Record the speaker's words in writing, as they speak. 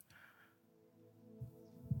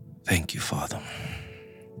Thank you, Father.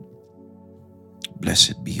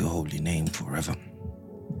 Blessed be your holy name forever.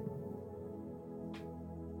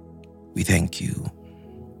 We thank you,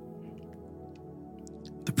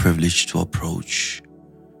 the privilege to approach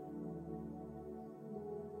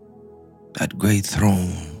that great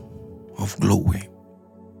throne of glory,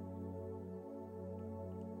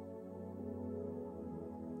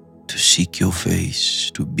 to seek your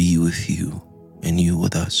face, to be with you and you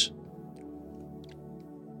with us.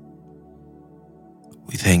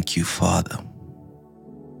 We thank you, Father.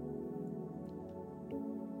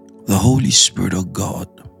 The Holy Spirit of God,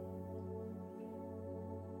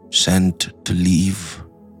 sent to live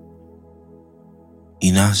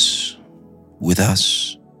in us, with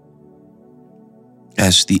us,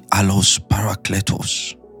 as the allos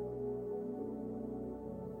parakletos,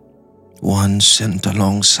 one sent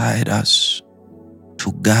alongside us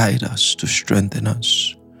to guide us, to strengthen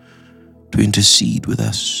us, to intercede with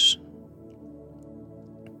us,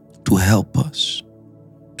 to help us,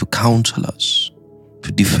 to counsel us,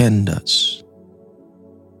 to defend us,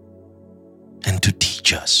 and to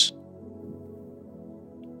teach us.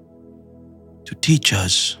 To teach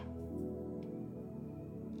us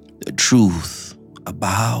the truth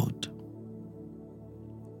about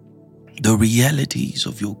the realities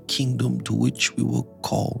of your kingdom to which we were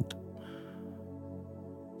called.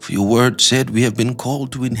 For your word said we have been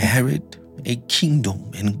called to inherit a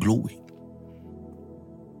kingdom and glory.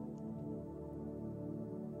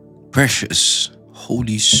 Precious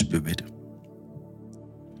Holy Spirit,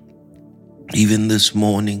 even this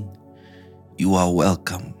morning, you are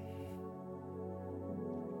welcome.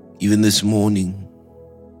 Even this morning,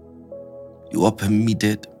 you are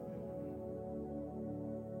permitted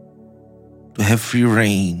to have free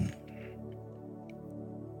reign.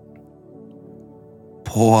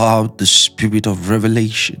 Pour out the spirit of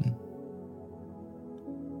revelation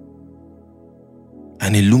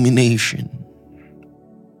and illumination.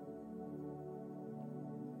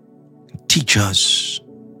 Teach us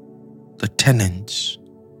the tenets,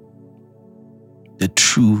 the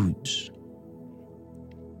truths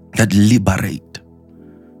that liberate,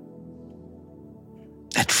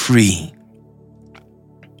 that free,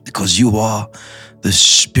 because you are the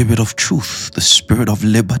Spirit of truth, the Spirit of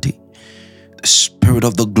liberty, the Spirit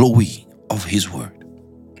of the glory of His word.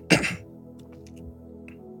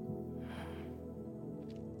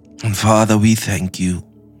 And Father, we thank you.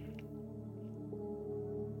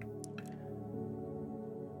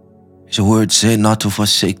 Your word said not to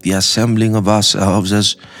forsake the assembling of ourselves,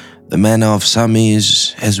 as the manner of some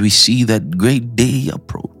is, as we see that great day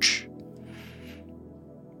approach.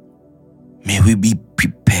 May we be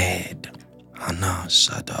prepared.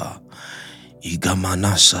 Anasada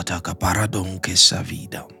igamanasata kaparadonke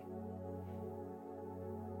savida.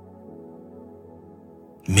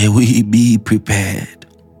 May we be prepared.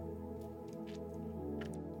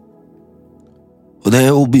 For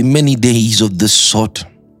there will be many days of this sort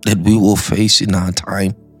that we will face in our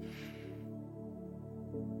time.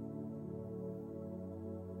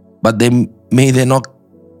 But may they not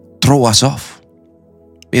throw us off.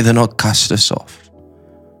 May they not cast us off.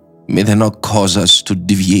 May they not cause us to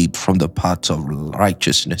deviate from the paths of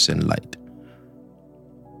righteousness and light.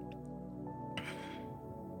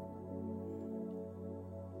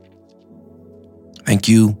 Thank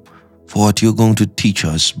you for what you're going to teach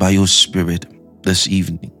us by your Spirit this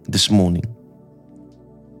evening, this morning.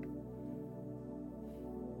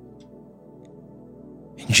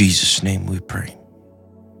 In Jesus' name we pray.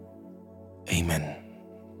 Amen.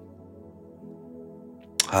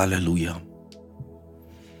 Hallelujah.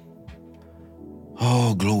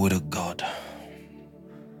 Oh, glory to God.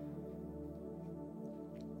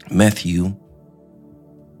 Matthew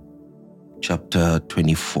chapter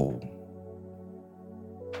 24.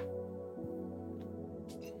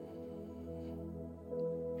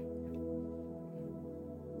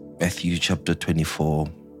 Matthew chapter 24.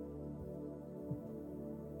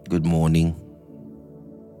 Good morning.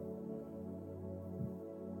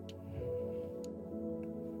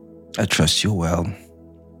 I trust you're well.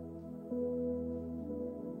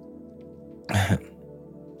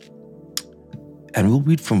 And we'll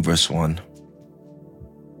read from verse 1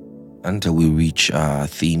 until we reach our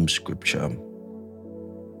theme scripture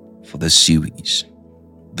for this series,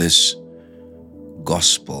 this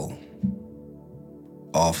gospel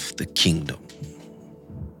of the kingdom.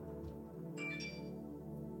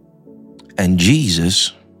 And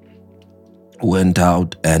Jesus went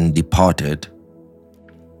out and departed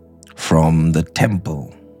from the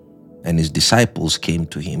temple, and his disciples came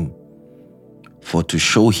to him for to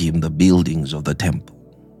show him the buildings of the temple.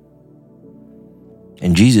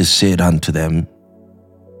 And Jesus said unto them,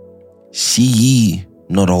 See ye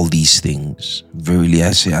not all these things? Verily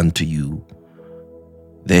I say unto you,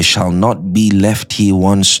 there shall not be left here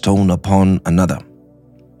one stone upon another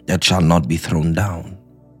that shall not be thrown down.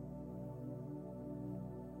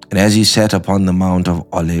 And as he sat upon the Mount of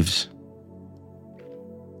Olives,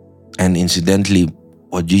 and incidentally,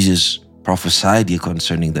 what Jesus prophesied here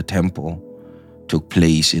concerning the temple took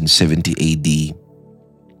place in 70 AD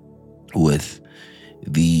with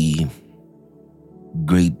the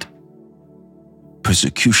great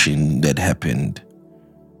persecution that happened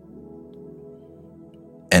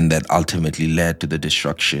and that ultimately led to the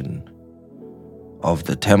destruction of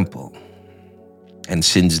the temple. And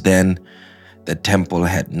since then, the temple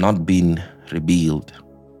had not been rebuilt,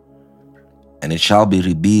 and it shall be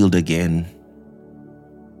rebuilt again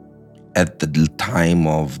at the time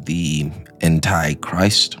of the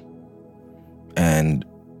Antichrist and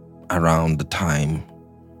around the time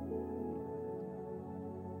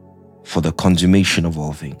for the consummation of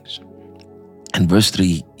all things. And verse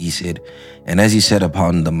 3, he said, and as he sat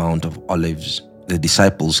upon the Mount of Olives, the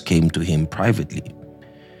disciples came to him privately,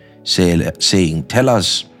 saying, tell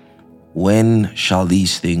us, when shall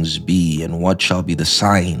these things be, and what shall be the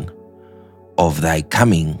sign of thy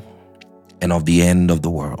coming and of the end of the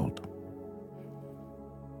world?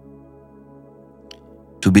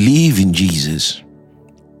 To believe in Jesus,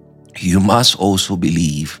 you must also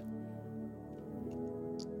believe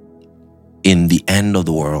in the end of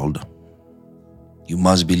the world. You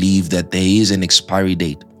must believe that there is an expiry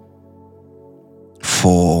date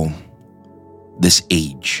for this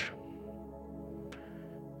age.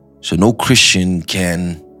 So no Christian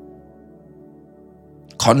can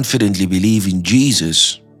confidently believe in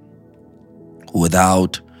Jesus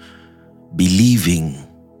without believing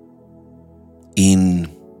in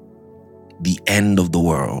the end of the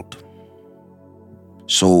world.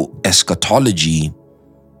 So eschatology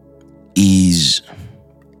is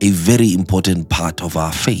a very important part of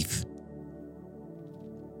our faith.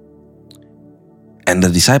 And the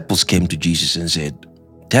disciples came to Jesus and said,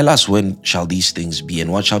 tell us, when shall these things be,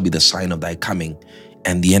 and what shall be the sign of thy coming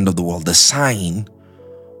and the end of the world? The sign,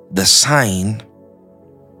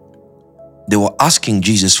 they were asking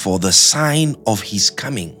Jesus for the sign of his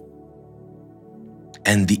coming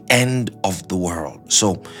and the end of the world.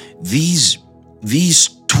 So these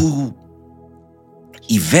two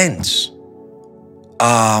events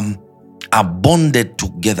are bonded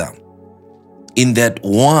together in that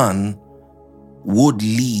one would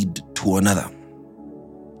lead to another.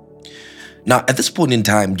 Now, at this point in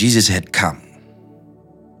time, Jesus had come.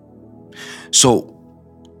 So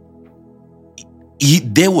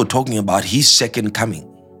they were talking about his second coming,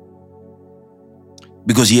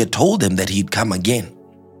 because he had told them that he'd come again.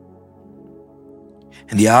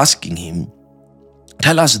 And they're asking him,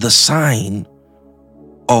 tell us the sign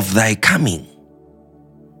of thy coming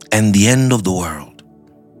and the end of the world,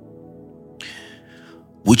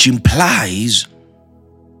 which implies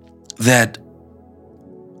that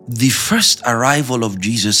the first arrival of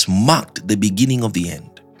Jesus marked the beginning of the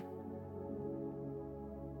end.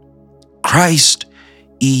 Christ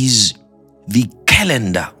is the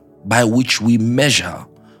calendar by which we measure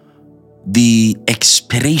the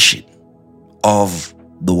expiration of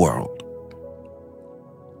the world.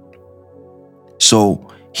 So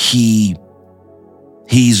he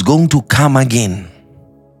is going to come again,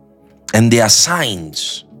 and there are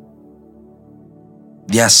signs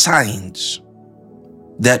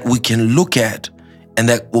that we can look at and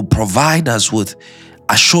that will provide us with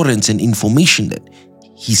assurance and information that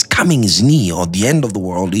his coming is near, or the end of the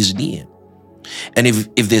world is near. And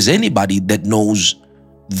if there's anybody that knows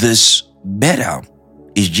this better,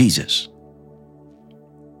 is Jesus.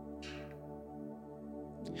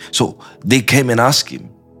 So they came and asked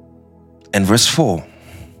him. And verse 4,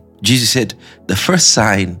 Jesus said, the first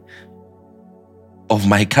sign of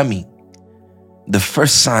my coming, the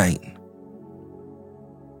first sign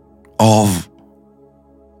of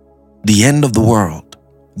the end of the world,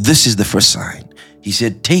 this is the first sign. He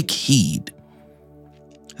said, take heed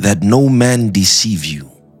that no man deceive you.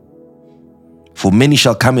 For many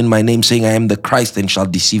shall come in my name, saying, I am the Christ, and shall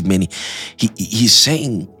deceive many. He's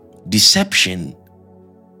saying deception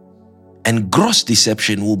and gross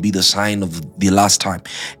deception will be the sign of the last time.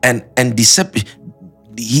 And deception,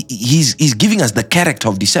 he's giving us the character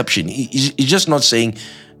of deception. He's just not saying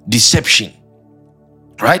deception,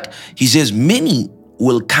 right? He says, many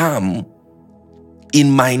will come in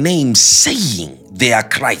my name saying they are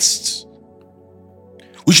Christs.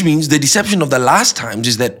 Which means the deception of the last times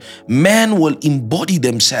is that man will embody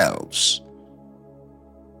themselves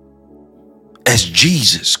as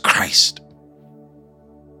Jesus Christ.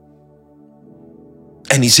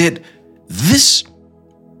 And he said, This,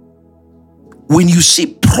 when you see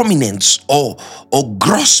prominence or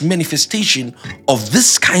gross manifestation of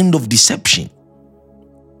this kind of deception,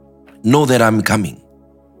 know that I'm coming.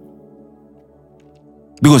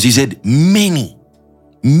 Because he said, many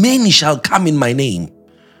shall come in my name,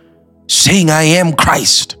 saying I am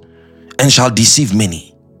Christ, and shall deceive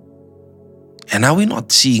many. And are we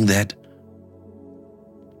not seeing that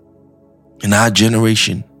in our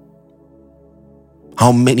generation?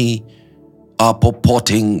 How many are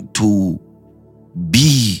purporting to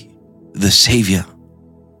be the Savior?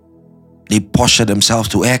 They posture themselves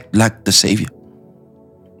to act like the Savior,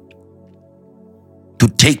 to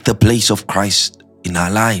take the place of Christ in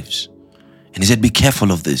our lives. And he said, be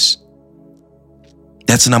careful of this.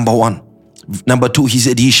 That's number one. Number two, he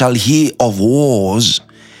said, ye shall hear of wars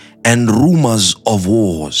and rumors of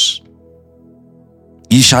wars.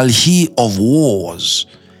 Ye shall hear of wars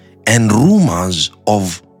and rumors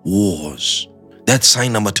of wars. That's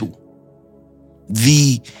sign number two.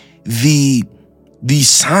 The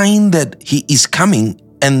sign that he is coming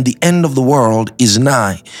and the end of the world is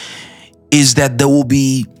nigh is that there will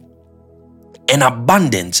be an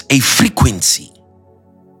abundance, a frequency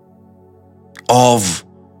of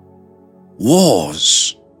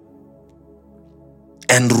wars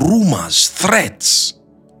and rumors, threats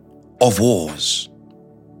of wars.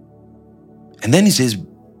 And then he says,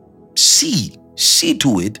 see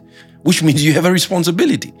to it, which means you have a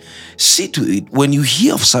responsibility. See to it when you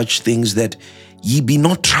hear of such things that ye be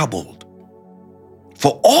not troubled.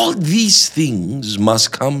 For all these things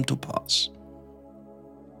must come to pass,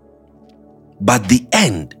 but the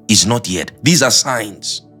end is not yet. These are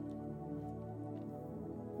signs.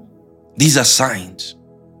 These are signs.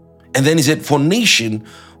 And then he said, for nation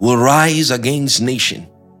will rise against nation.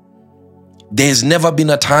 There's never been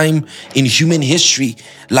a time in human history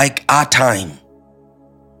like our time,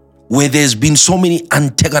 where there's been so many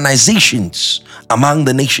antagonizations among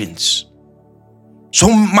the nations, so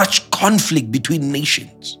much conflict between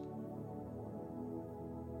nations.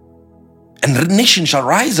 And nation shall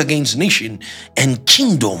rise against nation, and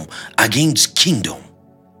kingdom against kingdom.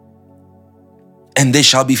 And there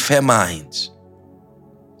shall be famines,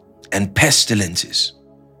 and pestilences,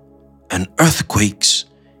 and earthquakes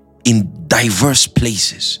in diverse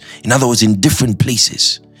places. In other words, in different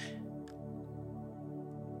places.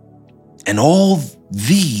 And all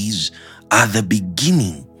these are the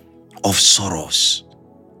beginning of sorrows.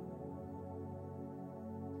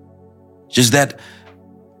 Just that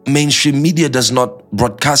mainstream media does not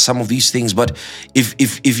broadcast some of these things, but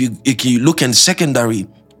if you look in secondary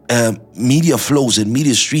media flows and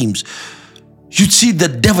media streams, you'd see the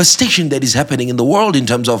devastation that is happening in the world in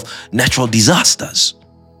terms of natural disasters,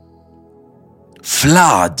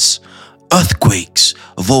 floods, earthquakes,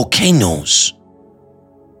 volcanoes.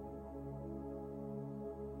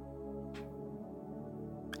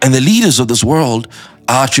 And the leaders of this world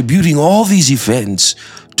are attributing all these events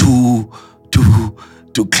to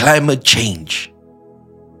climate change.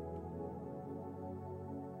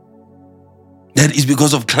 That is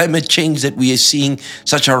because of climate change that we are seeing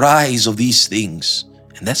such a rise of these things.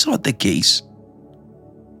 And that's not the case.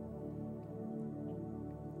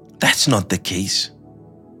 That's not the case.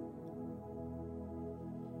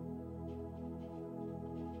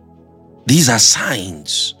 These are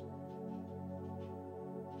signs.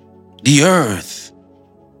 The earth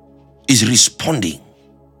is responding.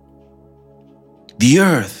 The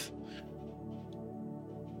earth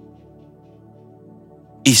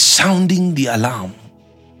is sounding the alarm.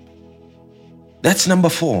 That's number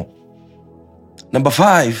 4. Number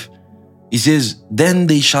 5, he says, then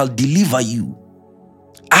they shall deliver you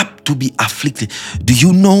up to be afflicted. Do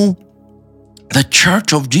you know the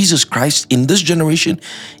church of Jesus Christ in this generation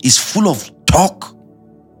is full of talk?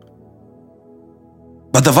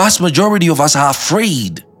 But the vast majority of us are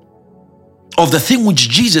afraid of the thing which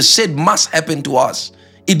Jesus said must happen to us.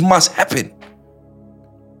 It must happen.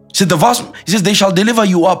 He says, they shall deliver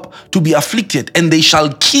you up to be afflicted, and they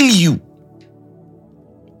shall kill you.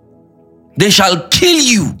 They shall kill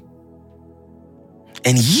you.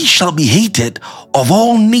 And ye shall be hated of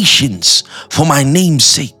all nations for my name's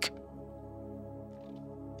sake.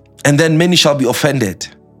 And then many shall be offended.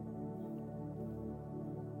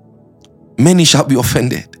 Many shall be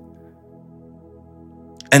offended,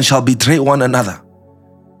 and shall betray one another,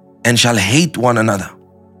 and shall hate one another.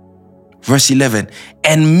 Verse 11,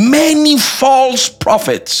 and many false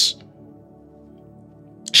prophets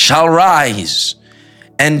shall rise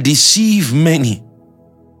and deceive many.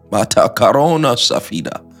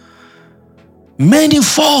 Many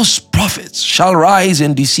false prophets shall rise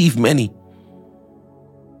and deceive many.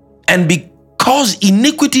 And because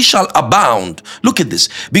iniquity shall abound. Look at this.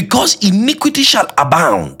 Because iniquity shall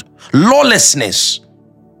abound, lawlessness,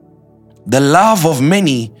 the love of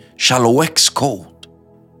many shall wax cold.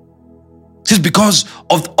 It says because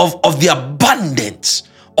of the abundance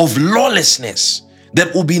of lawlessness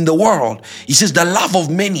that will be in the world, he says the love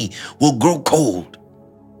of many will grow cold.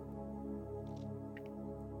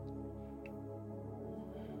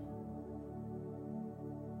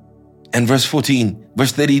 And verse 13,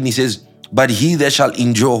 he says, but he that shall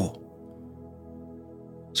endure.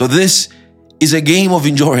 So this is a game of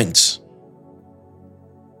endurance.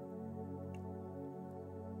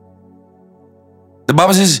 The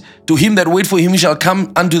Bible says, to him that wait for him shall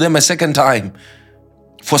come unto them a second time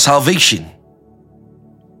for salvation.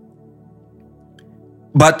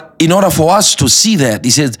 But in order for us to see that,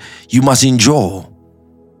 he says, you must endure.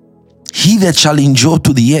 He that shall endure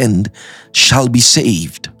to the end shall be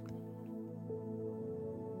saved.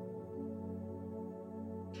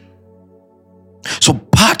 So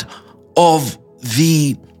part of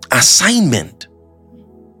the assignment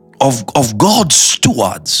of God's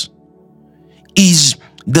stewards is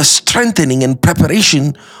the strengthening and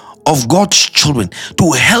preparation of God's children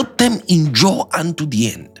to help them endure unto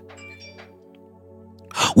the end.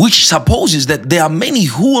 Which supposes that there are many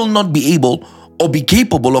who will not be able or be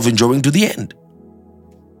capable of enduring to the end.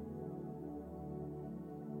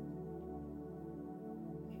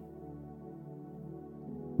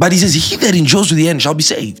 But he says, he that endures to the end shall be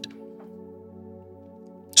saved.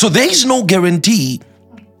 So there is no guarantee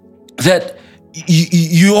that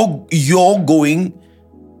you're going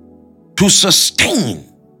to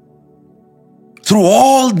sustain through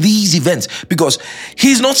all these events, because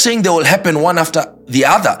he's not saying they will happen one after the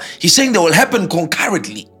other. He's saying they will happen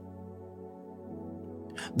concurrently.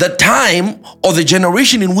 The time or the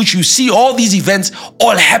generation in which you see all these events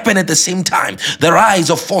all happen at the same time. The rise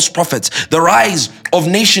of false prophets, the rise of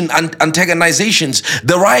nation antagonizations,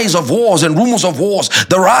 the rise of wars and rumors of wars,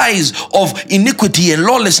 the rise of iniquity and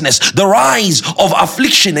lawlessness, the rise of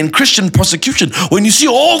affliction and Christian persecution. When you see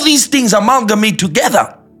all these things amalgamate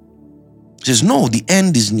together, he says, no, the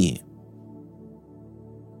end is near.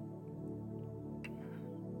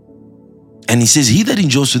 And he says, he that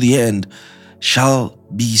endures to the end shall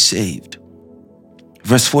be saved.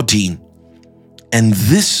 Verse 14, and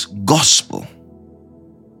this gospel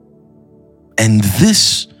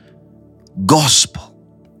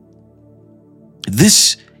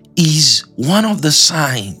this is one of the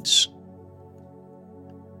signs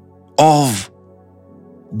of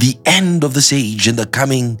the end of this age and the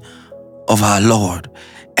coming of our Lord.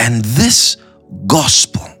 And this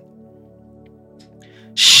gospel,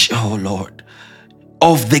 oh Lord,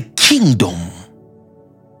 of the kingdom,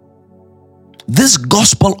 this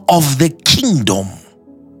gospel of the kingdom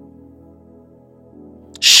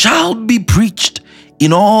shall be preached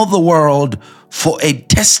in all the world for a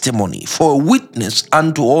testimony, for a witness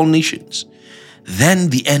unto all nations. Then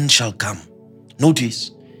the end shall come.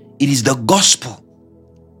 Notice, it is the gospel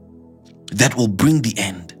that will bring the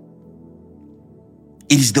end.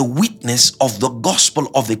 It is the witness of the gospel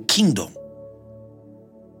of the kingdom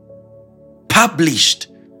published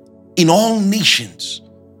in all nations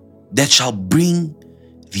that shall bring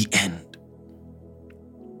the end.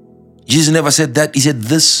 Jesus never said that. He said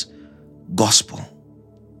this gospel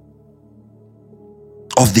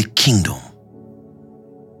of the kingdom,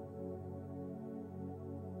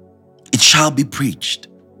 it shall be preached.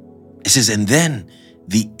 It says, and then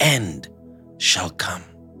the end shall come.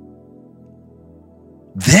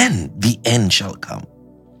 Then the end shall come.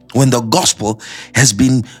 When the gospel has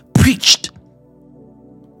been preached,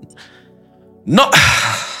 not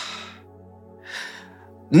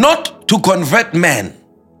to convert man,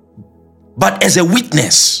 but as a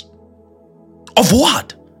witness of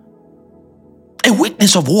what? A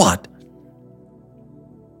witness of what?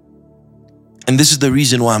 And this is the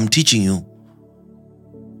reason why I'm teaching you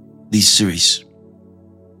this series,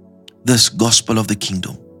 this gospel of the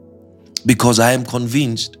kingdom, because I am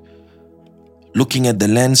convinced, looking at the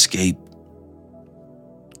landscape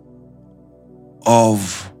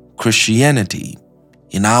of Christianity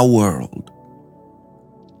in our world,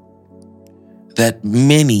 that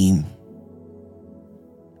many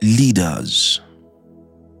leaders,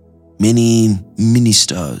 many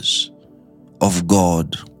ministers of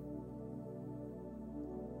God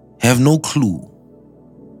have no clue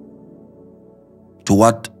to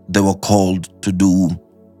what they were called to do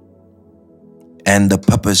and the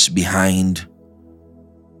purpose behind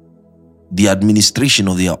the administration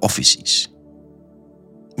of their offices.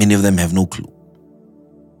 Many of them have no clue.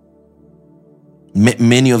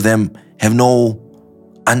 Many of them have no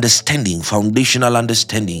understanding, foundational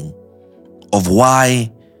understanding of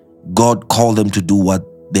why God called them to do what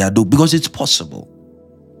they are doing, because it's possible.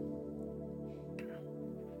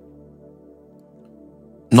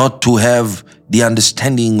 Not to have the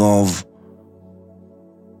understanding of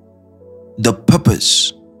the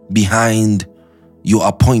purpose behind your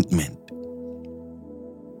appointment.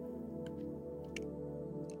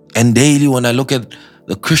 And daily when I look at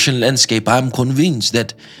the Christian landscape, I'm convinced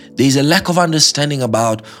that there is a lack of understanding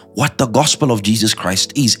about what the gospel of Jesus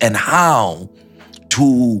Christ is and how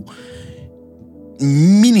to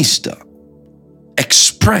minister,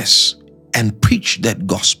 express, and preach that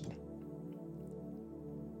gospel.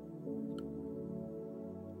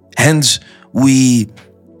 Hence, we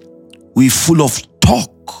full of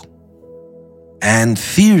talk and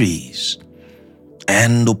theories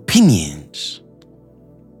and opinions.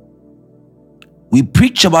 We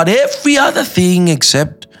preach about every other thing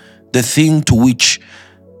except the thing to which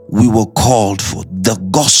we were called for, the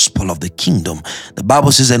gospel of the kingdom. The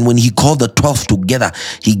Bible says, and when he called the 12 together,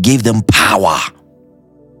 he gave them power.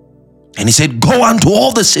 And he said, go unto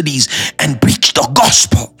all the cities and preach the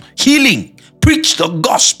gospel. Healing, preach the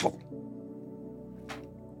gospel.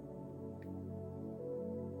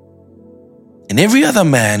 And every other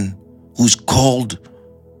man who's called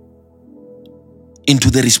into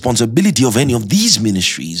the responsibility of any of these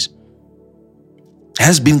ministries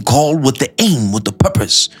has been called with the aim, with the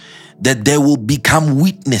purpose that they will become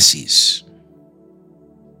witnesses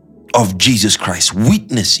of Jesus Christ,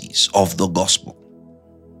 witnesses of the gospel.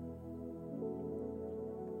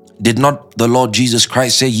 Did not the Lord Jesus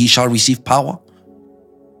Christ say, ye shall receive power?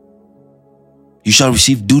 You shall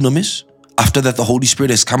receive dunamis. After that, the Holy Spirit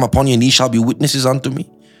has come upon you, and ye shall be witnesses unto me.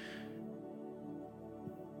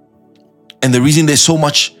 And the reason there's so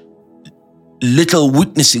much little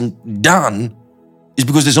witnessing done is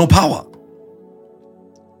because there's no power.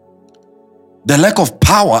 The lack of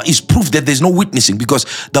power is proof that there's no witnessing, because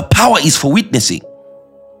the power is for witnessing.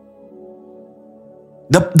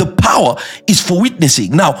 The power is for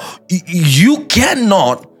witnessing. Now, you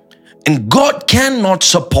cannot, and God cannot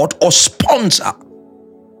support or sponsor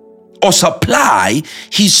or supply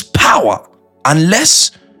his power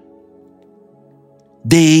unless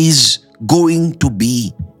there is going to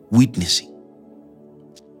be witnessing.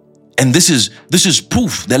 And this is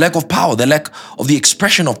proof. The lack of power, the lack of the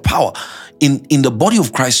expression of power in the body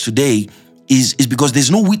of Christ today is because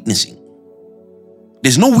there's no witnessing.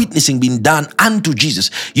 There's no witnessing being done unto Jesus.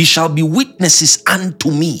 Ye shall be witnesses unto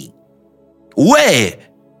me. Where?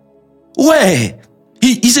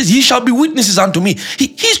 He says, ye shall be witnesses unto me.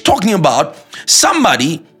 He's talking about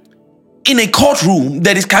somebody in a courtroom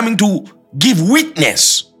that is coming to give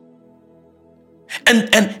witness.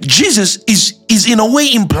 And Jesus is in a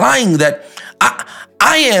way implying that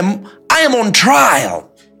I am on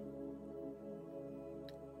trial.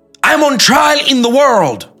 I'm on trial in the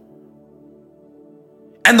world.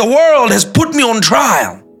 And the world has put me on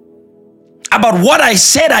trial about what I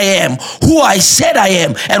said I am, who I said I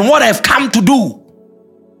am, and what I've come to do.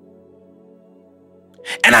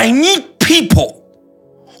 And I need people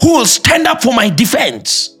who will stand up for my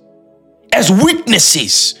defense as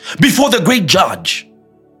witnesses before the great judge.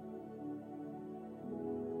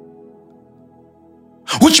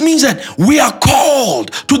 Which means that we are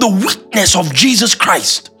called to the witness of Jesus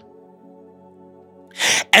Christ.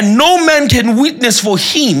 And no man can witness for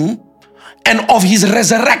him and of his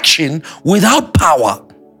resurrection without power.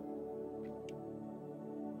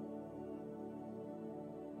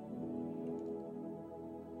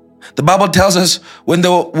 The Bible tells us when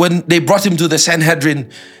they brought him to the Sanhedrin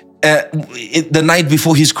the night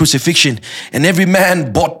before his crucifixion, and every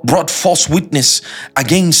man brought false witness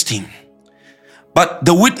against him. But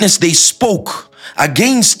the witness they spoke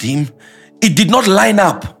against him, it did not line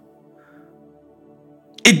up.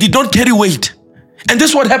 It did not carry weight. And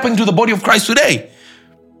this is what happened to the body of Christ today.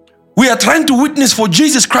 We are trying to witness for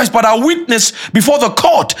Jesus Christ, but our witness before the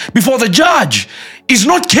court, before the judge, is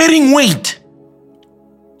not carrying weight.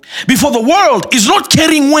 Before the world is not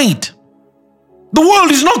carrying weight. The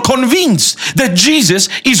world is not convinced that Jesus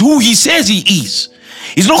is who he says he is.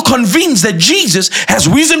 He's not convinced that Jesus has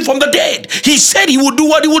risen from the dead. He said he would do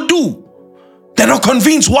what he would do. They're not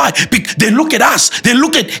convinced. Why? They look at us. They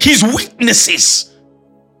look at his witnesses.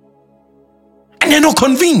 And they're not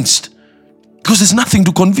convinced. Because there's nothing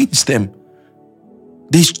to convince them.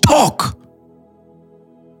 There's talk.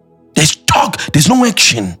 There's talk. There's no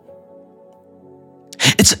action.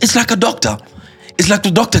 It's like a doctor. It's like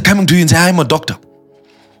the doctor coming to you and say, I'm a doctor.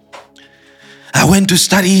 I went to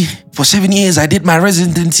study for 7 years. I did my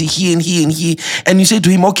residency here and here and here. And you say to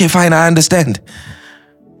him, okay, fine, I understand.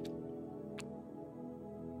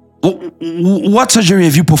 What surgery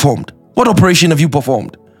have you performed? What operation have you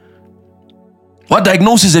performed? What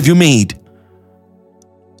diagnosis have you made?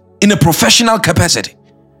 In a professional capacity.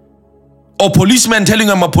 Or policeman telling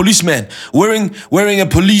I'm a policeman, wearing a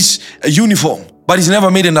police uniform, but he's never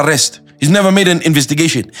made an arrest. He's never made an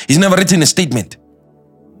investigation. He's never written a statement.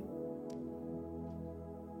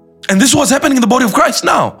 And this is what's happening in the body of Christ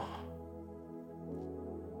now.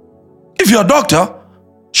 If you're a doctor,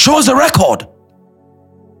 show us a record.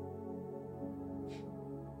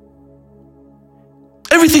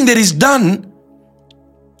 Everything that is done,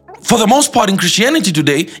 for the most part in Christianity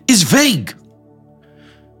today, is vague.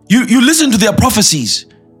 You listen to their prophecies.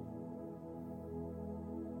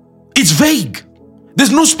 It's vague.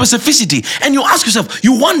 There's no specificity. And you ask yourself,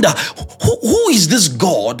 you wonder, who is this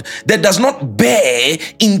God that does not bear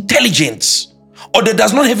intelligence, or that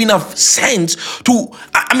does not have enough sense to,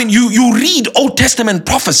 you read Old Testament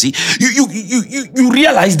prophecy, you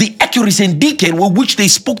realize the accuracy and detail with which they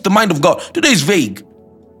spoke the mind of God. Today is vague.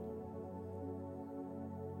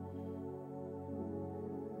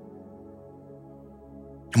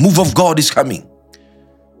 A move of God is coming.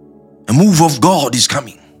 A move of God is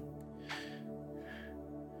coming.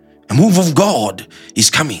 A move of God is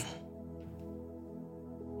coming.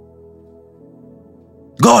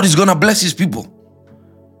 God is going to bless his people.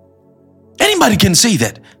 Anybody can say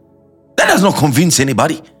that. That does not convince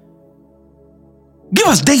anybody. Give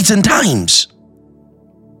us dates and times.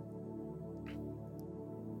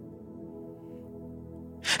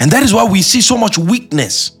 And that is why we see so much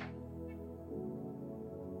weakness.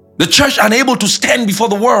 The church unable to stand before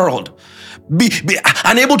the world, be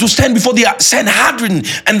unable to stand before the Sanhedrin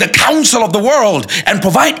and the council of the world and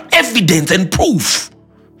provide evidence and proof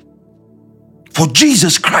for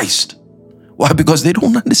Jesus Christ. Why? Because they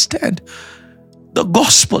don't understand. The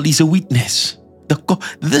gospel is a witness.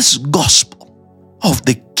 This gospel of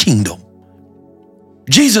the kingdom.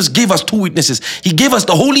 Jesus gave us two witnesses. He gave us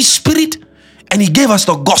the Holy Spirit and he gave us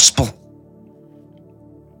the gospel.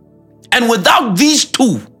 And without these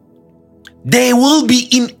two, there will be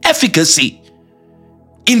inefficacy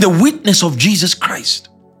in the witness of Jesus Christ.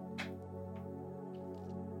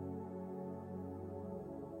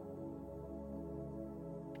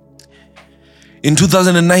 In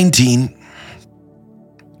 2019,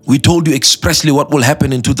 we told you expressly what will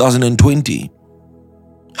happen in 2020.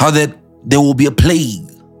 How that there will be a plague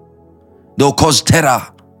that will cause terror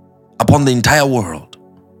upon the entire world.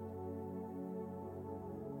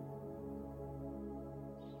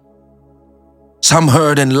 Some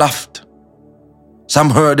heard and laughed. Some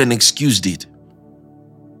heard and excused it.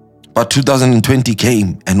 But 2020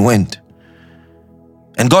 came and went.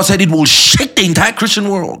 And God said it will shake the entire Christian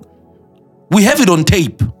world. We have it on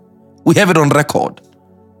tape. We have it on record.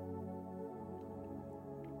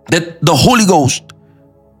 That the Holy Ghost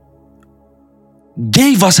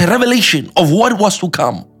gave us a revelation of what was to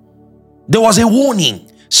come. There was a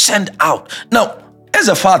warning sent out. Now, as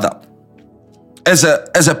a father, as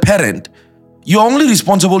a parent, you're only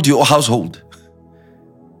responsible to your household,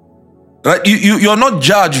 right? You're not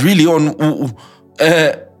judged really on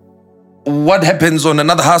what happens on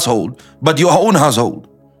another household, but your own household.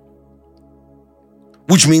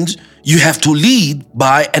 Which means you have to lead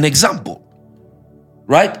by an example,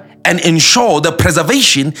 right? And ensure the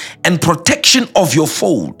preservation and protection of your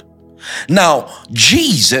fold. Now,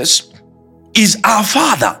 Jesus is our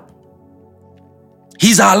Father.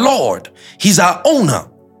 He's our Lord. He's our owner.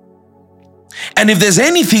 And if there's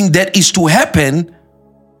anything that is to happen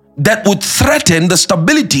that would threaten the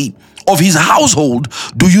stability of his household,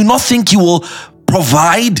 do you not think he will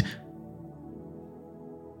provide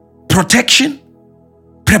protection,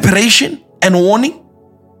 preparation, and warning?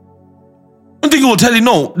 I don't think he will tell you,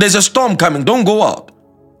 no, there's a storm coming, don't go out.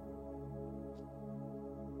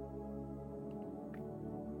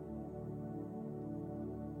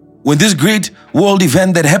 When this great world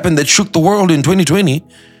event that happened that shook the world in 2020,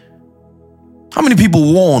 how many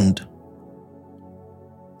people warned?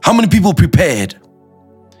 How many people prepared?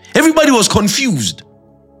 Everybody was confused.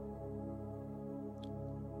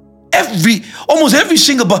 Almost every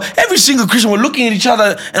single Christian were looking at each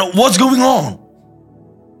other and what's going on?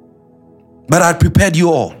 But I prepared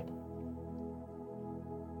you all.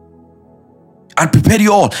 I prepared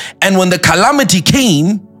you all. And when the calamity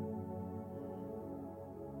came,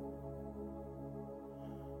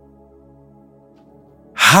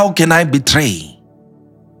 how can I betray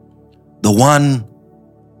the one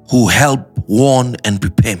who helped, warn, and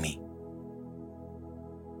prepare me?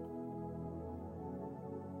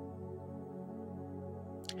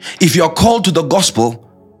 If you're called to the gospel,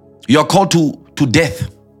 you're called to death.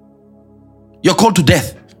 You're called to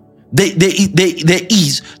death. there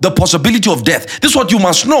is the possibility of death. This is what you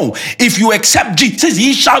must know. If you accept Jesus,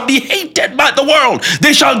 he shall be hated by the world.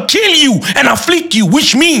 They shall kill you and afflict you,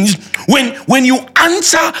 which means when you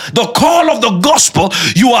answer the call of the gospel,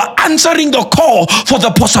 you are answering the call for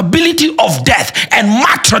the possibility of death and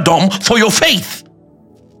martyrdom for your faith.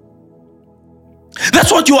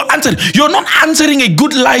 That's what you are answering. You're not answering a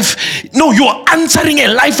good life. No, you are answering a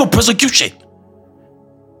life of persecution.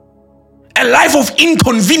 A life of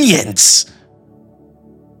inconvenience.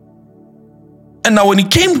 And now when it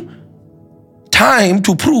came time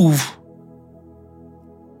to prove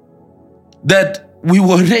that we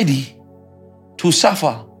were ready to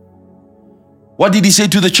suffer, what did he say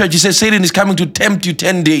to the church? He said, Satan is coming to tempt you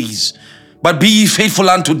 10 days, but be ye faithful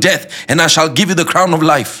unto death, and I shall give you the crown of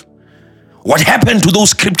life. What happened to those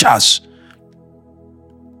scriptures?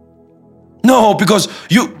 No, because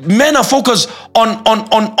men are focused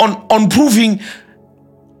on proving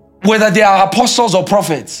whether they are apostles or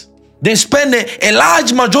prophets. They spend a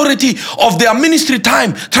large majority of their ministry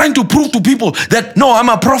time trying to prove to people that, no, I'm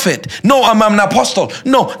a prophet. No, I'm an apostle.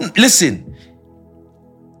 No, listen.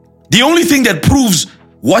 The only thing that proves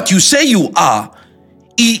what you say you are,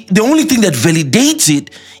 the only thing that validates it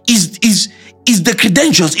is the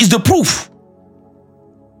credentials, is the proof.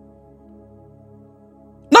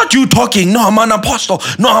 Not you talking, no, I'm an apostle,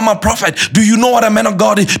 no, I'm a prophet. Do you know what a man of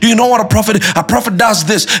God is? Do you know what a prophet is? A prophet does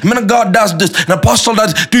this, a man of God does this, an apostle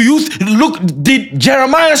does. Do you look, did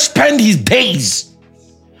Jeremiah spend his days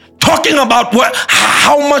talking about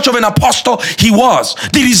how much of an apostle he was?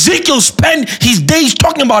 Did Ezekiel spend his days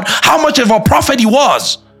talking about how much of a prophet he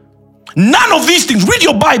was? None of these things. Read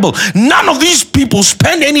your Bible. None of these people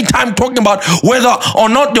spend any time talking about whether or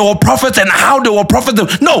not they were prophets and how they were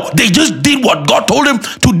prophets. No, they just did what God told them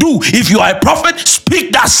to do. If you are a prophet,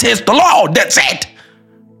 speak that says the Lord. That's it.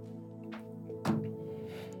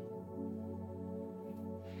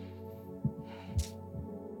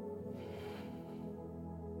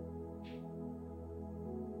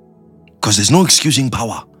 Because there's no excusing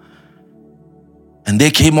power. And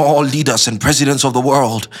there came all leaders and presidents of the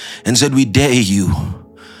world and said, we dare you.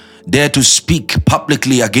 Dare to speak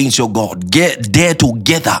publicly against your God. Dare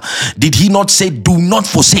together. Did he not say, do not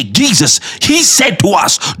forsake? Jesus, he said to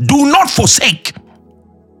us, do not forsake.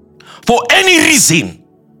 For any reason,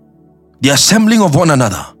 the assembling of one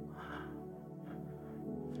another.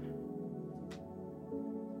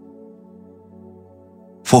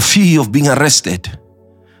 For fear of being arrested.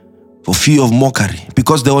 For fear of mockery,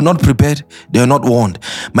 because they were not prepared, they were not warned.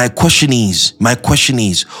 My question is,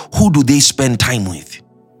 who do they spend time with?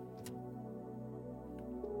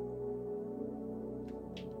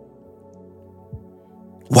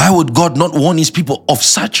 Why would God not warn his people of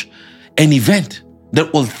such an event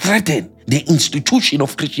that will threaten the institution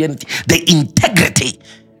of Christianity, the integrity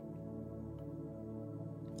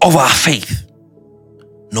of our faith?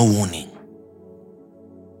 No warning.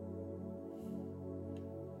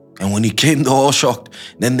 And when he came, they were all shocked.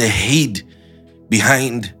 Then they hid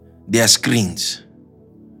behind their screens.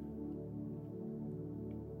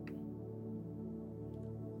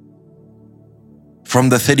 From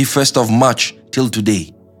the 31st of March till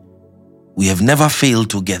today, we have never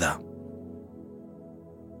failed together.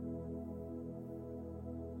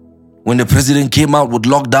 When the president came out with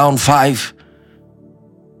lockdown 5,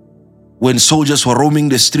 when soldiers were roaming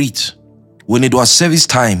the streets, when it was service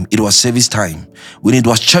time, it was service time. When it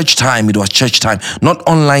was church time, it was church time. Not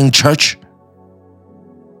online church.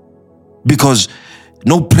 Because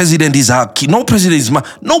no president is our king. No president is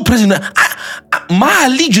no president. My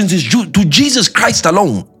allegiance is to Jesus Christ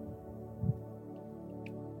alone.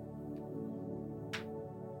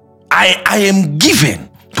 I am given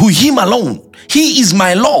to him alone. He is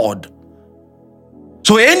my Lord.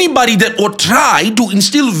 So anybody that will try to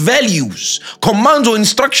instill values, commands or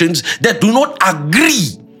instructions that do not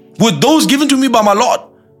agree with those given to me by my Lord,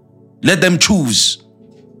 let them choose.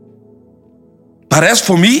 But as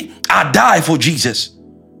for me, I die for Jesus.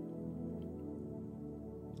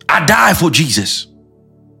 I die for Jesus.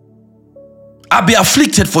 I'll be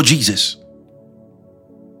afflicted for Jesus.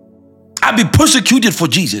 I'll be persecuted for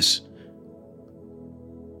Jesus.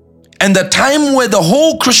 And the time where the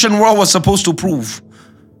whole Christian world was supposed to prove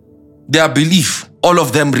their belief, all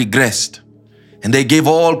of them regressed. And they gave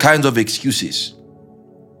all kinds of excuses.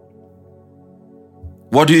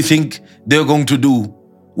 What do you think they're going to do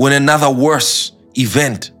when another worse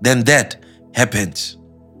event than that happens?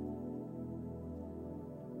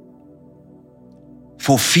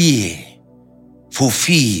 For fear. For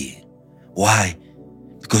fear. Why?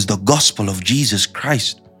 Because the gospel of Jesus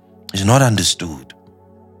Christ is not understood.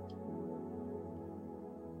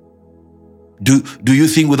 Do you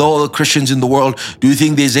think with all the Christians in the world, do you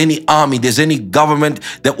think there's any army, there's any government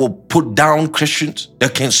that will put down Christians,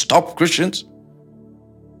 that can stop Christians?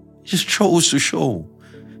 He just chose to show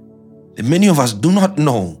that many of us do not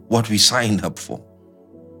know what we signed up for.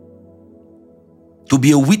 To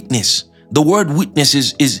be a witness. The word witness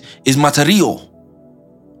is materio.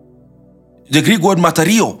 The Greek word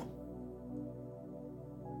materio.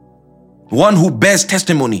 One who bears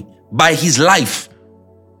testimony by his life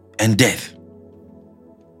and death.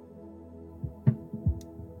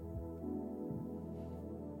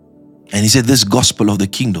 And he said, this gospel of the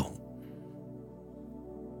kingdom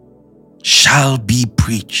shall be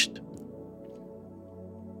preached.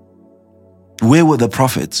 Where were the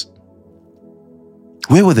prophets?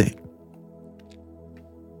 Where were they?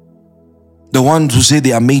 The ones who say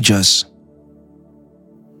they are majors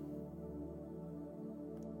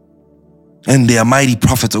and they are mighty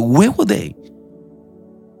prophets, where were they?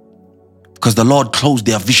 Because the Lord closed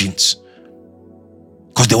their visions.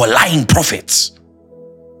 Because they were lying prophets.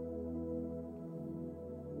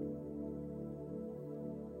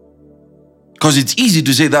 Because it's easy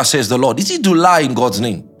to say, thus says the Lord. It's easy to lie in God's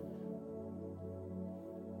name.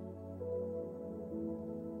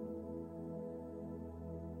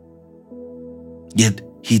 Yet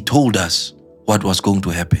he told us what was going to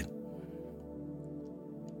happen.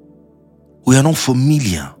 We are not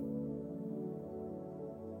familiar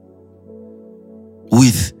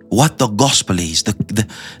with what the gospel is,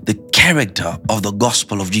 the character of the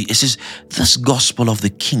gospel of Jesus. It says, this gospel of the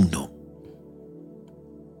kingdom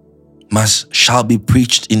shall be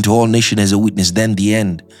preached into all nations as a witness, then the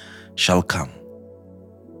end shall come.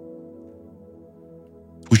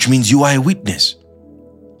 Which means you are a witness.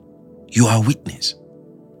 You are a witness.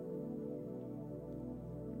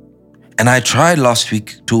 And I tried last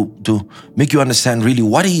week to make you understand really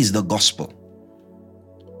what is the gospel.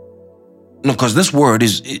 No, because this word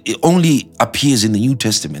it only appears in the New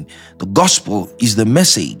Testament. The gospel is the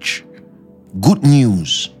message, good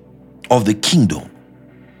news of the kingdom.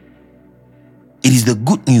 It is the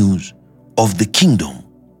good news of the kingdom.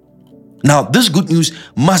 Now, this good news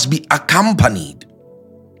must be accompanied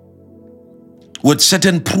with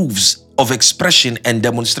certain proofs of expression and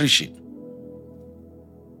demonstration.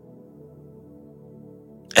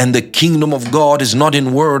 And the kingdom of God is not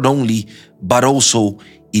in word only, but also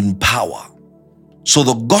in power. So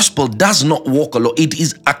the gospel does not walk alone. It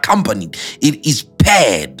is accompanied. It is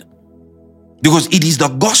paired. Because it is the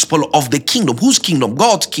gospel of the kingdom. Whose kingdom?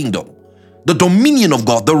 God's kingdom. The dominion of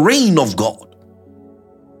God, the reign of God.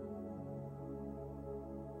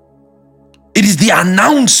 It is the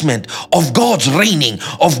announcement of God's reigning,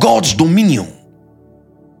 of God's dominion.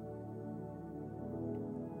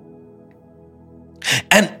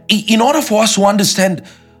 And in order for us to understand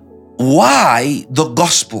why the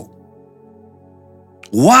gospel,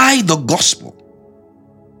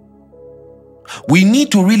 we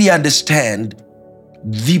need to really understand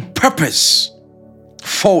the purpose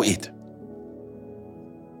for it.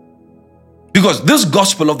 Because this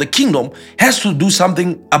gospel of the kingdom has to do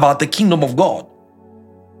something about the kingdom of God.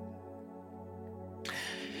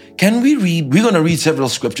 Can we read? We're going to read several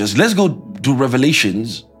scriptures. Let's go to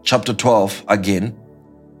Revelations chapter 12 again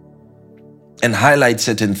and highlight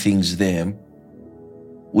certain things there,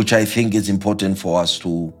 which I think is important for us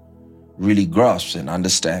to really grasp and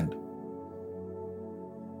understand.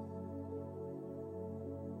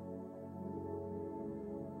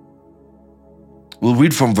 We'll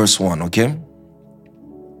read from verse 1, okay?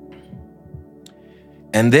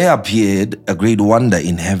 And there appeared a great wonder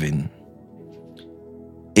in heaven,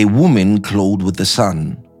 a woman clothed with the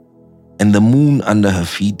sun, and the moon under her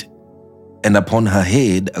feet, and upon her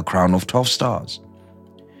head a crown of 12 stars.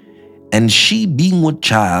 And she, being with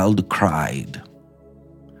child, cried,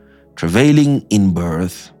 travailing in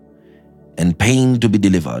birth, and pain to be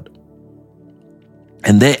delivered.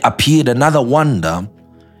 And there appeared another wonder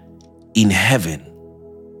in heaven.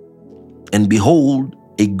 And behold,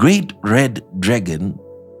 a great red dragon,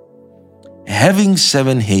 having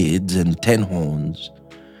 7 heads and 10 horns,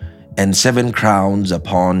 and 7 crowns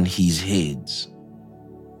upon his heads.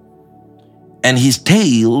 And his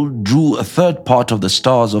tail drew a third part of the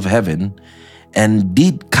stars of heaven, and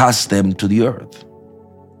did cast them to the earth.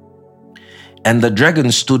 And the dragon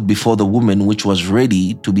stood before the woman which was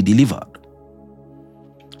ready to be delivered,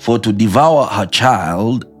 for to devour her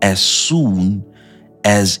child as soon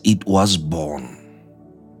as it was born.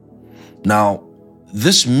 Now,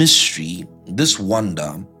 this mystery, this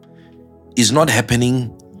wonder, is not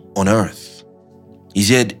happening on earth. He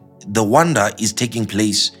said the wonder is taking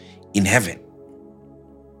place in heaven.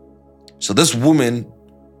 So this woman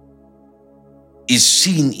is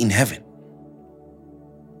seen in heaven.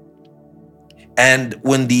 And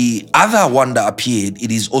when the other wonder appeared,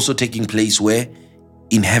 it is also taking place where?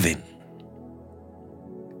 In heaven.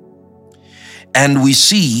 And we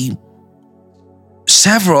see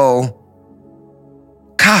several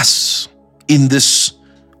casts in this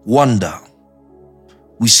wonder.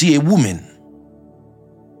 We see a woman,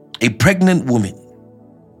 a pregnant woman.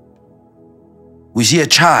 We see a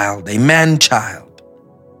child, a man-child.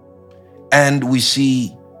 And we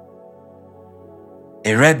see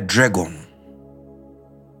a red dragon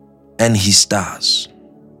and his stars.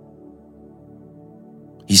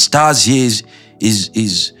 His stars here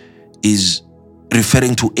is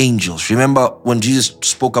referring to angels. Remember when Jesus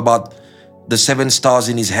spoke about the 7 stars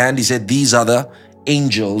in his hand, he said these are the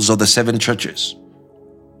angels of the 7 churches.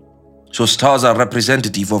 So stars are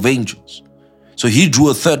representative of angels. So he drew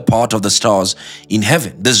a third part of the stars in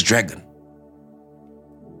heaven, this dragon.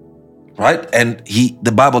 Right? And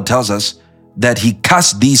the Bible tells us that he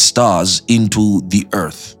cast these stars into the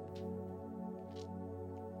earth.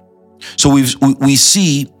 So we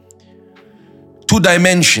see 2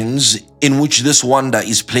 dimensions in which this wonder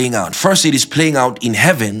is playing out. First, it is playing out in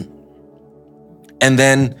heaven and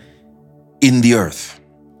then in the earth.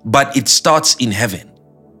 But it starts in heaven.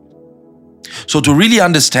 So to really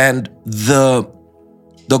understand the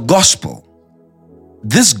gospel,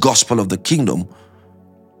 this gospel of the kingdom,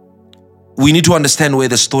 we need to understand where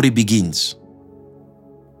the story begins.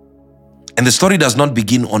 And the story does not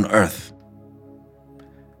begin on earth.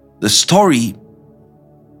 The story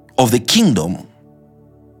of the kingdom,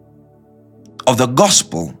 of the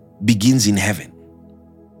gospel, begins in heaven.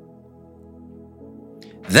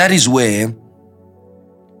 That is where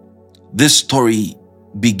this story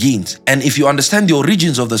begins. And if you understand the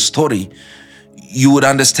origins of the story, you would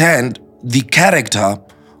understand the character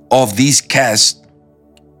of these castes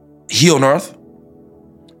here on earth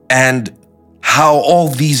and how all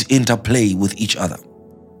these interplay with each other.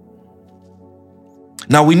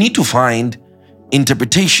 Now we need to find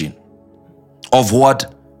interpretation of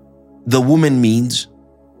what the woman means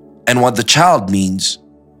and what the child means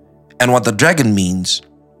and what the dragon means,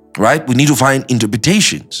 right? We need to find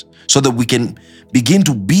interpretations so that we can begin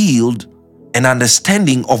to build an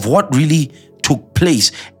understanding of what really took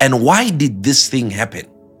place and why did this thing happen.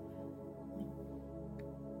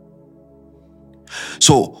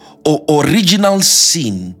 So original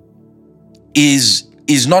sin is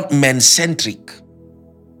not man-centric.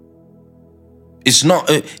 It's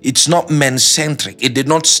not man-centric. It did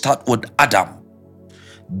not start with Adam.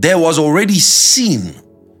 There was already sin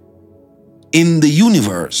in the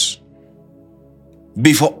universe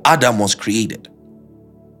before Adam was created.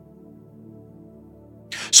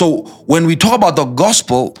 So when we talk about the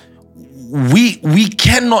gospel, we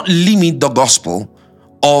cannot limit the gospel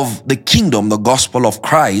of the kingdom, the gospel of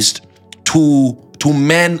Christ, to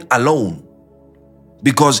man alone,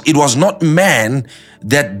 because it was not man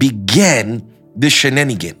that began this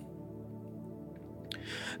shenanigan.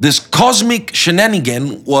 This cosmic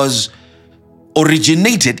shenanigan was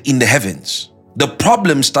originated in the heavens. The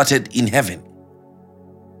problem started in heaven.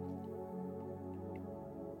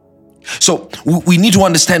 So we need to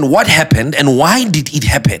understand what happened and why did it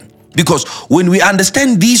happen. Because when we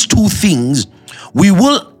understand these two things, we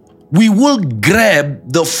will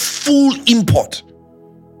grab the full import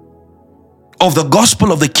of the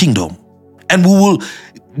gospel of the kingdom, and we will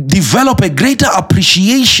develop a greater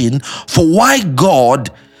appreciation for why God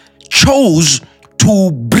chose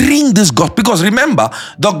to bring this gospel. Because remember,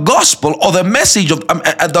 the gospel or the message of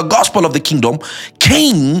the gospel of the kingdom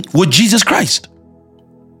came with Jesus Christ.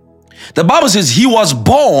 The Bible says he was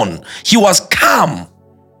born, he was come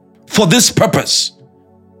for this purpose,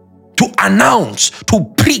 to announce, to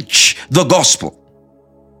preach the gospel.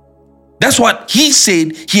 That's what he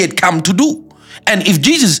said he had come to do. And if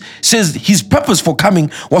Jesus says his purpose for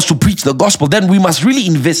coming was to preach the gospel, then we must really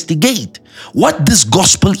investigate what this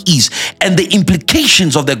gospel is and the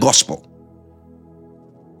implications of the gospel.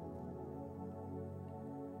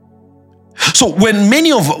 So when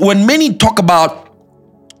many talk about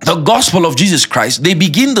the gospel of Jesus Christ, they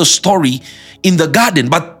begin the story in the garden,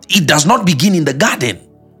 but it does not begin in the garden.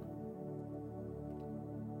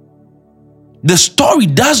 The story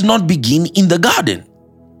does not begin in the garden.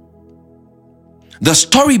 The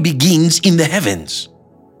story begins in the heavens.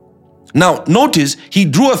 Now, notice he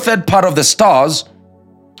drew a third part of the stars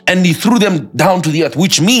and he threw them down to the earth,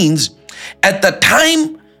 which means at the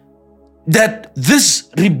time that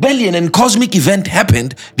this rebellion and cosmic event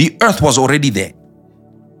happened, the earth was already there.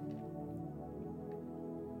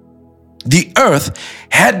 The earth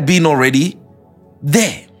had been already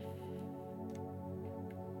there.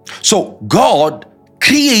 So God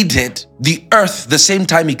created the earth the same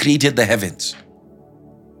time he created the heavens.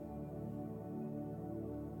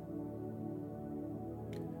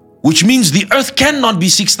 which means the earth cannot be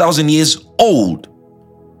 6,000 years old.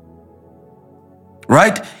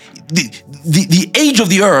 Right? The age of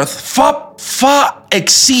the earth far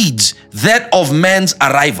exceeds that of man's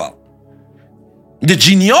arrival. The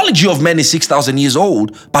genealogy of man is 6,000 years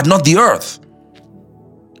old, but not the earth.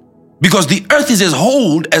 Because the earth is as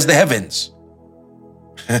old as the heavens.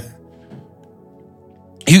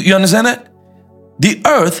 You understand that? The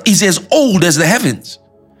earth is as old as the heavens.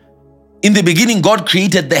 In the beginning, God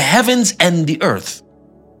created the heavens and the earth.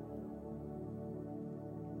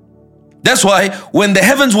 That's why when the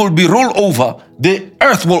heavens will be rolled over, the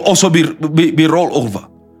earth will also be rolled over.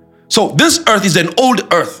 So this earth is an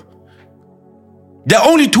old earth. There are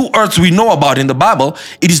only two earths we know about in the Bible.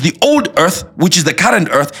 It is the old earth, which is the current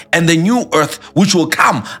earth, and the new earth, which will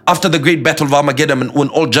come after the great battle of Armageddon when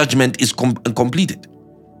all judgment is completed.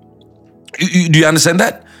 Do you understand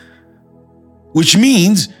that? Which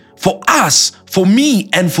means for us, for me,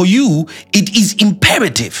 and for you, it is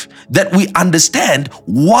imperative that we understand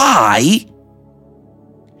why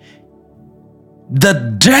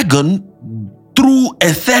the dragon threw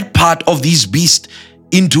a third part of this beast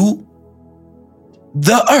into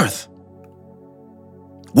the earth.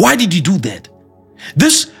 Why did he do that?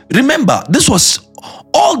 Remember,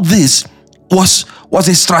 all this was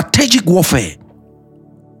a strategic warfare.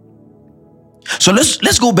 So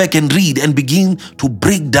let's go back and read and begin to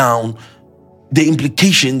break down the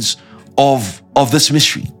implications of this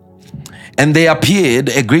mystery. And there appeared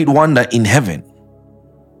a great wonder in heaven,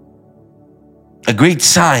 a great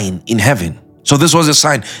sign in heaven. So this was a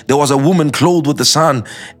sign. There was a woman clothed with the sun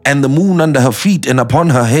and the moon under her feet, and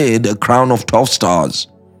upon her head a crown of 12 stars.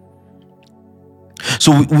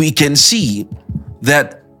 So we can see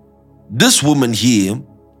that this woman here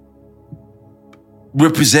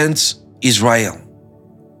represents Israel.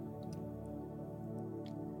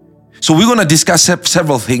 So we're going to discuss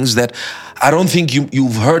several things that I don't think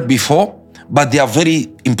you've heard before, but they are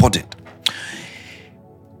very important.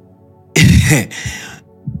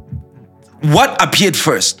 What appeared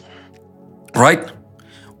first, right?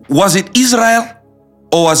 Was it Israel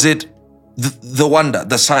or was it the wonder,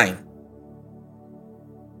 the sign?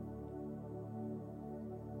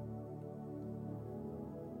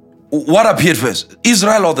 What appeared first,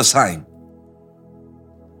 Israel or the sign?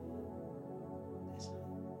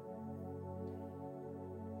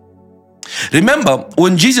 Remember,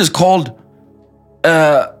 when Jesus called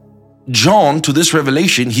John to this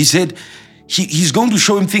revelation, he said he's going to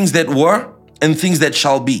show him things that were and things that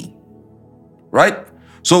shall be. Right?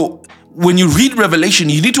 So when you read Revelation,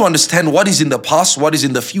 you need to understand what is in the past, what is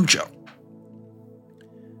in the future.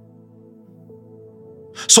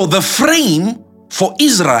 So the frame for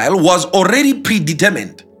Israel was already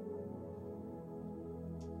predetermined.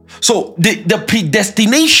 So the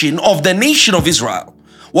predestination of the nation of Israel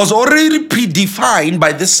was already predefined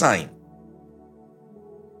by this sign.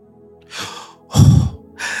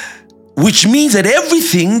 Which means that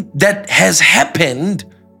everything that has happened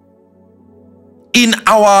in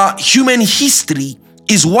our human history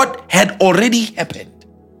is what had already happened.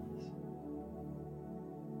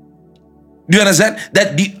 Do you understand?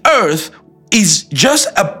 That the earth is just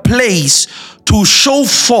a place to show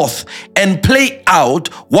forth and play out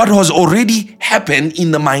what has already happened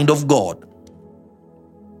in the mind of God.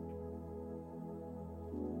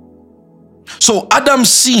 So Adam's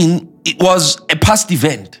sin, it was a past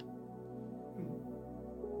event.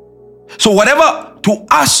 So whatever to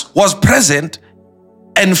us was present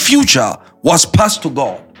and future was past to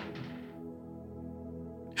God.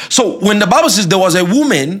 So when the Bible says there was a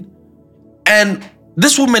woman and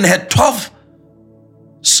this woman had 12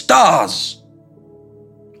 stars,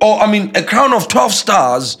 a crown of 12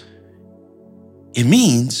 stars, it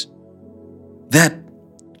means that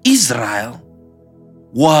Israel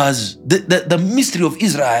was, the mystery of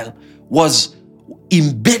Israel was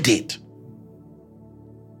embedded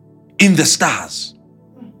in the stars.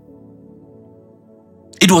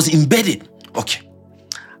 It was embedded. Okay.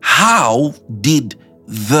 How did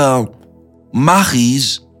the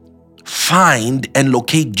Machis find and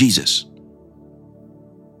locate Jesus?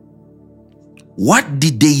 What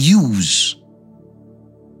did they use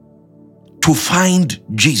to find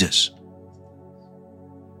Jesus?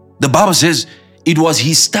 The Bible says it was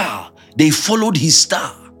his star. They followed his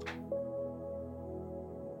star.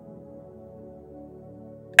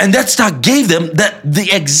 And that star gave them the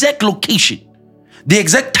exact location, the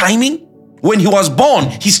exact timing. When he was born,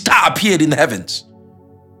 his star appeared in the heavens.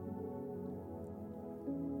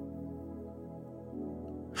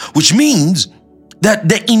 Which means that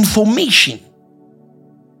the information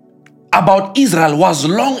about Israel was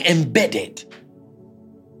long embedded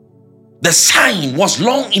The sign was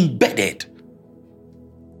long embedded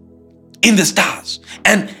in the stars.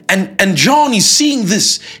 And John is seeing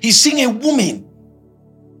this. He's seeing a woman.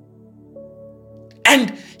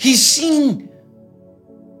 And he's seeing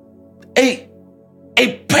a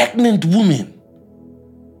pregnant woman.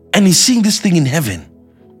 And he's seeing this thing in heaven.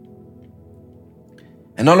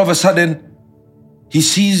 And all of a sudden, he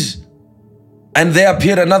sees, and there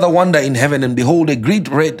appeared another wonder in heaven, and behold, a great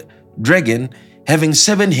red dragon having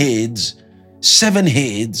 7 heads,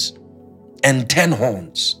 and 10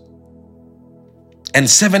 horns, and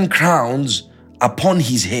 7 crowns upon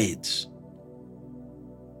his heads.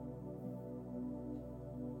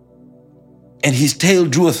 And his tail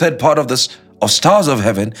drew a third part of stars of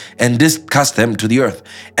heaven and cast them to the earth.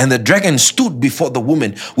 And the dragon stood before the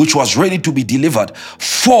woman, which was ready to be delivered,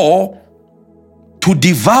 to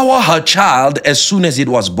devour her child as soon as it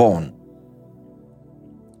was born.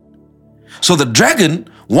 So the dragon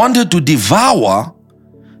wanted to devour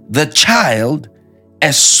the child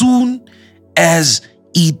as soon as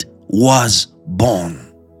it was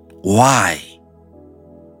born. Why?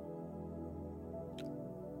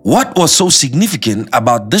 What was so significant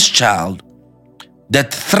about this child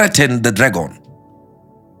that threatened the dragon?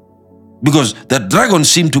 Because the dragon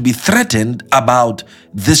seemed to be threatened about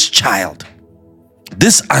this child,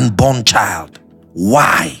 this unborn child.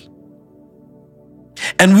 Why?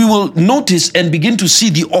 And we will notice and begin to see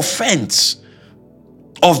the offense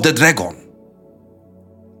of the dragon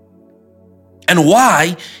and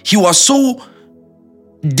why he was so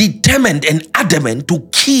determined and adamant to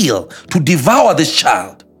kill, to devour this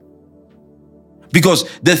child. Because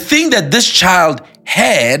the thing that this child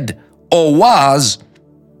had or was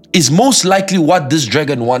is most likely what this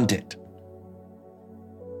dragon wanted.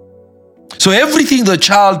 So everything the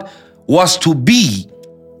child was to be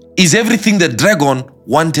is everything the dragon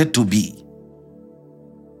wanted to be.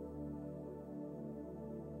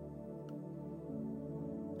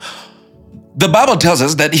 The Bible tells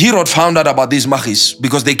us that Herod found out about these Machis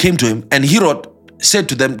because they came to him, and Herod said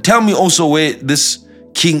to them, "Tell me also where this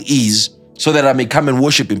king is, so that I may come and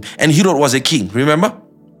worship him." And Herod was a king, remember?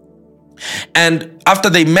 And after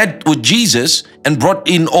they met with Jesus and brought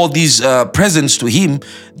in all these presents to him,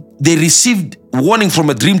 they received warning from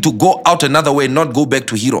a dream to go out another way and not go back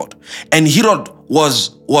to Herod. And Herod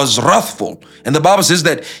was wrathful. And the Bible says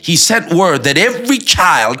that he sent word that every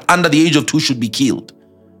child under the age of 2 should be killed.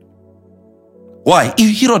 Why?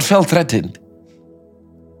 Herod felt threatened.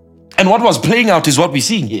 And what was playing out is what we're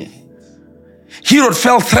seeing here. Herod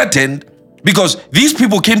felt threatened because these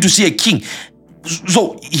people came to see a king.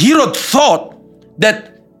 So Herod thought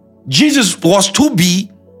that Jesus was to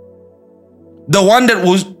be the one that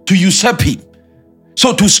was to usurp him.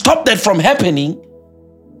 So to stop that from happening,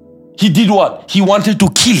 he did what? He wanted to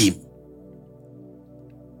kill him.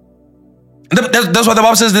 That's what the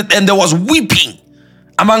Bible says, that, and there was weeping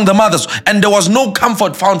among the mothers, and there was no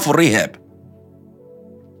comfort found for Rahab.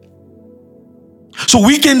 So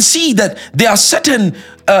we can see that there are certain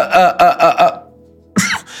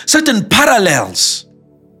certain parallels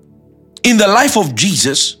in the life of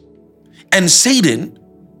Jesus and Satan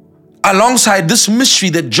alongside this mystery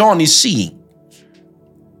that John is seeing.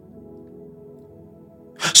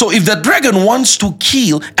 So if the dragon wants to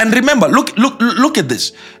kill, and remember, look at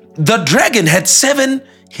this. The dragon had 7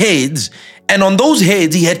 heads, and on those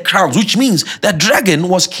heads he had crowns, which means that dragon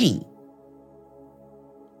was king.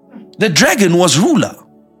 The dragon was ruler.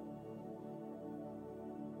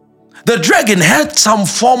 The dragon had some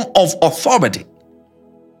form of authority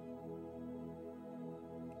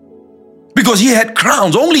because he had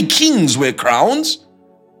crowns. Only kings wear crowns.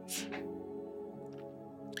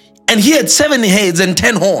 And he had 7 heads and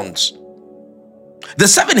 10 horns. The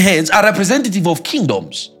 7 heads are representative of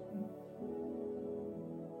kingdoms.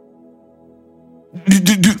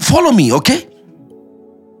 Follow me, okay?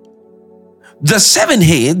 The 7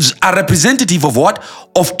 heads are representative of what?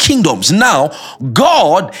 Of kingdoms. Now,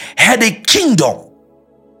 God had a kingdom,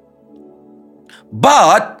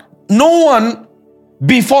 but no one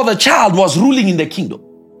before the child was ruling in the kingdom.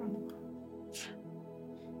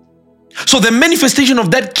 So the manifestation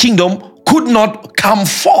of that kingdom could not come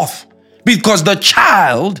forth because the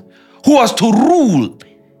child who was to rule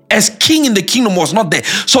as king in the kingdom was not there.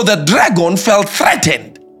 So the dragon felt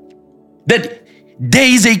threatened that there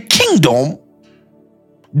is a kingdom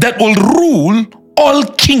that will rule all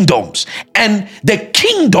kingdoms, and the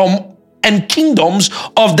kingdom and kingdoms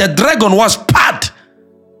of the dragon was part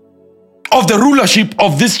of the rulership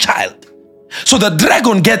of this child. So the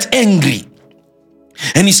dragon gets angry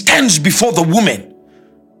and he stands before the woman,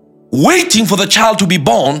 waiting for the child to be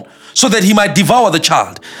born so that he might devour the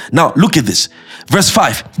child. Now look at this, verse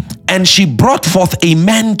 5. And she brought forth a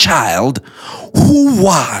man child who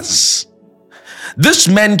was, this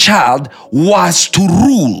man child was to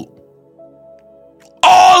rule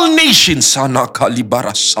all nations. All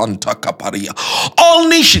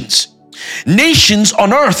nations, nations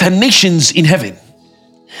on earth and nations in heaven.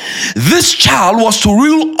 This child was to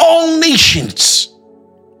rule all nations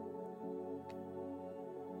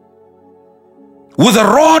with a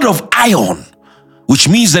rod of iron, which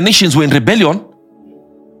means the nations were in rebellion.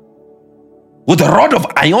 With a rod of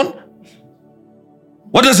iron?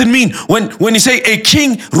 What does it mean when you say a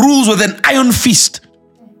king rules with an iron fist,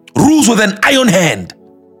 rules with an iron hand?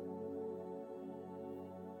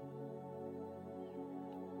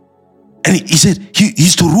 And he said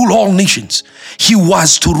he's to rule all nations. He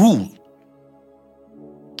was to rule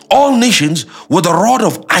all nations with a rod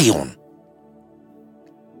of iron.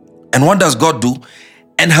 And what does God do?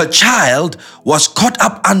 And her child was caught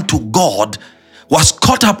up unto God,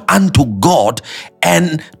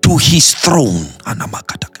 and to his throne.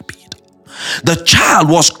 The child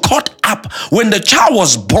was caught up when the child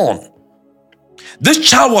was born. This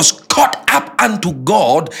child was caught up unto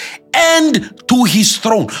God and to his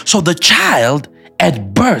throne. So the child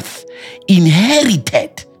at birth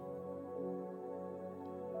inherited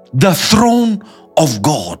the throne of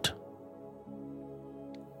God.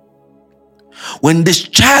 When this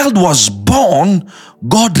child was born,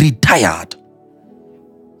 God retired.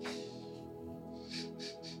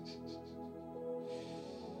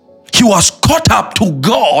 He was caught up to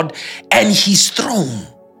God and his throne.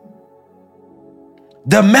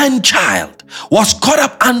 The man child was caught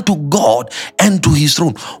up unto God and to his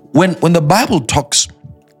throne. When the Bible talks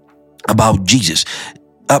about Jesus,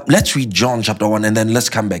 let's read John chapter 1 and then let's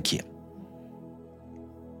come back here.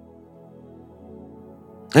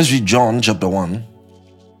 Let's read John chapter 1,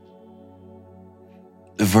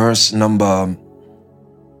 verse number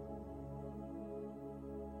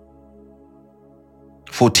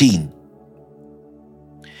 14.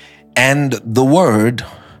 And the Word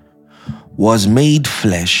was made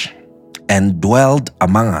flesh and dwelt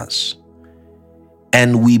among us,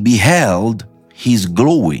 and we beheld his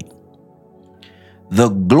glory, the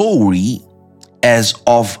glory as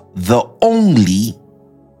of the only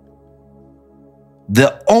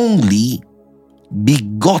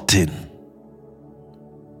begotten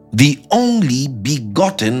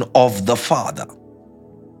of the Father.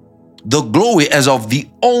 The glory as of the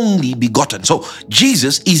only begotten. So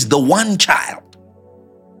Jesus is the one child.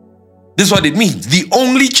 This is what it means, the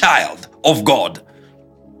only child of God.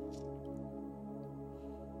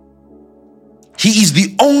 He is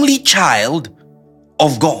the only child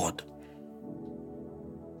of God.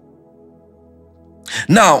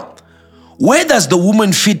 Now, where does the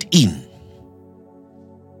woman fit in?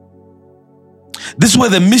 This is where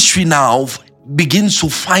the mystery now begins to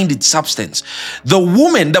find its substance. The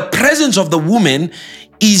woman, the presence of the woman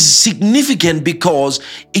is significant because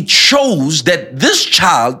it shows that this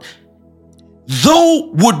child,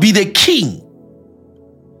 though would be the king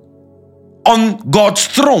on God's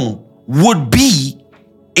throne, would be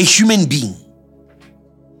a human being.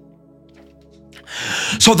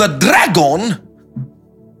 So the dragon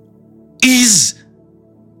is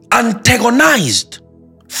antagonized,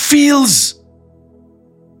 feels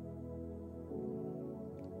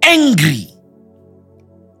angry,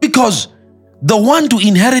 because the one to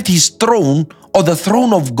inherit his throne or the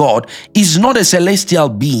throne of God is not a celestial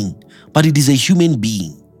being, but it is a human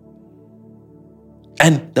being.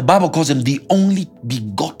 And the Bible calls him the only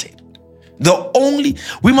begotten.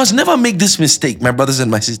 We must never make this mistake, my brothers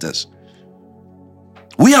and my sisters.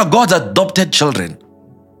 We are God's adopted children.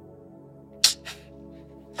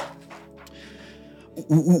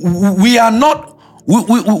 We are not,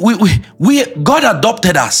 God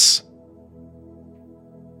adopted us.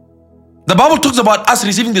 The Bible talks about us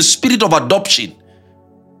receiving the spirit of adoption.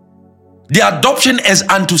 The adoption as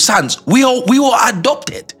unto sons. We were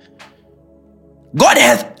adopted. God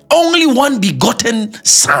has only one begotten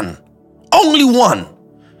son. Only one.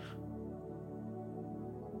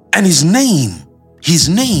 And his name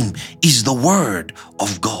is the Word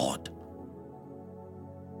of God.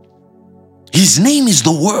 His name is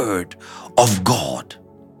the Word of God.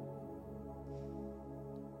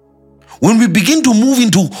 When we begin to move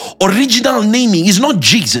into original naming, it's not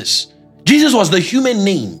Jesus. Jesus was the human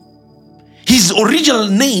name. His original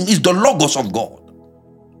name is the Logos of God.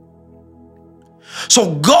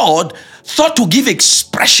 So God thought to give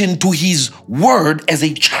expression to his word as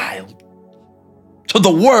a child. So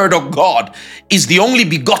the Word of God is the only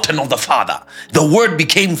begotten of the Father. The Word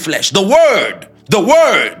became flesh. The Word,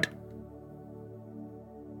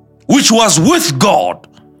 which was with God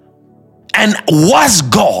and was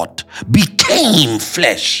God, became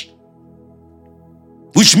flesh.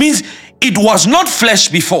 Which means it was not flesh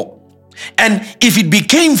before. And if it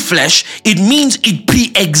became flesh, it means it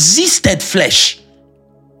pre-existed flesh.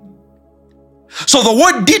 So the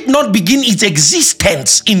word did not begin its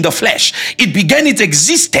existence in the flesh. It began its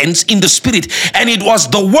existence in the spirit. And it was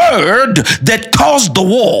the word that caused the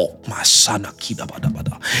war.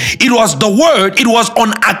 It was the word, it was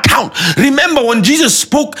on account. Remember when Jesus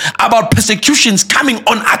spoke about persecutions coming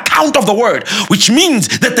on account of the word, which means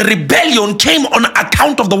that the rebellion came on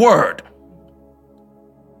account of the word.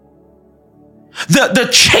 The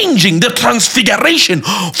changing, the transfiguration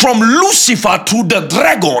from Lucifer to the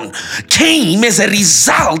dragon came as a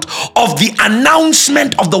result of the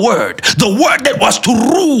announcement of the word that was to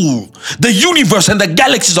rule the universe and the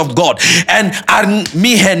galaxies of God. And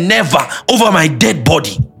me never over my dead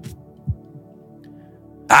body,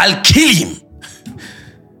 I'll kill him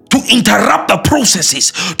to interrupt the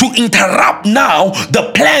processes, to interrupt now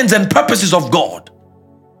the plans and purposes of God.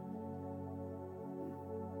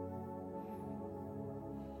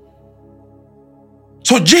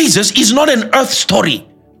 So Jesus is not an earth story.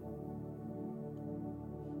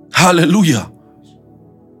 Hallelujah.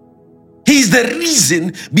 He is the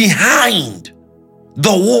reason behind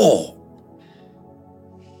the war.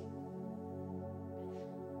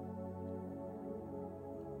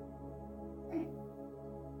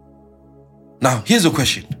 Now, here's a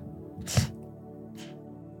question.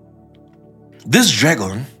 This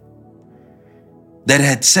dragon that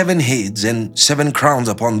had 7 heads and 7 crowns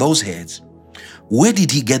upon those heads, where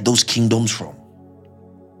did he get those kingdoms from?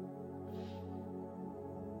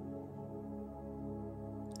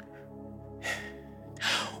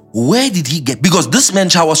 Where did he get? Because this man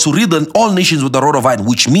child was to rule all nations with the rod of iron,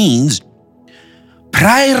 which means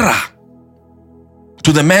prior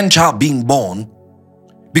to the man child being born,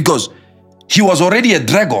 because he was already a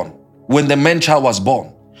dragon when the man child was born,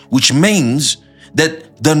 which means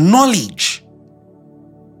that the knowledge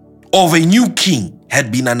of a new king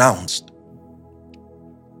had been announced.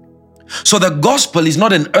 So the gospel is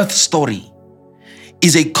not an earth story,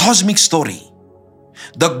 it's a cosmic story.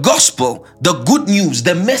 The gospel, the good news,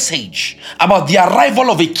 the message about the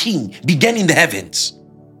arrival of a king began in the heavens.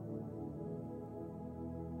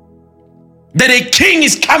 That a king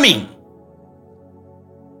is coming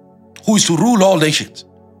who is to rule all nations.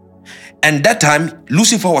 And that time,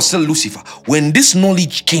 Lucifer was still Lucifer. When this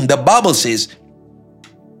knowledge came, the Bible says,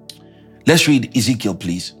 let's read Ezekiel,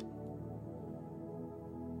 please.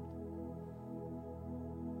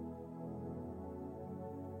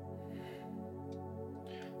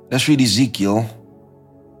 Let's read Ezekiel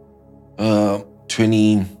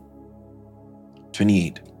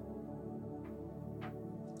 28.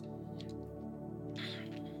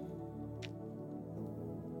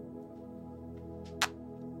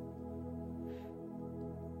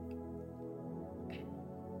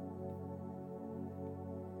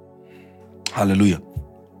 Hallelujah.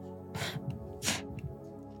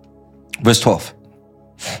 Verse 12.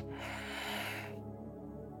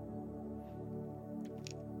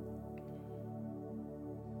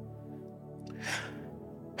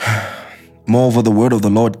 Moreover, the word of the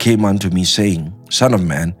Lord came unto me, saying, Son of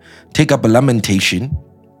man, take up a lamentation.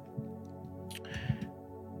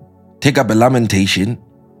 Take up a lamentation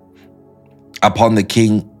upon the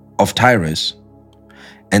king of Tyrus,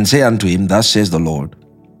 and say unto him, Thus says the Lord,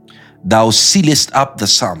 Thou sealest up the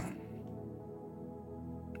sum.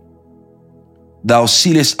 Thou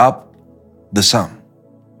sealest up the sum,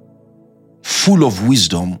 full of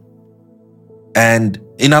wisdom. And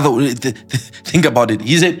in other words, think about it.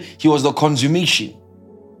 He said he was the consummation.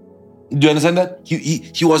 Do you understand that?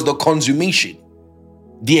 He was the consummation,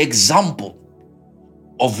 the example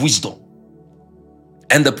of wisdom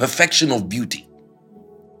and the perfection of beauty.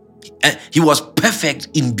 And he was perfect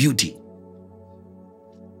in beauty,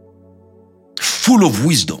 full of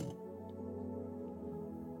wisdom.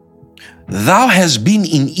 Thou hast been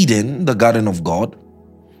in Eden, the garden of God,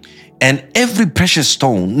 and every precious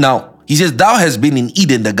stone. Now, he says, thou hast been in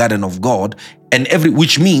Eden, the garden of God, and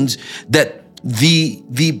which means that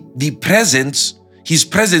the presence, his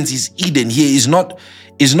presence is Eden here, is not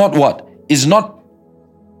what? Is not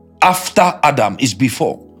after Adam, is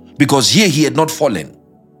before. Because here he had not fallen.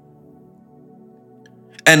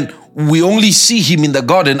 And we only see him in the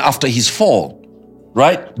garden after his fall,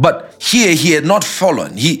 right? But here he had not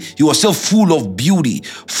fallen. He was still full of beauty,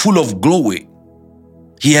 full of glory.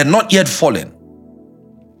 He had not yet fallen.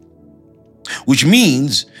 Which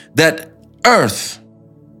means that earth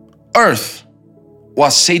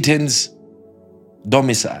was Satan's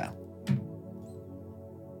domicile.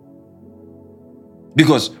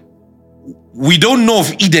 Because we don't know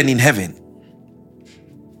of Eden in heaven.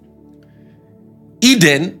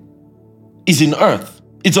 Eden is in earth.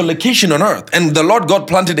 It's a location on earth. And the Lord God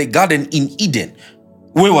planted a garden in Eden.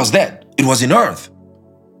 Where was that? It was in earth.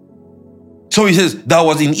 So he says, that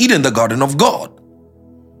was in Eden, the garden of God.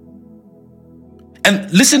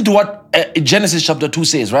 And listen to what Genesis chapter 2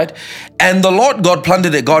 says, right? And the Lord God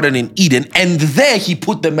planted a garden in Eden, and there he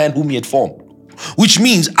put the man whom he had formed. Which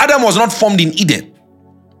means Adam was not formed in Eden.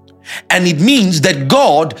 And it means that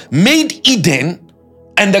God made Eden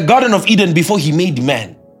and the Garden of Eden before he made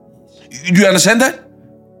man. Do you understand that?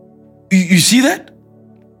 You see that?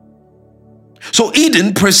 So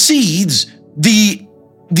Eden precedes the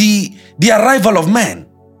arrival of man.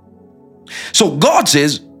 So God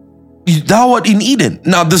says, thou art in Eden.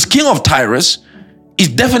 Now this king of Tyrus is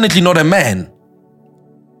definitely not a man.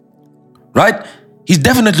 Right? He's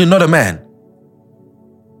definitely not a man.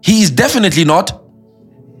 He is definitely not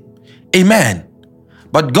a man.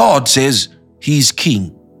 But God says he is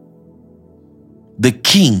king. The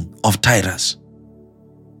king of Tyrus.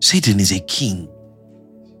 Satan is a king.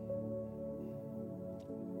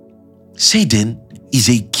 Satan is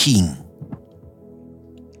a king.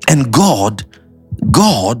 And God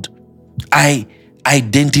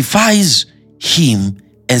identifies him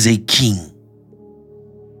as a king.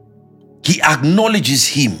 He acknowledges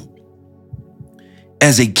him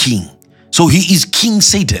as a king. So he is King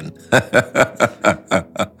Satan.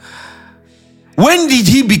 When did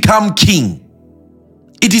he become king?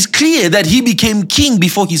 It is clear that he became king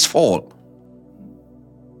before his fall.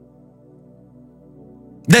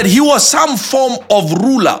 That he was some form of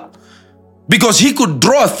ruler because he could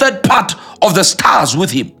draw a third part of the stars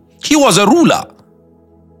with him. He was a ruler.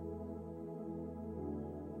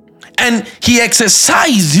 And he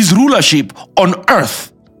exercised his rulership on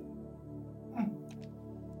earth.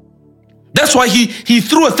 That's why he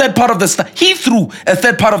threw a third part of the star. He threw a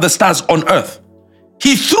third part of the stars on earth.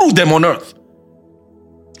 He threw them on earth.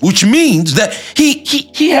 Which means that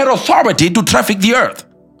he had authority to traffic the earth.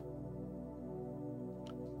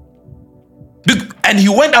 And he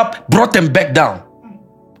went up, brought them back down.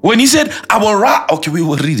 When he said, I will rise. Okay, we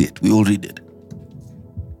will read it. We will read it.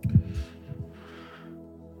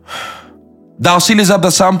 Thou sealest up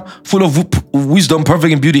the psalm, full of wisdom,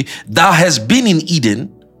 perfect in beauty. Thou hast been in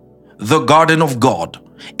Eden, the garden of God.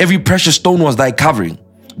 Every precious stone was thy covering.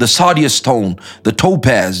 The sardius stone, the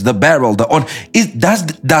topaz, the beryl, the on.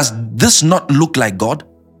 Does this not look like God?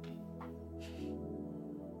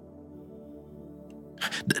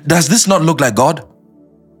 Does this not look like God?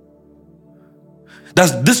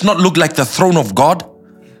 Does this not look like the throne of God?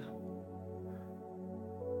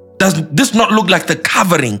 Does this not look like the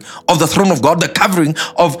covering of the throne of God, the covering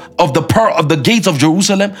of the gates of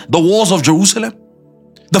Jerusalem, the walls of Jerusalem,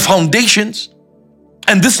 the foundations?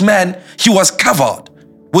 And this man, he was covered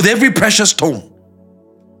with every precious stone.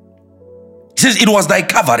 He says, it was thy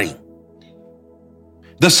covering.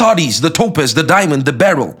 The sardius, the topaz, the diamond, the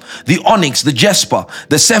beryl, the onyx, the jasper,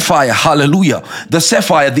 the sapphire, hallelujah, the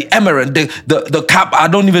sapphire, the emerald, the cap, I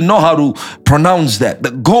don't even know how to pronounce that,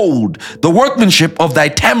 the gold, the workmanship of thy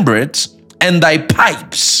tabrets and thy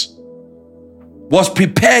pipes was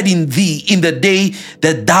prepared in thee in the day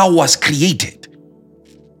that thou wast created.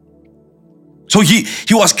 So he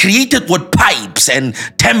was created with pipes and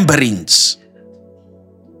tambourines.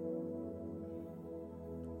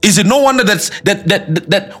 Is it no wonder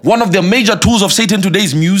that one of the major tools of Satan today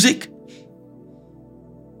is music?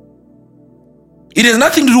 It has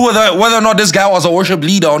nothing to do with whether or not this guy was a worship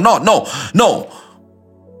leader or not. No.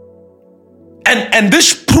 And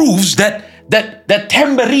this proves that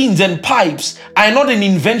tambourines and pipes are not an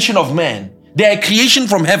invention of man. They are a creation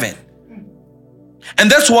from heaven. And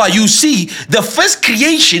that's why you see the first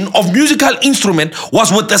creation of musical instrument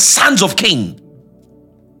was with the sons of Cain.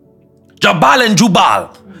 Jabal and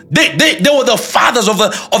Jubal. They were the fathers of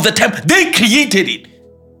the temple. They created it.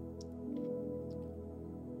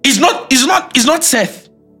 It's not Seth.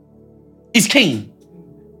 It's Cain.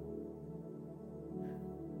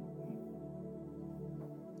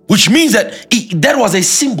 Which means that that was a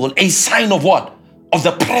symbol, a sign of what? Of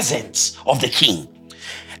the presence of the king.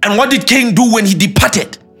 And what did Cain do when he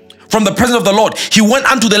departed from the presence of the Lord? He went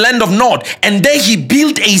unto the land of Nod, and there he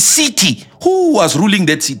built a city. Who was ruling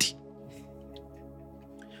that city?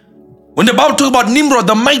 When the Bible talks about Nimrod,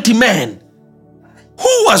 the mighty man,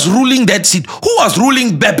 who was ruling that city? Who was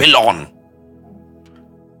ruling Babylon?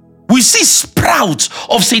 We see sprouts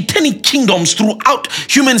of satanic kingdoms throughout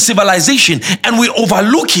human civilization, and we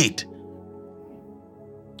overlook it.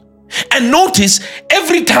 And notice,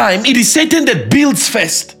 every time it is Satan that builds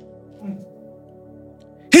first.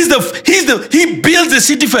 He builds the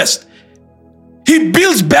city first. He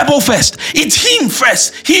builds Babel first. It's him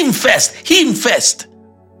first, him first, him first.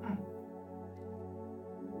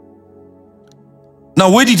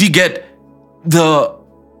 Now, where did he get the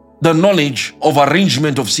knowledge of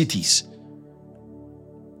arrangement of cities?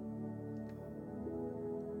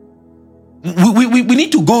 We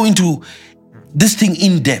need to go into this thing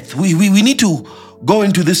in depth. We need to go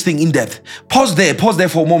into this thing in depth. Pause there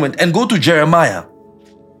for a moment and go to Jeremiah.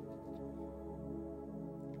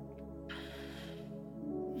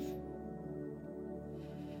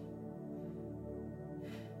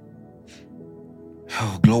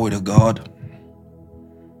 Oh, glory to God.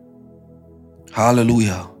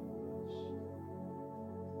 Hallelujah.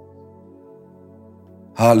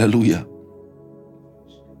 Hallelujah.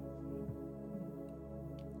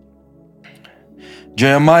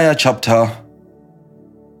 Jeremiah chapter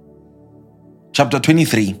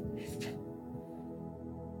 23.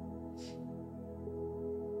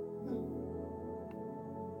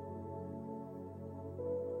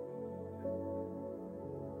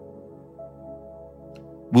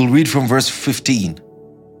 We'll read from verse 15.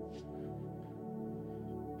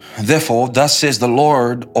 Therefore, thus says the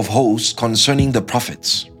Lord of hosts concerning the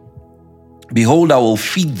prophets, behold, I will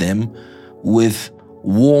feed them with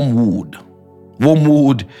warm wood. Warm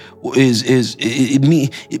wood it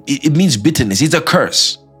means bitterness. It's a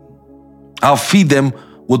curse. I'll feed them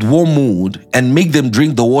with warm wood and make them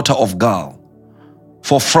drink the water of gall.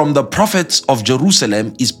 For from the prophets of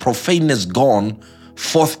Jerusalem is profaneness gone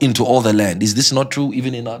forth into all the land. Is this not true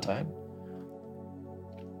even in our time?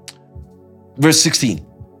 Verse 16.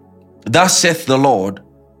 Thus saith the Lord,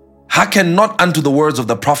 hearken not unto the words of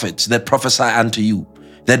the prophets that prophesy unto you,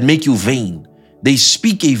 that make you vain. They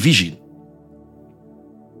speak a vision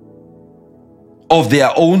of their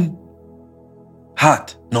own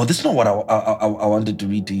heart. No, this is not what I wanted to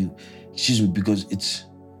read to you. Excuse me, because it's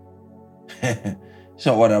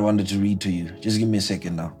not what I wanted to read to you. Just give me a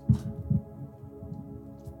second now.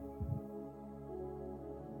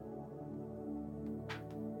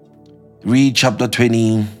 Read chapter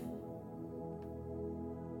 20.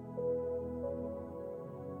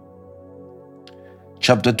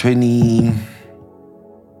 Chapter 20.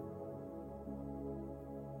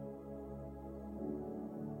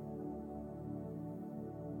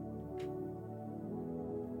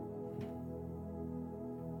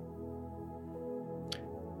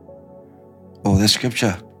 Oh, the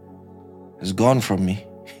scripture is gone from me.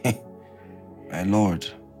 My Lord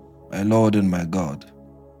and my God.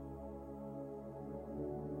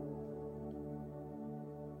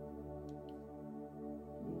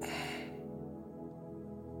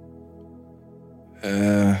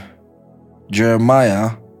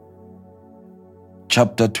 Jeremiah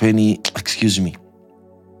chapter 20, excuse me.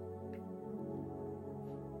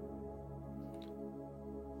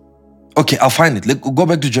 Okay, I'll find it. Go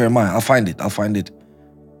back to Jeremiah. I'll find it.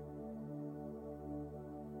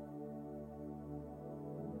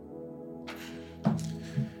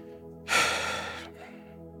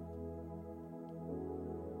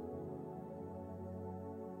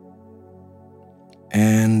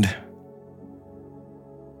 And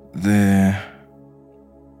there's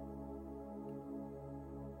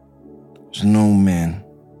no man.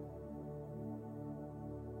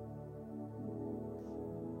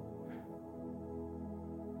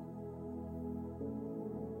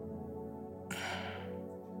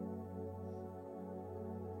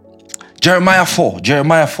 Jeremiah 4.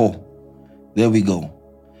 There we go.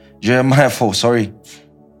 Jeremiah 4, sorry.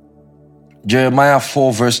 Jeremiah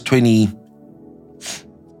 4 verse 20.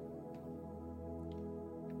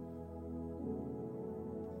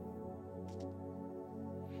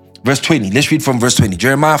 Verse 20. Let's read from verse 20.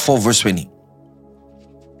 Jeremiah 4 verse 20.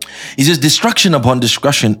 It says, destruction upon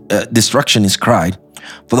destruction is cried,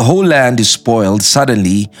 for the whole land is spoiled.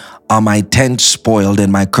 Suddenly are my tents spoiled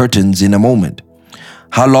and my curtains in a moment.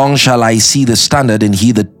 How long shall I see the standard and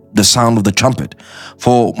hear the sound of the trumpet?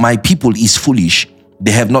 For my people is foolish.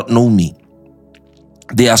 They have not known me.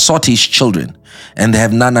 They are sottish children, and they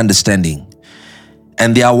have none understanding.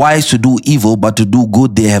 And they are wise to do evil, but to do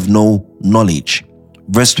good they have no knowledge.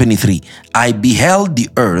 Verse 23, I beheld the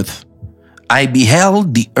earth,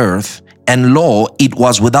 and lo, it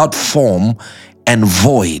was without form and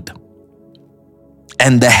void.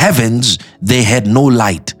 And the heavens, they had no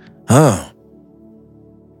light.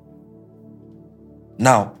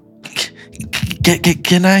 Now,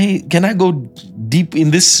 can I go deep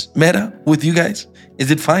in this matter with you guys?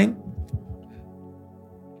 Is it fine?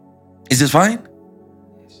 Is it fine?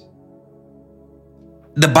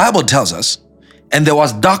 The Bible tells us, and there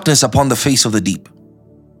was darkness upon the face of the deep.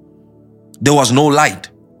 There was no light.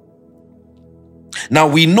 Now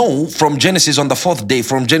we know from Genesis on the fourth day,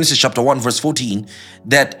 from Genesis chapter 1 verse 14,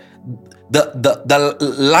 that the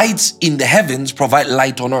lights in the heavens provide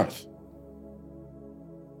light on earth.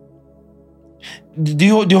 Do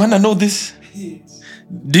you want to know this?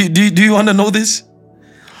 Do you want to know this?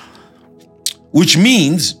 Which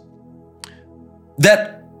means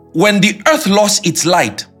that when the earth lost its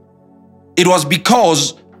light, it was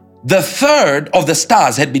because the third of the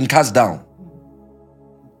stars had been cast down.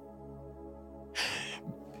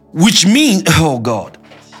 Which means, oh God,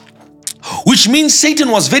 which means Satan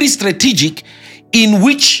was very strategic in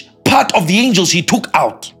which part of the angels he took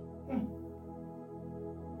out.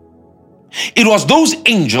 It was those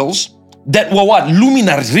angels that were what?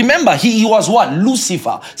 Luminaries. Remember, he was what?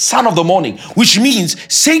 Lucifer, son of the morning, which means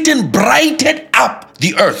Satan brightened up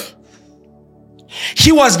the earth.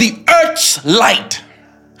 He was the earth's light.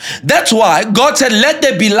 That's why God said, let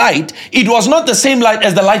there be light. It was not the same light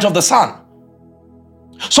as the light of the sun.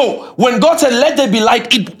 So when God said, let there be light,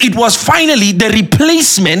 it was finally the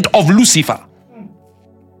replacement of Lucifer.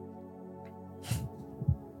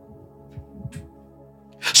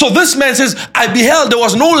 So this man says, I beheld there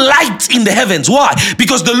was no light in the heavens. Why?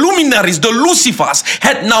 Because the luminaries, the Lucifers,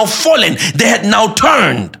 had now fallen. They had now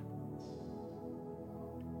turned.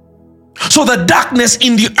 So the darkness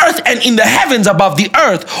in the earth and in the heavens above the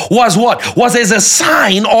earth was what? Was as a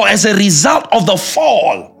sign or as a result of the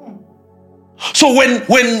fall. So when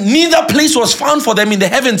neither place was found for them in the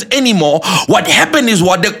heavens anymore, what happened is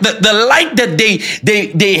what? The light that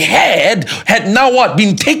they had now what?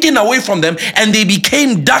 Been taken away from them, and they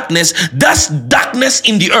became darkness, thus darkness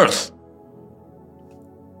in the earth.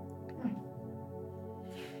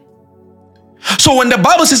 So when the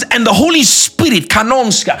Bible says, and the Holy Spirit,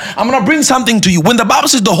 kanonska, I'm going to bring something to you. When the Bible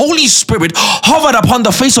says the Holy Spirit hovered upon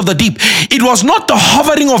the face of the deep, it was not the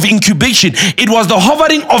hovering of incubation. It was the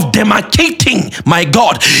hovering of demarcating, my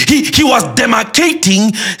God. He was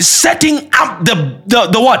demarcating, setting up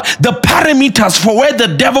the what? The parameters for where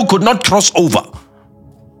the devil could not cross over.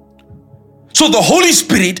 So the Holy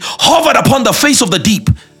Spirit hovered upon the face of the deep.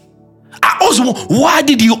 I also, why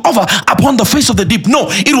did you hover upon the face of the deep? No,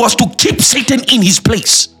 it was to keep Satan in his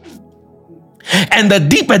place. And the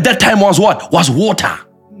deep at that time was what? Was water.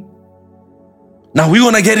 Now we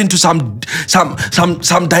want to get into some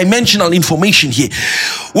dimensional information here.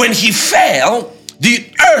 When he fell,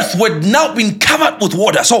 the earth would now been covered with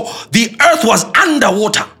water. So the earth was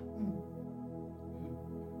underwater.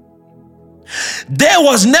 There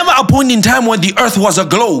was never a point in time when the earth was a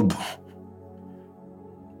globe.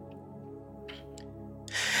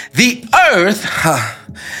 The earth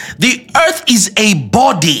is a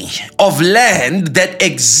body of land that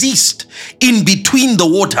exists in between the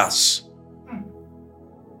waters.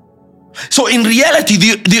 So in reality,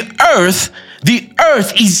 the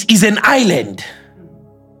earth is an island.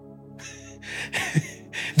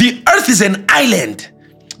 The earth is an island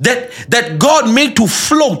that God made to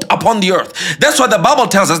float upon the earth. That's why the Bible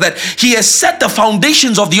tells us that he has set the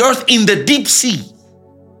foundations of the earth in the deep sea.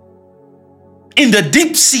 In the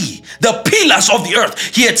deep sea, the pillars of the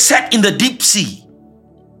earth he had set in the deep sea,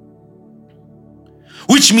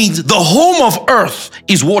 which means the home of earth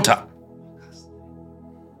is water.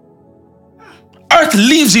 Earth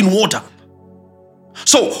lives in water.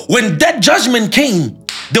 So when that judgment came,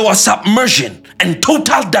 there was submersion and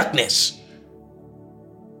total darkness.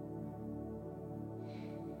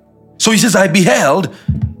 So he says, I beheld,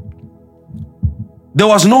 there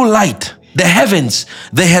was no light. The heavens,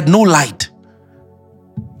 they had no light.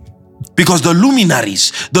 Because the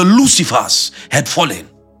luminaries, the Lucifers, had fallen.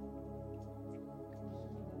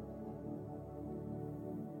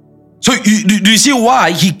 So do you see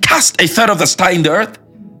why he cast a third of the star in the earth?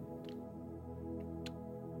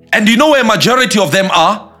 And do you know where a majority of them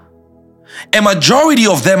are? A majority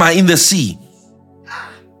of them are in the sea.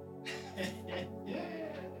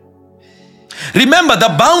 Remember,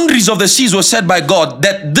 the boundaries of the seas were set by God,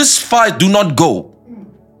 that this far do not go.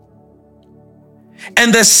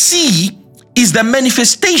 And the sea is the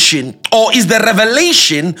manifestation or is the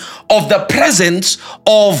revelation of the presence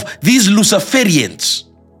of these Luciferians.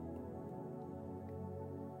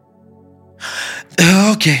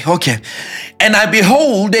 Okay. And I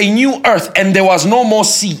behold a new earth, and there was no more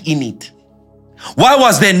sea in it. Why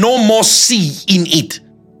was there no more sea in it?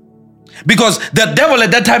 Because the devil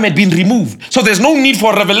at that time had been removed. So there's no need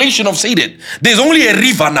for revelation of Satan. There's only a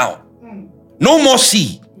river now. No more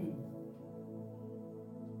sea.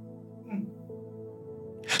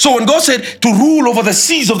 So when God said to rule over the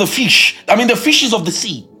seas of the fish, the fishes of the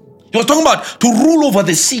sea, he was talking about to rule over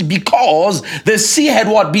the sea, because the sea had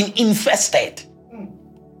what? Been infested.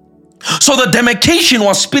 So the demarcation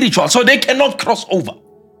was spiritual, so they cannot cross over.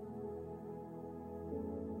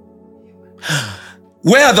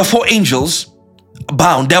 Where are the 4 angels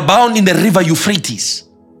bound? They are bound in the river Euphrates.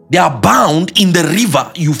 They are bound in the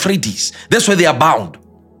river Euphrates. That's where they are bound.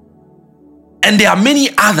 And there are many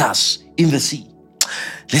others in the sea.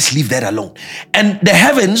 Let's leave that alone. And the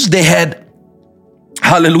heavens, they had,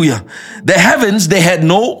 hallelujah, the heavens, they had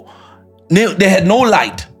no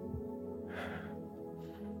light.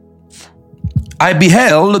 I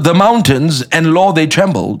beheld the mountains, and lo, they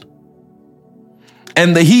trembled,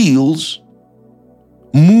 and the hills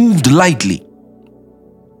moved lightly.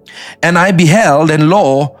 And I beheld, and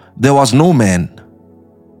lo, there was no man.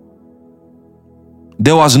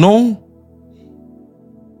 There was no,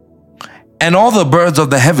 and all the birds of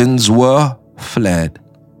the heavens were fled.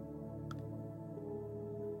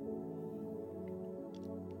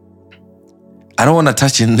 I don't want to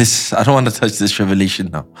touch this revelation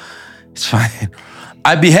now. It's fine.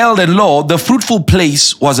 I beheld, and lo, the fruitful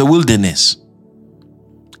place was a wilderness,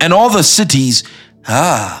 and all the cities,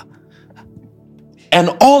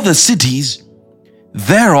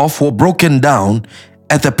 thereof were broken down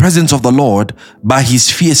at the presence of the Lord by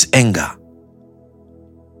his fierce anger.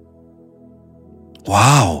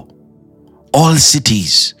 Wow. All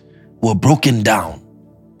cities were broken down.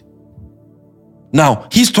 Now,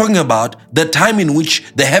 he's talking about the time in which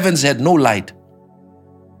the heavens had no light.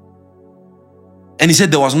 And he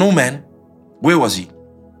said there was no man. Where was he?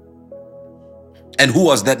 And who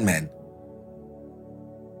was that man?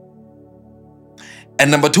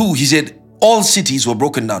 And number 2, he said all cities were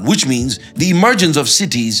broken down, which means the emergence of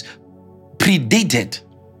cities predated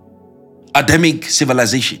Adamic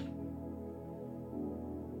civilization.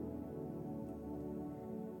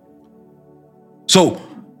 So,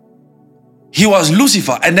 he was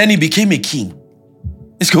Lucifer, and then he became a king.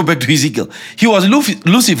 Let's go back to Ezekiel. He was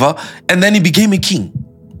Lucifer, and then he became a king.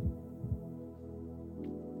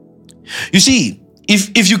 You see,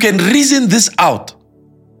 if you can reason this out,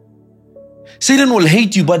 Satan will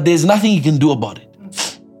hate you, but there's nothing he can do about it.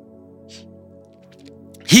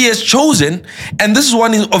 He has chosen, and this is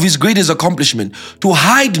one of his greatest accomplishments, to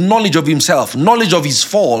hide knowledge of himself, knowledge of his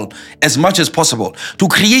fall as much as possible, to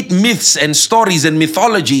create myths and stories and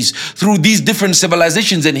mythologies through these different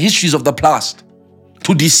civilizations and histories of the past,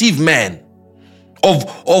 to deceive man of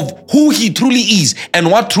who he truly is and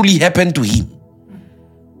what truly happened to him.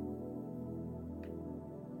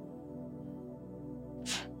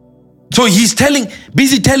 So he's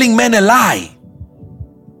busy telling man a lie.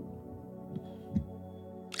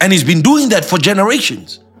 And he's been doing that for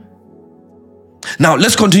generations. Now,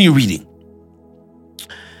 let's continue reading.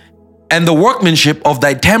 And the workmanship of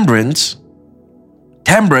thy timbrels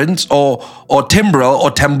or timbrel or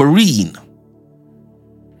tambourine,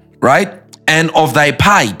 right? And of thy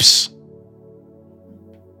pipes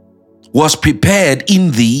was prepared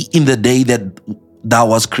in thee in the day that thou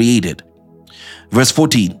was created. Verse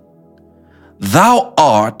 14. Thou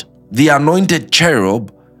art the anointed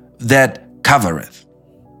cherub that covereth.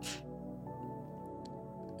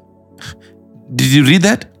 Did you read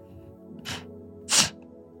that?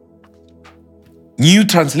 New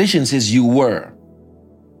translation says you were.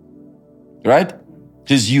 Right? It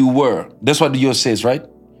says you were. That's what yours says, right?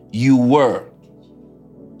 You were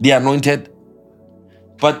the anointed.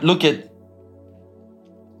 But look at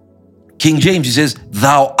King James, he says,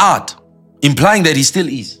 thou art, implying that he still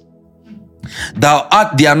is. Thou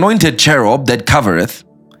art the anointed cherub that covereth,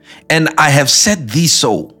 and I have set thee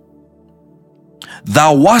so.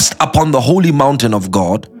 Thou wast upon the holy mountain of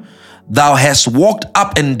God. Thou hast walked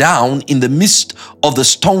up and down in the midst of the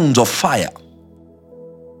stones of fire.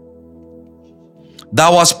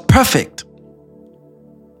 Thou wast perfect.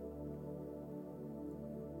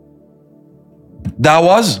 Thou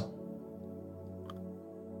wast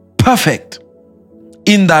perfect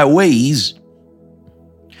in thy ways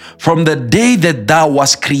from the day that thou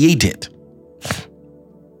wast created.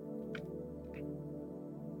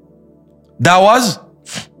 Thou was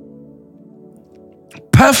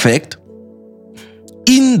perfect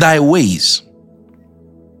in thy ways.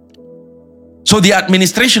 So the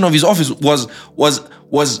administration of his office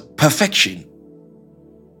was perfection.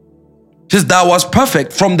 It says thou was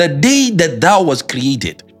perfect from the day that thou was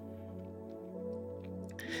created,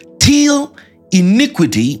 till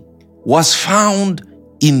iniquity was found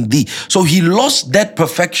in thee. So he lost that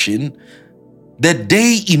perfection the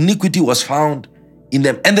day iniquity was found in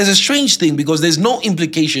them. And there's a strange thing, because there's no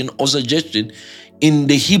implication or suggestion in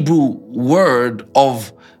the Hebrew word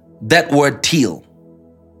of that word till.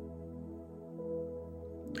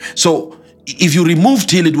 So if you remove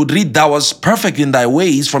till, it would read thou was perfect in thy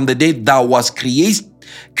ways from the day thou was created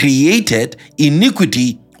created,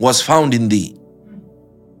 iniquity was found in thee.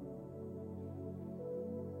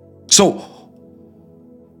 So,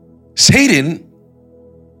 Satan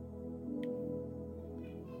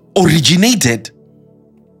originated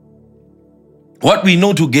what we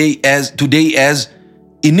know today as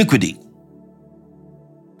iniquity,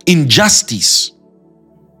 injustice,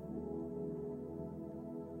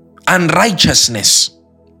 unrighteousness,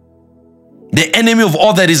 the enemy of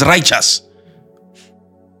all that is righteous,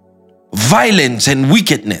 violence and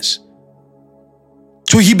wickedness.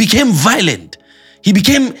 So he became violent. He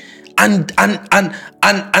became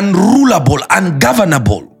unrulable,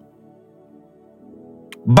 ungovernable.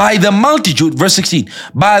 By the multitude, verse 16,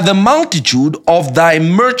 by the multitude of thy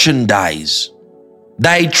merchandise,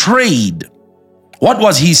 thy trade. What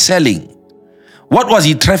was he selling? What was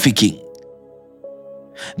he trafficking?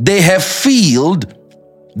 They have filled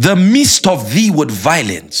the midst of thee with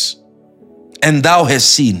violence, and thou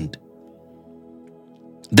hast sinned.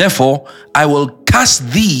 Therefore, I will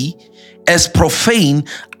cast thee as profane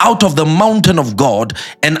out of the mountain of God,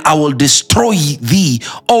 and I will destroy thee,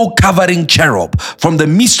 O covering cherub, from the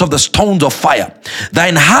midst of the stones of fire.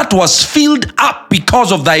 Thine heart was filled up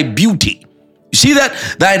because of thy beauty. You see that?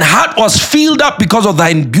 Thine heart was filled up because of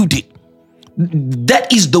thine beauty.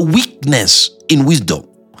 That is the weakness in wisdom.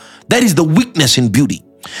 That is the weakness in beauty.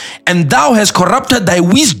 And thou hast corrupted thy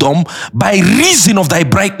wisdom by reason of thy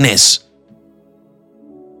brightness.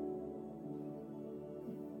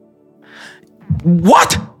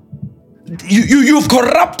 What? You've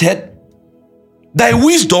corrupted thy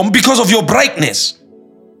wisdom because of your brightness.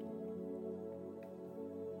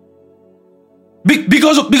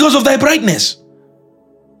 Because of thy brightness.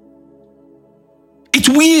 It's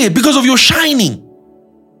weird, because of your shining.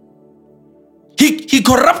 He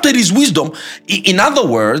corrupted his wisdom. In other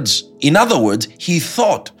words, he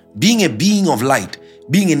thought being a being of light,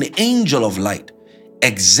 being an angel of light,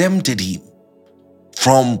 exempted him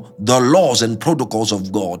from the laws and protocols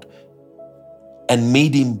of God and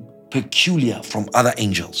made him peculiar from other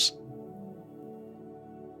angels.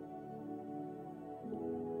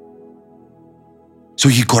 So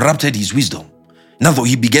he corrupted his wisdom. Now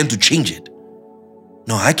he began to change it.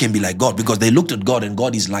 No, I can be like God, because they looked at God and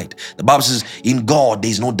God is light. The Bible says in God there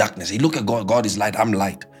is no darkness. They look at God, God is light. I'm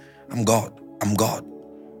light. I'm God. I'm God.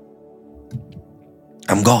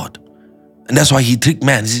 I'm God. And that's why he tricked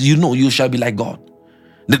man. He says, you know, you shall be like God.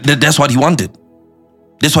 That's what he wanted.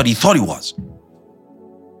 That's what he thought he was.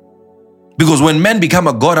 Because when men become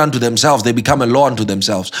a God unto themselves, they become a law unto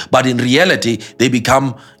themselves. But in reality, they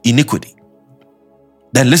become iniquity.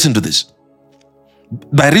 Then listen to this.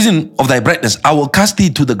 By reason of thy brightness, I will cast thee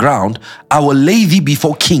to the ground. I will lay thee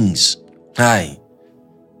before kings. Aye.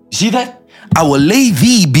 You see that? I will lay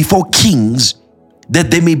thee before kings, that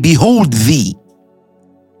they may behold thee.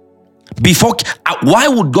 Why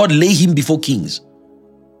would God lay him before kings?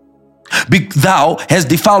 Thou hast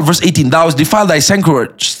defiled, verse 18, thou hast defiled thy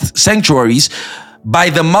sanctuaries by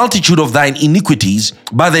the multitude of thine iniquities,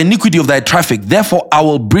 by the iniquity of thy traffic. Therefore I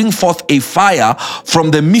will bring forth a fire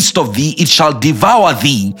from the midst of thee, it shall devour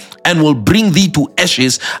thee, and will bring thee to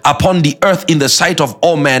ashes upon the earth in the sight of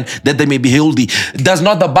all men, that they may behold thee. Does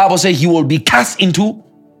not the Bible say he will be cast into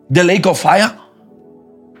the lake of fire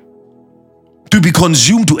to be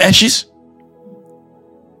consumed to ashes?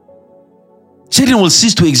 Satan will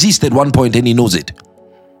cease to exist at one point, and he knows it.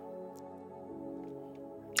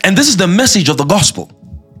 And this is the message of the gospel.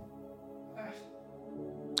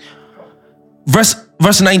 Verse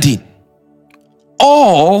 19.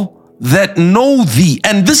 All that know thee,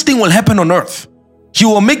 and this thing will happen on earth. He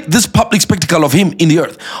will make this public spectacle of him in the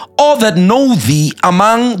earth. All that know thee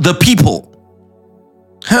among the people.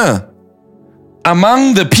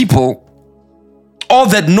 Among the people, all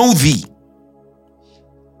that know thee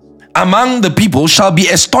among the people shall be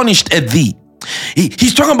astonished at thee.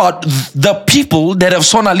 He's talking about the people that have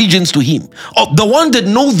sworn allegiance to him. The one that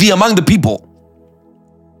know thee among the people.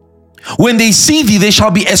 When they see thee, they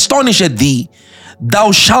shall be astonished at thee.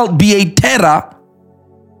 Thou shalt be a terror,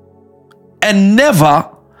 and never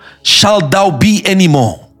shalt thou be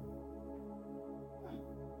anymore.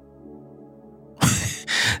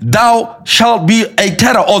 Thou shalt be a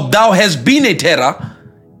terror, or thou hast been a terror,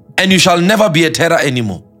 and you shall never be a terror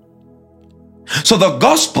anymore. So the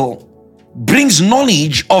gospel brings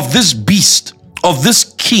knowledge of this beast, of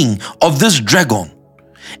this king, of this dragon,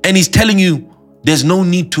 and he's telling you there's no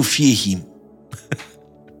need to fear him.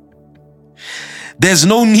 There's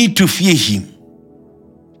no need to fear him.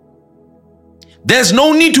 There's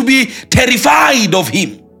no need to be terrified of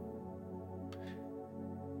him.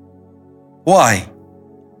 Why?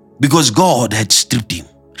 Because God had stripped him.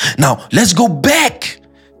 Now let's go back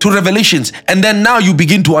to Revelations, and then now you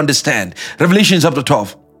begin to understand. Revelation chapter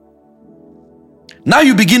 12. Now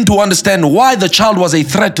you begin to understand why the child was a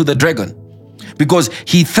threat to the dragon. Because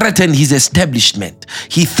he threatened his establishment.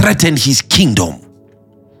 He threatened his kingdom.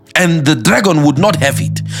 And the dragon would not have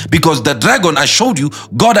it. Because the dragon, I showed you,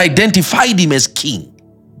 God identified him as king.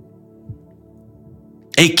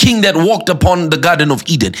 A king that walked upon the Garden of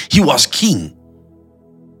Eden. He was king.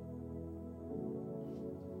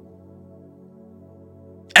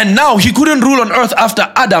 And now he couldn't rule on earth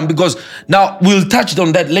after Adam, because now we'll touch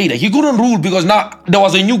on that later. He couldn't rule because now there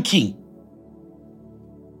was a new king.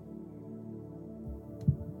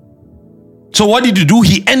 So what did he do?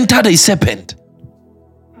 He entered a serpent.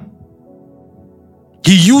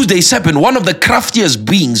 He used a serpent, one of the craftiest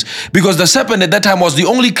beings, because the serpent at that time was the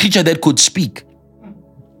only creature that could speak.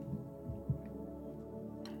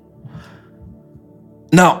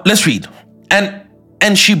 Now let's read. And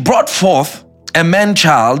she brought forth a man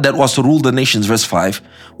child that was to rule the nations, verse 5,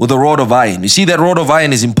 with a rod of iron. You see, that rod of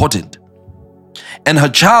iron is important. And her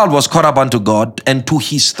child was caught up unto God and to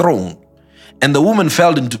his throne. And the woman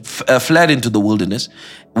fled into the wilderness,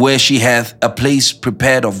 where she hath a place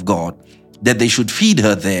prepared of God, that they should feed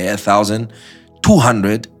her there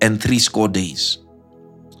 1,260 days.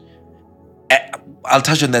 I'll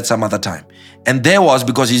touch on that some other time. And there was,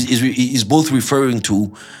 because he's both referring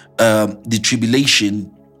to the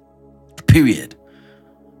tribulation period.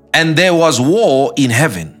 And there was war in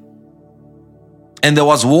heaven. And there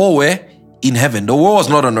was war where? In heaven. The war was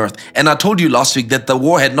not on earth. And I told you last week that the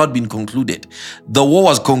war had not been concluded. The war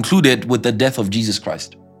was concluded with the death of Jesus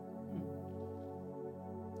Christ.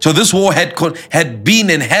 So this war had been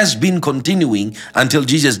and has been continuing until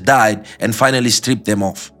Jesus died and finally stripped them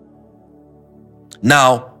off.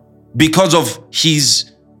 Now, because of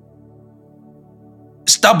his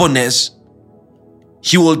stubbornness,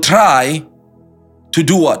 he will try to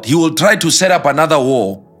do what? He will try to set up another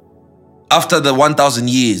war after the 1,000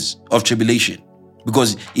 years of tribulation,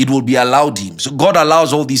 because it will be allowed him. So God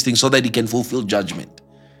allows all these things so that he can fulfill judgment.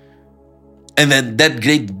 And then that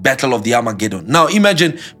great battle of the Armageddon. Now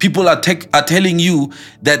imagine people are telling you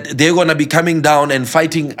that they're going to be coming down and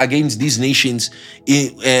fighting against these nations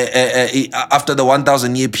after the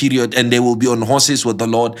 1,000 year period, and they will be on horses with the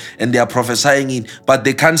Lord, and they are prophesying it, but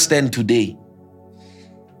they can't stand today.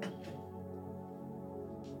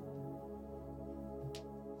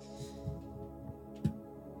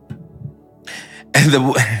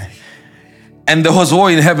 And there was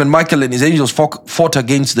war in heaven. Michael and his angels fought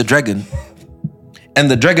against the dragon. And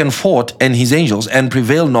the dragon fought and his angels and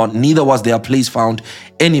prevailed not, neither was their place found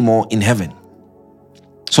anymore in heaven.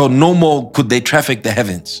 So no more could they traffic the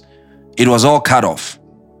heavens. It was all cut off.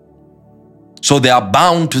 So they are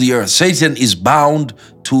bound to the earth. Satan is bound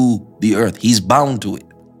to the earth. He's bound to it.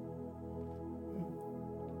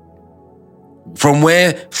 From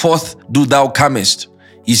where forth do thou comest?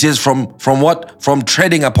 He says from what? From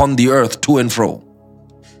treading upon the earth to and fro.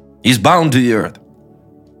 He's bound to the earth.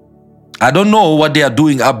 I don't know what they are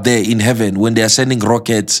doing up there in heaven when they are sending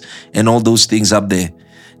rockets and all those things up there.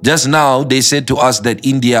 Just now, they said to us that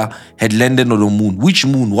India had landed on the moon. Which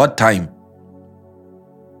moon? What time?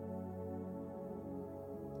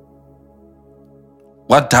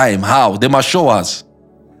 What time? How? They must show us.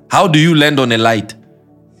 How do you land on a light?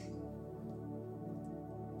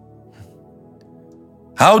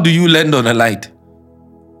 How do you land on a light?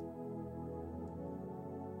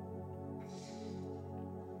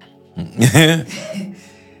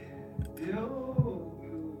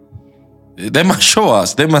 They must show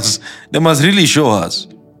us. They must really show us.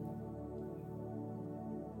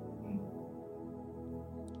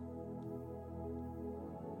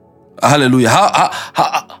 Hallelujah.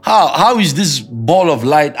 How is this ball of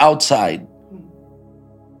light outside?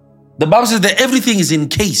 The Bible says that everything is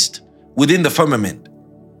encased within the firmament.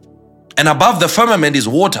 And above the firmament is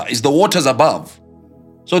water, is the waters above.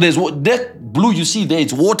 So there's that blue you see there,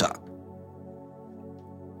 it's water.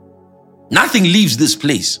 Nothing leaves this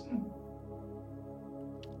place.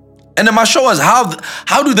 And they must show us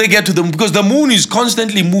how do they get to them? Because the moon is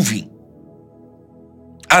constantly moving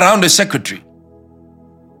around the secretary.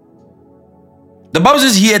 The Bible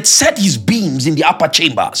says he had set his beams in the upper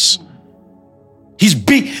chambers.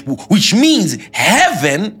 Which means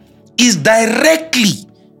heaven is directly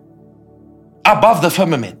above the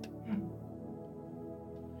firmament.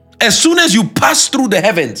 As soon as you pass through the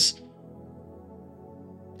heavens,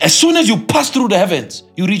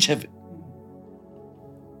 you reach heaven.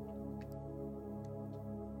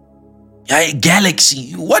 A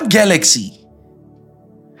galaxy. What galaxy?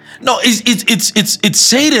 No, it's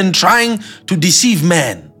Satan trying to deceive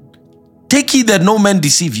man. Take heed that no man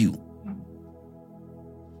deceive you.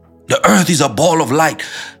 The earth is a ball of light.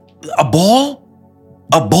 A ball?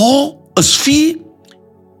 A sphere?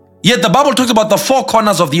 Yet the Bible talks about the four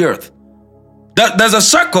corners of the earth. There's a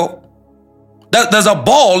circle. There's a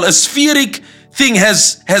ball, a spheric thing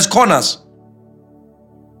has corners.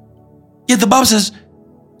 Yet the Bible says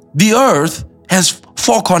the earth has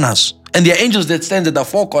four corners. And there are angels that stand at the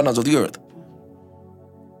four corners of the earth.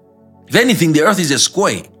 If anything, the earth is a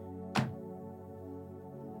square.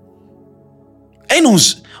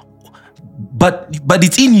 But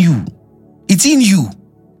it's in you. It's in you.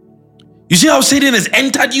 You see how Satan has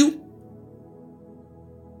entered you?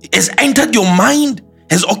 Has entered your mind?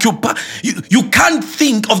 Has occupied. You can't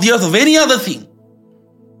think of the earth of any other thing.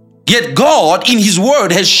 Yet God in his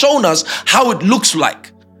word has shown us how it looks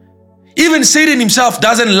like. Even Satan himself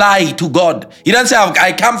doesn't lie to God. He doesn't say,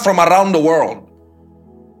 I come from around the world.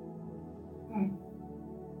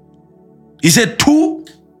 He said to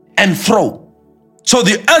and fro. So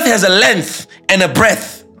the earth has a length and a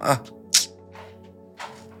breadth.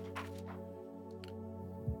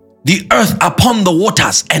 The earth upon the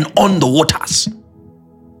waters and on the waters.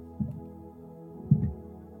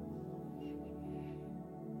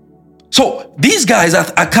 So these guys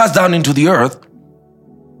are cast down into the earth.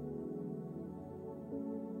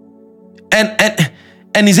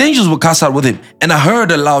 And his angels were cast out with him. And I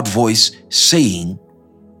heard a loud voice saying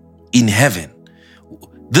in heaven.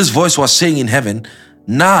 This voice was saying in heaven,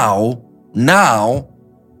 now,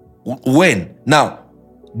 when? Now,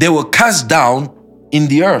 they were cast down in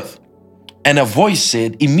the earth. And a voice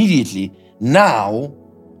said immediately, now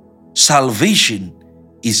salvation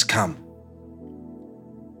is come.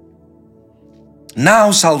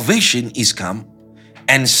 Now salvation is come,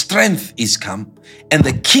 and strength is come, and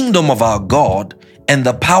the kingdom of our God, and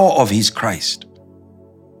the power of his Christ.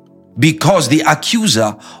 Because the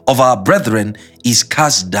accuser of our brethren is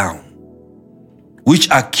cast down, which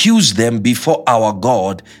accused them before our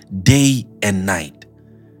God day and night.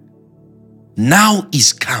 Now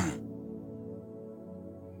is come.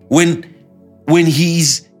 When he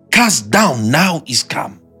is cast down, now is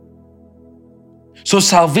come. So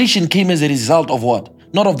salvation came as a result of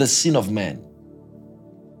what? Not of the sin of man.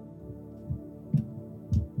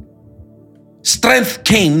 Strength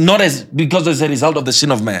came not because as a result of the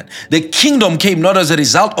sin of man. The kingdom came not as a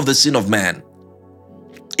result of the sin of man.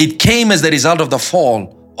 It came as the result of the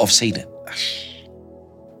fall of Satan.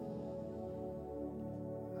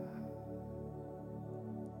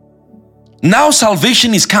 Now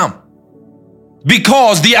salvation is come,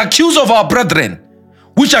 because the accuser of our brethren,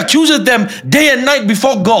 which accuses them day and night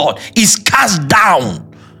before God, is cast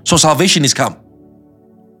down. So salvation is come.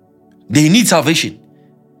 They need salvation.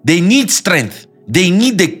 They need strength. They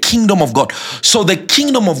need the kingdom of God. So the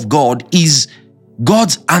kingdom of God is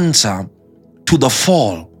God's answer to the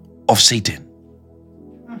fall of Satan.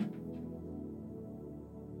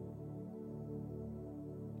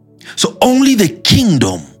 So only the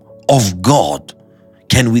kingdom of God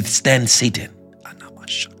can withstand Satan.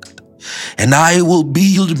 And I will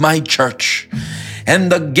build my church,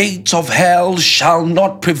 and the gates of hell shall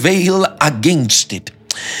not prevail against it.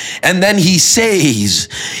 And then he says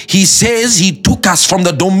he took us from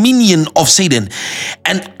the dominion of Satan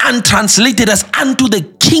and untranslated us unto the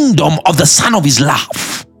kingdom of the Son of his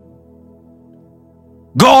love.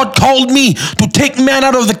 God called me to take man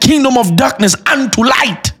out of the kingdom of darkness unto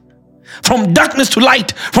light. From darkness to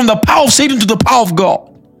light, from the power of Satan to the power of God.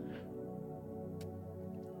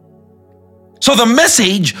 So the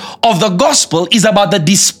message of the gospel is about the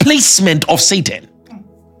displacement of Satan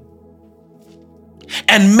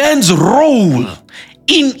and man's role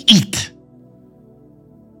in it.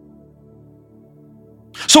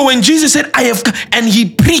 So when Jesus said, and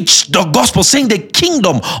he preached the gospel saying the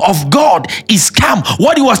kingdom of God is come,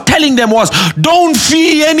 what he was telling them was, don't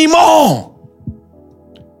fear anymore.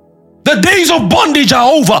 The days of bondage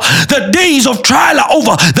are over. The days of trial are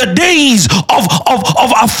over. The days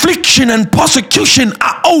of affliction and persecution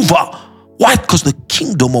are over. Why? Because the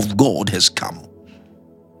kingdom of God has come.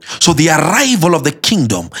 So the arrival of the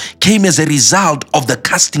kingdom came as a result of the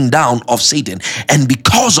casting down of Satan. And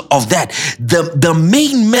because of that, the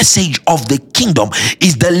main message of the kingdom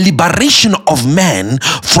is the liberation of man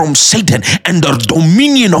from Satan and the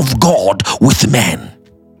dominion of God with man.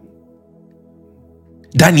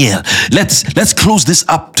 Daniel, let's close this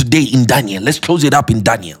up today in Daniel. Let's close it up in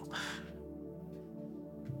Daniel.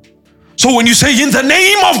 So when you say, in the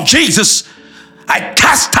name of Jesus, I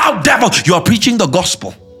cast out devil, you are preaching the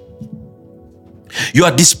gospel. You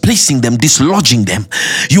are displacing them, dislodging them.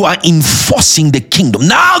 You are enforcing the kingdom.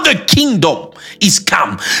 Now the kingdom is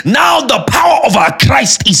come. Now the power of our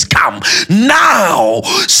Christ is come. Now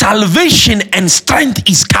salvation and strength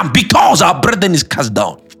is come because our burden is cast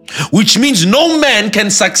down. Which means no man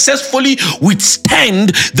can successfully withstand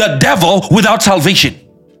the devil without salvation.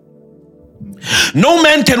 No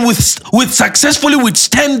man can successfully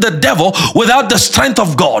withstand the devil without the strength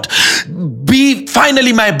of God.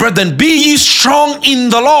 Finally, my brethren, be ye strong in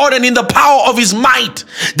the Lord and in the power of his might,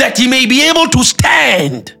 that ye may be able to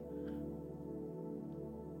stand.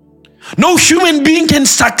 No human being can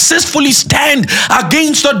successfully stand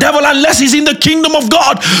against the devil unless he's in the kingdom of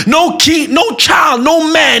God. No king, no child,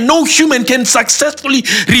 no man, no human can successfully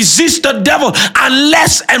resist the devil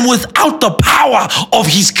unless and without the power of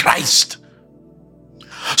his Christ.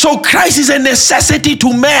 So Christ is a necessity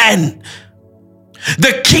to man.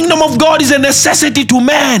 The kingdom of God is a necessity to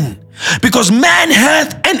man, because man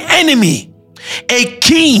hath an enemy, a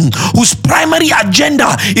king whose primary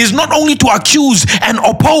agenda is not only to accuse and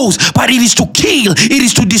oppose, but it is to kill, it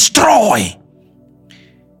is to destroy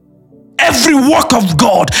every work of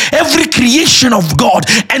God, every creation of God,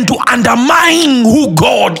 and to undermine who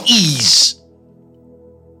God is.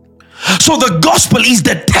 So the gospel is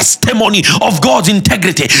the testimony of God's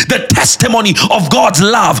integrity, the testimony of God's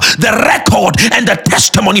love, the record and the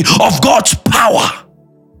testimony of God's power.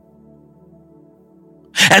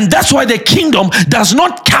 And that's why the kingdom does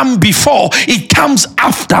not come before, it comes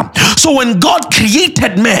after. So when God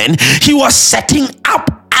created man, he was setting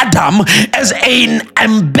up Adam as an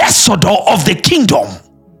ambassador of the kingdom.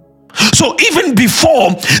 So even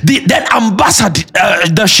before that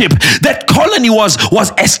ambassadorship, that colony was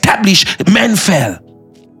established, man fell.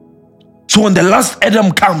 So when the last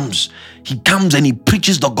Adam comes, he comes and he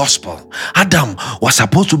preaches the gospel. Adam was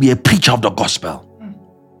supposed to be a preacher of the gospel.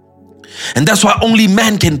 And that's why only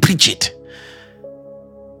man can preach it.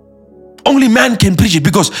 Only man can preach it,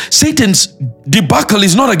 because Satan's debacle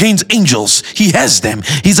is not against angels. He has them.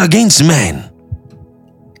 He's against man.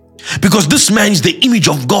 Because this man is the image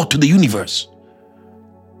of God to the universe.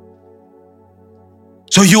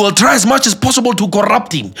 So you will try as much as possible to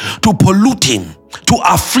corrupt him, to pollute him, to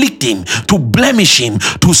afflict him, to blemish him,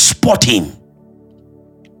 to spot him.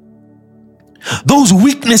 Those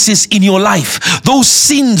weaknesses in your life, those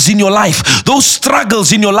sins in your life, those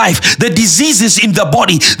struggles in your life, the diseases in the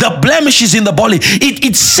body, the blemishes in the body,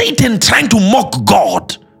 it's Satan trying to mock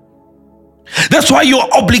God. That's why your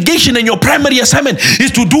obligation and your primary assignment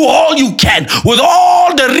is to do all you can with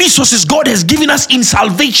all the resources God has given us in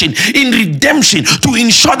salvation, in redemption, to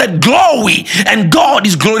ensure that glory and God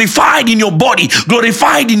is glorified in your body,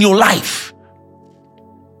 glorified in your life.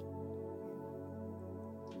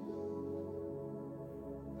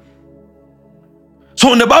 So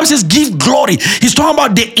when the Bible says give glory, he's talking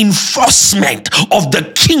about the enforcement of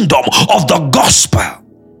the kingdom of the gospel.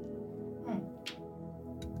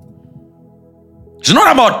 It's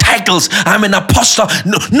not about titles. I'm an apostle.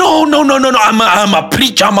 No. I'm a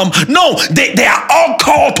preacher. No, they are all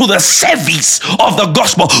called to the service of the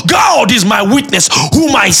gospel. God is my witness,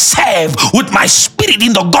 whom I serve with my spirit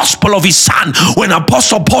in the gospel of his son. When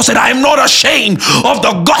Apostle Paul said, I am not ashamed of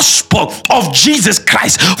the gospel of Jesus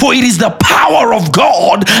Christ, for it is the power of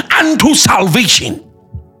God unto salvation.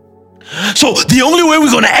 So the only way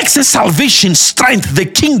we're going to access salvation, strength, the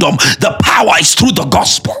kingdom, the power is through the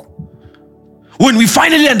gospel. When we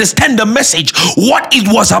finally understand the message, what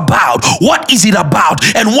it was about, what is it about,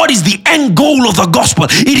 and what is the end goal of the gospel,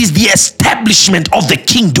 it is the establishment of the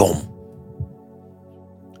kingdom.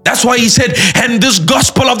 That's why he said, and this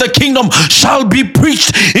gospel of the kingdom shall be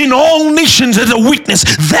preached in all nations as a witness,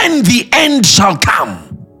 then the end shall come.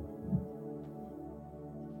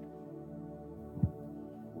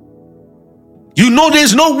 You know,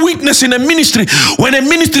 there's no witness in a ministry when a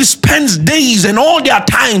ministry spends days and all their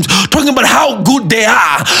times talking about how good they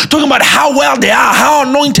are, talking about how well they are, how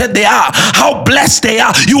anointed they are, how blessed they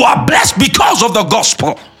are. You are blessed because of the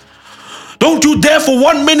gospel. Don't you dare for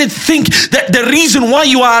 1 minute think that the reason why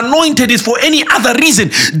you are anointed is for any other reason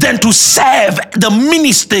than to serve the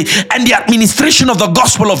ministry and the administration of the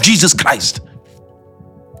gospel of Jesus Christ.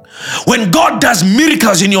 When God does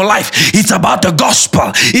miracles in your life, it's about the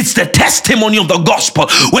gospel. It's the testimony of the gospel.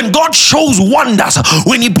 When God shows wonders,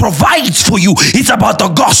 when he provides for you, it's about the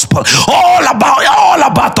gospel. All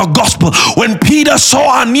about the gospel. When Peter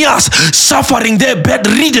saw Ananias suffering there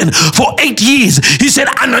bedridden for 8 years, he said,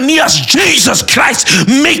 Ananias, Jesus Christ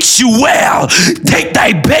makes you well. Take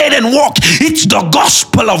thy bed and walk. It's the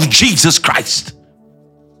gospel of Jesus Christ.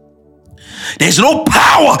 There's no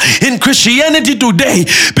power in Christianity today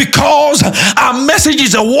because our message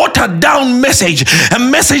is a watered down message, a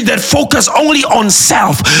message that focuses only on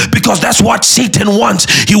self, because that's what Satan wants.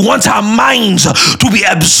 He wants our minds to be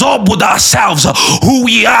absorbed with ourselves, who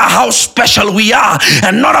we are, how special we are,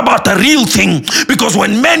 and not about the real thing. Because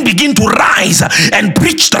when men begin to rise and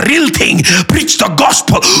preach the real thing, preach the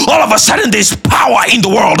gospel, all of a sudden there's power in the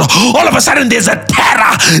world. All of a sudden there's a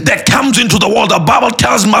terror that comes into the world. The Bible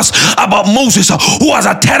tells us about Moses, who was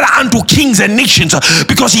a terror unto kings and nations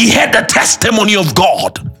because he had the testimony of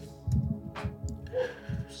God.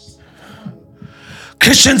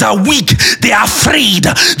 Christians are weak. They are afraid.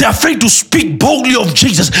 They're afraid to speak boldly of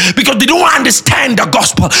Jesus because they don't understand the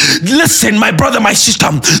gospel. Listen, my brother, my sister,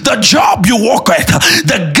 the job you work at,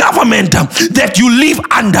 the government that you live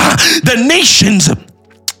under, the nations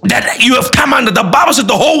that you have come under, the Bible says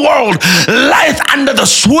the whole world lieth under the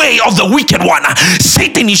sway of the wicked one.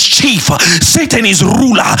 Satan is chief, Satan is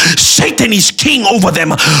ruler, Satan is king over them,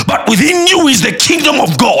 but within you is the kingdom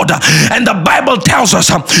of God. And the Bible tells us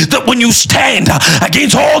that when you stand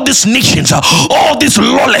against all these nations, all this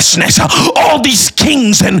lawlessness, all these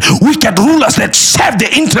kings and wicked rulers that serve the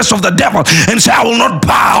interests of the devil and say, I will not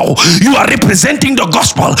bow, you are representing the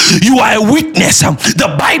gospel. You are a witness.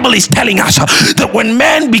 The Bible is telling us that when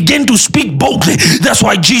men begin to speak boldly, that's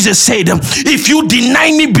why Jesus said, if you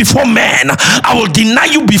deny me before man, I will deny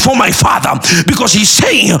you before my Father. Because he's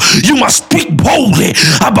saying you must speak boldly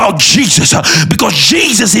about Jesus, because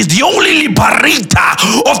Jesus is the only liberator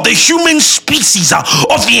of the human species,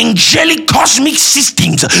 of the angelic cosmic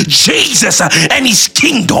systems. Jesus and his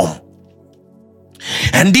kingdom.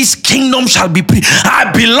 And this kingdom shall be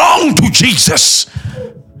I belong to Jesus.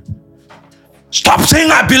 Stop saying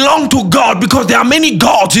I belong to God, because there are many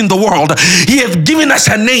gods in the world. He has given us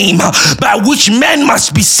a name by which men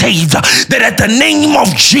must be saved, that at the name of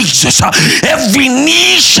Jesus every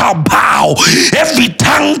knee shall bow, every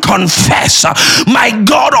tongue confess, my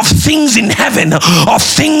God, of things in heaven, of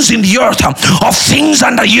things in the earth, of things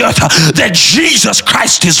under the earth, that Jesus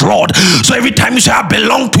Christ is Lord. So every time you say I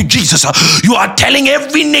belong to Jesus, you are telling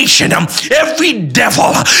every nation, every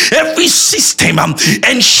devil, every system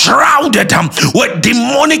enshrouded with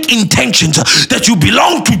demonic intentions that you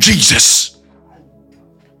belong to Jesus.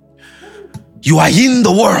 You are in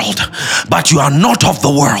the world, but you are not of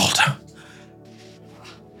the world.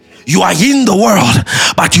 You are in the world,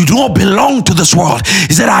 but you do not belong to this world.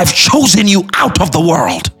 He said, I've chosen you out of the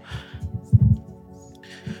world.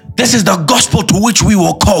 This is the gospel to which we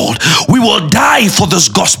were called. We will die for this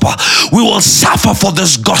gospel. We will suffer for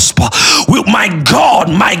this gospel. My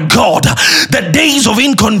God, the days of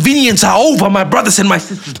inconvenience are over, my brothers and my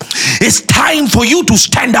sisters. It's time for you to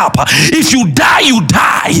stand up. If you die, you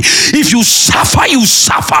die. If you suffer, you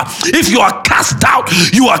suffer. If you are cast out,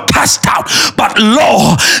 you are cast out. But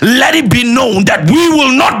Lord, let it be known that we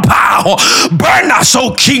will not bow. Burn us,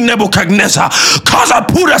 O King Nebuchadnezzar. Cause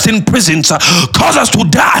us, put us in prisons. Cause us to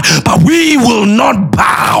die. But we will not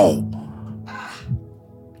bow.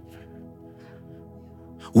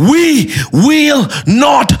 We will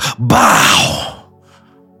not bow.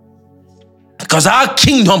 Because our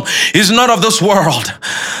kingdom is not of this world.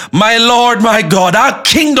 My Lord, my God, our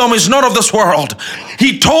kingdom is not of this world.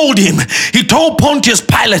 He told Pontius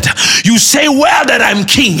Pilate, you say well that I'm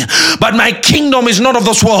king, but my kingdom is not of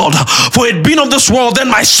this world. For it being of this world, then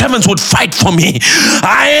my servants would fight for me.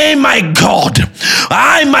 I, my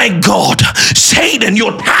God, Satan,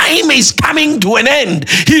 your time is coming to an end.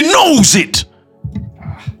 He knows it.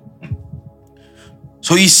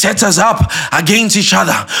 So he sets us up against each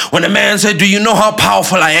other. When a man said, do you know how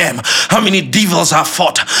powerful I am? How many devils I've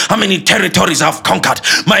fought? How many territories I've conquered?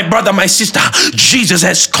 My brother, my sister, Jesus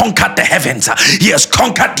has conquered the heavens. He has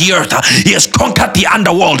conquered the earth. He has conquered the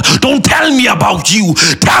underworld. Don't tell me about you.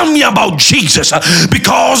 Tell me about Jesus.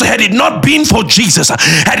 Because had it not been for Jesus,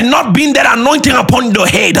 had it not been that anointing upon your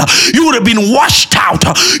head, you would have been washed out.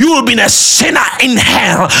 You would have been a sinner in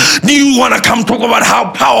hell. Do you want to come talk about how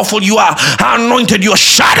powerful you are, how anointed you are?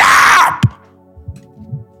 Shut up!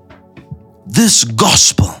 This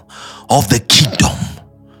gospel of the kingdom,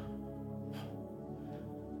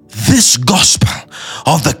 this gospel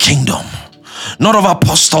of the kingdom, not of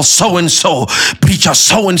apostle so and so, preacher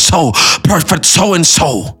so and so, prophet so and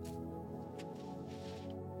so.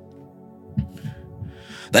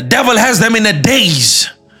 The devil has them in a daze,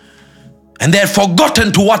 and they're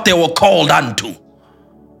forgotten to what they were called unto.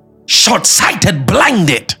 Short-sighted,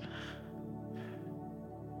 blinded.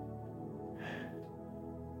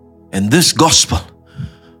 And this gospel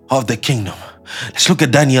of the kingdom. Let's look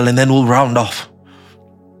at Daniel and then we'll round off.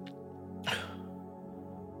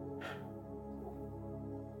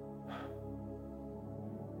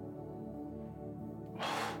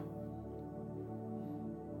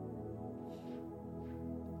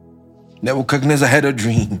 Nebuchadnezzar had a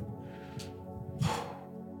dream.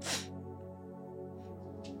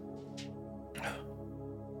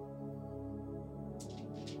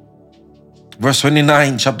 Verse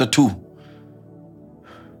 29, chapter 2.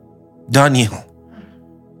 Daniel.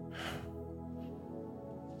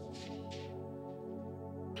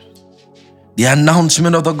 The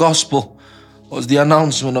announcement of the gospel was the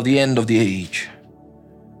announcement of the end of the age.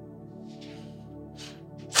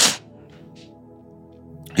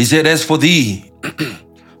 He said, as for thee,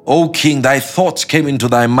 O king, thy thoughts came into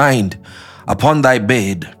thy mind upon thy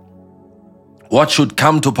bed, what should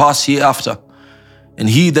come to pass hereafter? And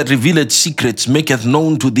he that revealeth secrets maketh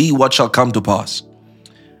known to thee what shall come to pass.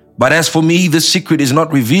 But as for me, this secret is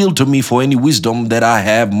not revealed to me for any wisdom that I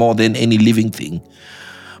have more than any living thing,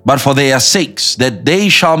 but for their sakes, that they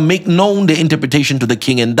shall make known the interpretation to the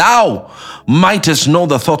king, and thou mightest know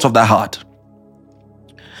the thoughts of thy heart.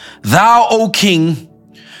 Thou, O king,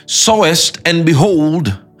 sawest, and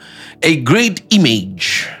behold, a great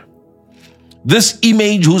image. This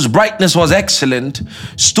image, whose brightness was excellent,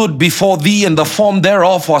 stood before thee, and the form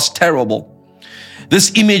thereof was terrible.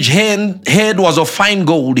 This image head was of fine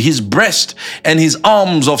gold, his breast and his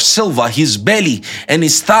arms of silver, his belly and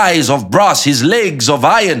his thighs of brass, his legs of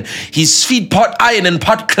iron, his feet part iron and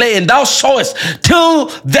part clay. And thou sawest till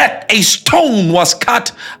that a stone was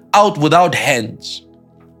cut out without hands.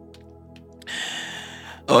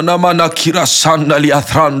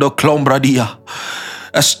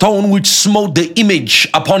 A stone which smote the image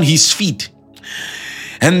upon his feet,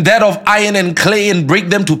 and that of iron and clay, and break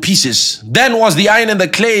them to pieces. Then was the iron and the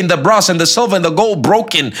clay and the brass and the silver and the gold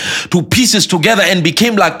broken to pieces together, and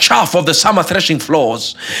became like chaff of the summer threshing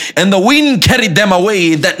floors. And the wind carried them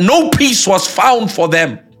away, that no peace was found for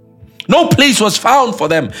them. No place was found for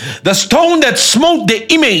them. The stone that smote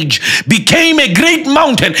the image became a great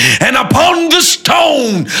mountain, and upon the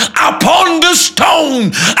stone, upon the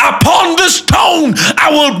stone, upon the stone, I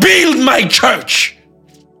will build my church.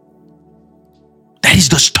 That is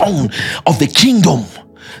the stone of the kingdom.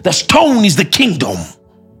 The stone is the kingdom.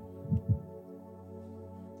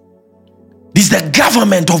 This is the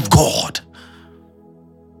government of God.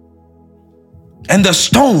 And the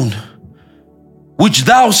stone which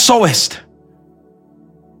thou sawest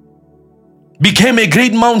became a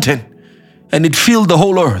great mountain, and it filled the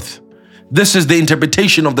whole earth. This is the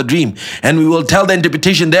interpretation of the dream, and we will tell the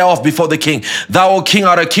interpretation thereof before the king. Thou, O king,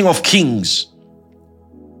 art a king of kings.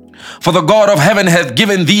 For the God of heaven hath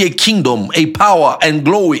given thee a kingdom, a power and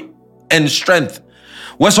glory and strength.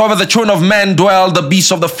 Wheresoever the children of man dwell, the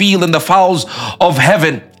beasts of the field and the fowls of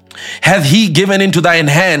heaven hath he given into thine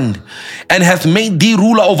hand, and hath made thee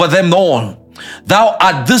ruler over them all. Thou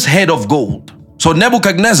art this head of gold. So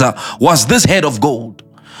Nebuchadnezzar was this head of gold.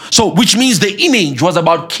 So which means the image was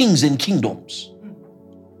about kings and kingdoms.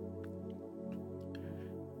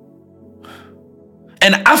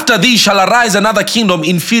 And after thee shall arise another kingdom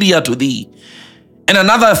inferior to thee, and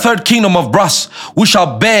another third kingdom of brass, which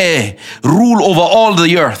shall bear rule over all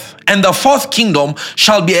the earth. And the fourth kingdom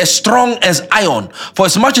shall be as strong as iron. For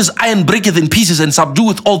as much as iron breaketh in pieces and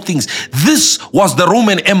subdueth all things, this was the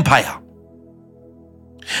Roman Empire.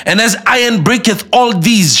 And as iron breaketh all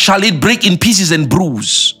these, shall it break in pieces and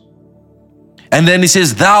bruise. And then he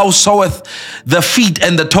says, thou sawest the feet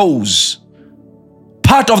and the toes,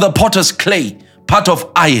 part of the potter's clay, part of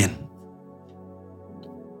iron.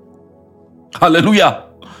 Hallelujah.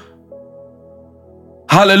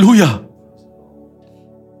 Hallelujah.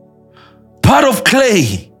 Part of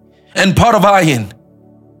clay and part of iron.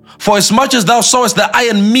 For as much as thou sawest the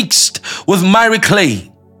iron mixed with miry clay,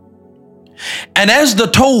 and as the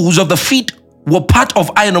toes of the feet were part of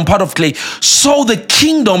iron and part of clay, so the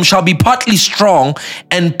kingdom shall be partly strong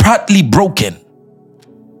and partly broken.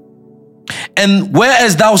 And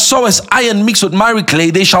whereas thou sawest iron mixed with miry clay,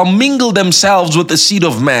 they shall mingle themselves with the seed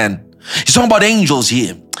of man. He's talking about angels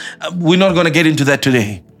here. We're not going to get into that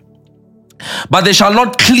today. But they shall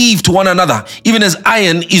not cleave to one another, even as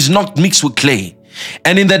iron is not mixed with clay.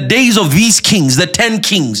 And in the days of these kings, the 10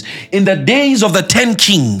 kings, in the days of the 10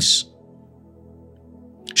 kings,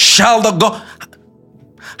 shall the God...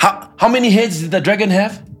 How many heads did the dragon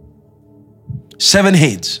have? 7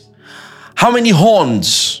 heads. How many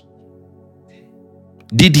horns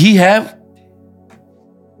did he have?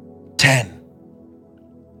 10.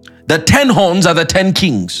 The 10 horns are the 10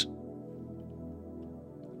 kings.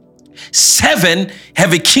 7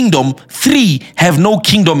 have a kingdom, 3 have no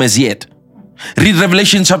kingdom as yet. Read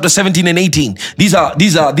Revelation chapter 17 and 18. These are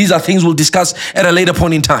things we'll discuss at a later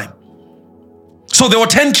point in time. So there were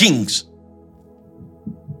 10 kings.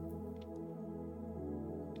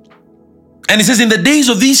 And it says, in the days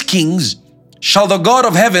of these kings, shall the God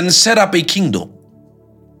of heaven set up a kingdom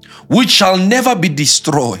which shall never be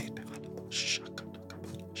destroyed.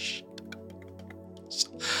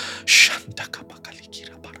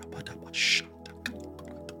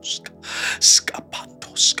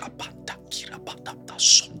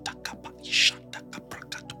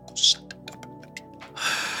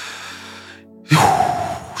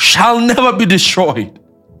 Shall never be destroyed.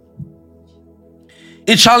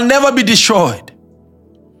 It shall never be destroyed.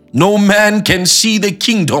 No man can see the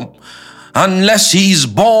kingdom unless he is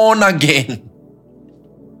born again.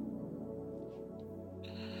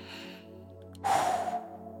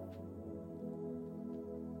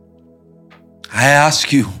 I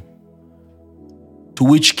ask you, to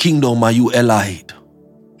which kingdom are you allied?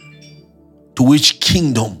 To which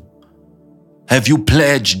kingdom have you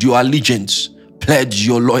pledged your allegiance, pledged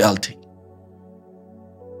your loyalty?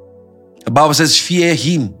 The Bible says, fear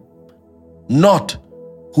him not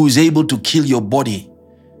who is able to kill your body,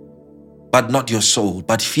 but not your soul,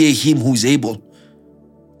 but fear him who is able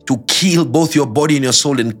to kill both your body and your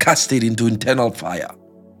soul and cast it into eternal fire.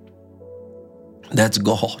 That's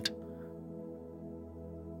God.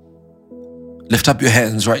 Lift up your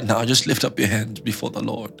hands right now. Just lift up your hands before the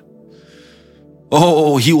Lord.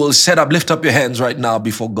 Oh, he will set up. Lift up your hands right now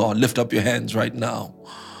before God. Lift up your hands right now.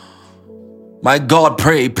 My God,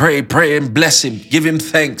 pray, pray, pray and bless him. Give him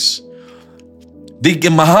thanks. Dig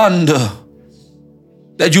in my hand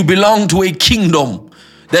that you belong to a kingdom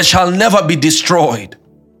that shall never be destroyed.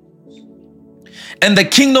 And the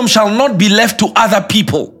kingdom shall not be left to other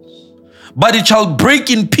people, but it shall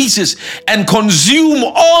break in pieces and consume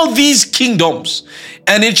all these kingdoms,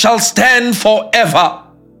 and it shall stand forever.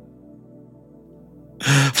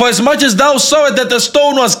 For as much as thou sawest that the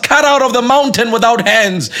stone was cut out of the mountain without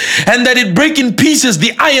hands, and that it break in pieces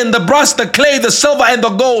the iron, the brass, the clay, the silver, and the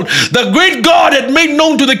gold, the great God had made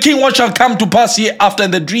known to the king what shall come to pass hereafter,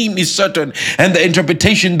 and the dream is certain, and the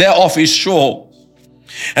interpretation thereof is sure.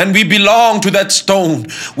 And we belong to that stone.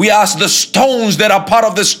 We ask the stones that are part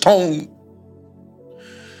of the stone.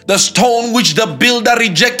 The stone which the builder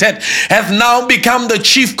rejected hath now become the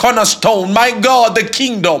chief cornerstone. My God, the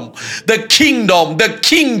kingdom, the kingdom, the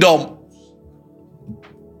kingdom.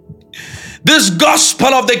 This gospel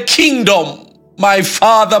of the kingdom, my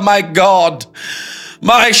Father, my God,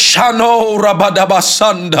 my Shano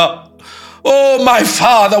Rabadabasanda. Oh, my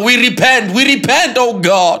Father, we repent, oh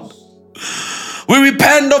God. We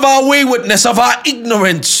repent of our waywardness, of our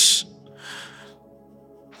ignorance.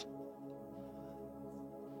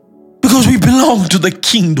 Because we belong to the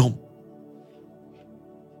kingdom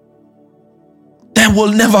that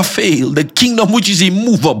will never fail, the kingdom which is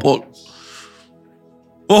immovable.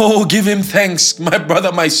 Oh, give him thanks, my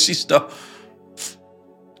brother, my sister,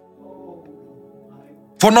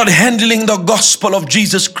 for not handling the gospel of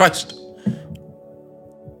Jesus Christ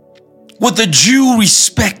with the due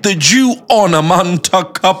respect, the due honor. Manta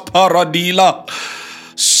kaparadila.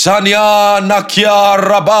 Sanya nakia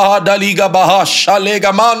rabada liga bahasha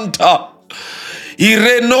lega manta.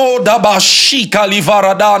 Ireno dabashika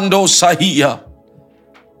livaradando sahia.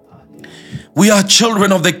 We are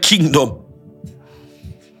children of the kingdom.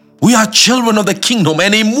 We are children of the kingdom,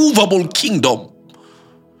 an immovable kingdom.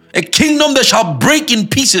 A kingdom that shall break in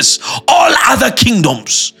pieces all other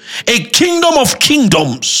kingdoms. A kingdom of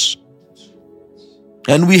kingdoms.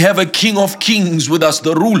 And we have a King of kings with us,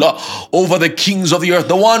 the ruler over the kings of the earth,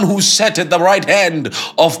 the one who sat at the right hand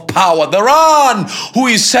of power, the one who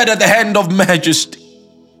is set at the hand of majesty.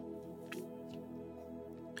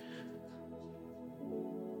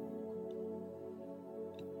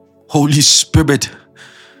 Holy Spirit,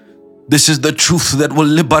 this is the truth that will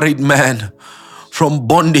liberate man from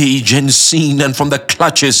bondage and sin and from the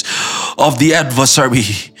clutches of the adversary,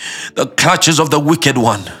 the clutches of the wicked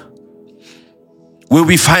one. Where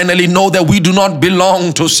we finally know that we do not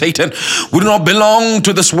belong to Satan. We do not belong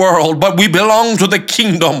to this world, but we belong to the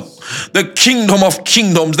kingdom of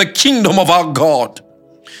kingdoms, the kingdom of our God.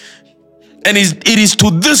 And it is to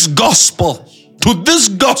this gospel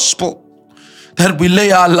that we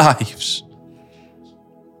lay our lives.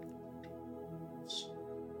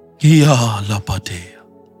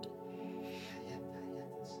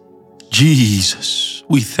 Jesus,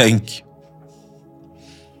 we thank you.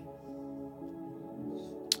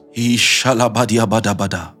 Dear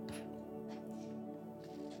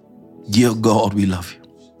God, we love you.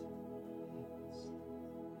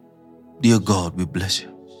 Dear God, we bless you.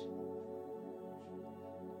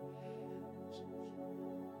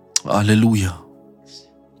 Hallelujah.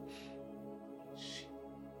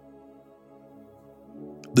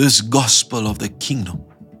 This gospel of the kingdom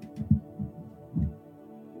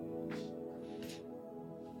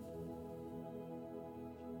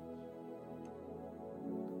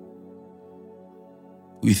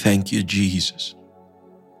We thank you, Jesus.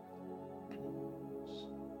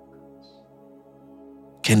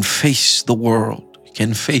 Can face the world,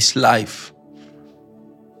 can face life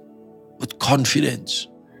with confidence,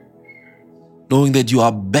 knowing that you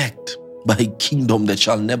are backed by a kingdom that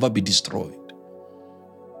shall never be destroyed.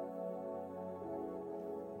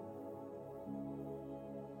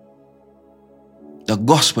 The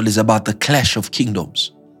gospel is about the clash of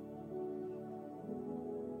kingdoms.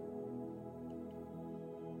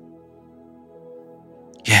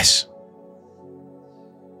 Yes,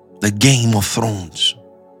 the game of thrones.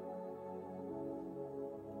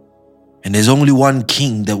 And there's only one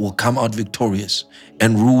king that will come out victorious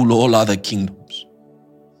and rule all other kingdoms.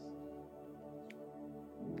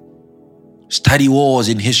 Study wars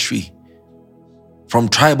in history, from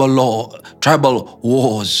tribal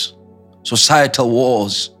wars, societal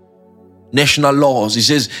wars, national laws. He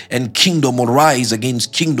says, and kingdom will rise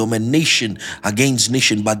against kingdom and nation against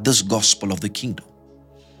nation, but this gospel of the kingdom.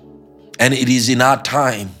 And it is in our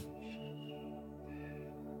time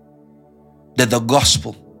that the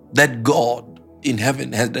gospel, that God in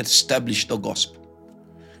heaven has established the gospel.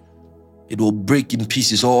 It will break in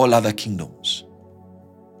pieces all other kingdoms.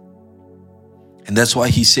 And that's why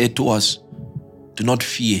he said to us, do not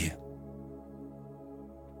fear.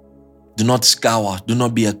 Do not scour. Do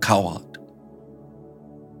not be a coward.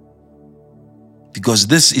 Because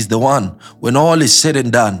this is the one, when all is said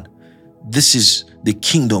and done, this is the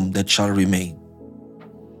kingdom that shall remain.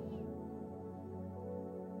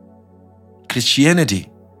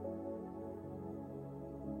 Christianity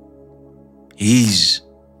is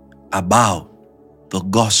about the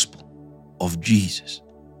gospel of Jesus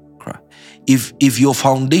Christ. If your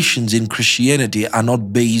foundations in Christianity are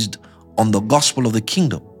not based on the gospel of the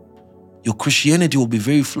kingdom, your Christianity will be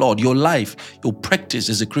very flawed. Your life, your practice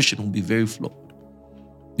as a Christian will be very flawed.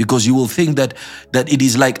 Because you will think that it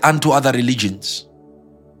is like unto other religions,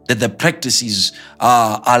 that the practices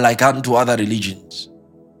are like unto other religions.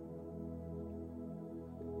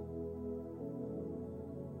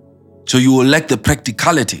 So you will lack the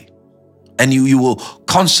practicality, and you will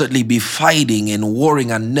constantly be fighting and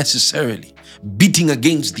warring unnecessarily, beating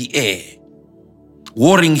against the air,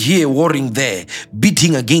 warring here, warring there,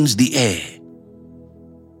 beating against the air.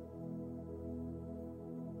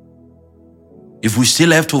 If we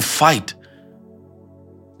still have to fight,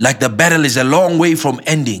 like the battle is a long way from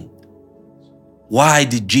ending, why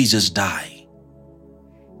did Jesus die?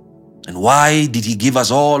 And why did he give us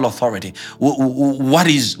all authority? What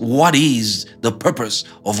is the purpose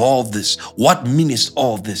of all this? What means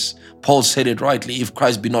all this? Paul said it rightly, if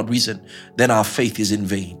Christ be not risen, then our faith is in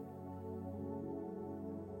vain.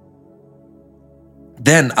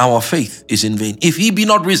 Then our faith is in vain. If he be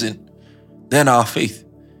not risen, then our faith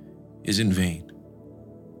is in vain.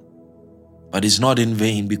 But it's not in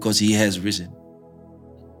vain because he has risen.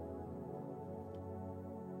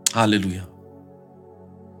 Hallelujah.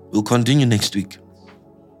 We'll continue next week.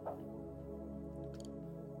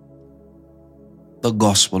 The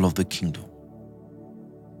gospel of the kingdom.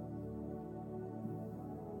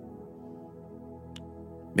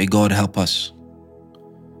 May God help us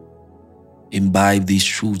imbibe these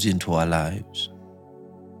truths into our lives.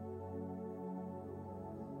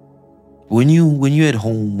 When you're at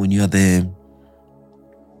home, when you're there,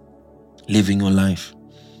 living your life,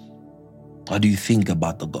 how do you think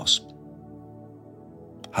about the gospel?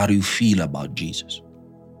 How do you feel about Jesus?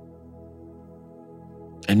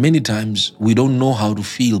 And many times we don't know how to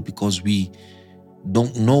feel because we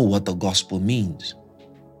don't know what the gospel means.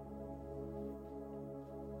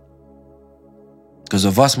 Because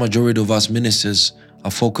the vast majority of us ministers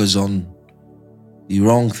are focused on the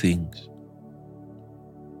wrong things.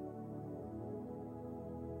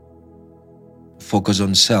 Focus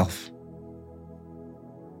on self.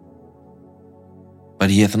 But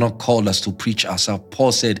he hath not called us to preach ourselves.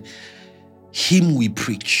 Paul said, him we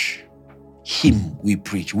preach. Him we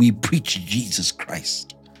preach. We preach Jesus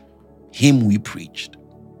Christ. Him we preached.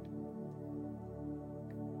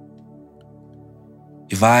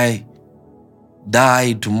 If I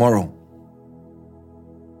die tomorrow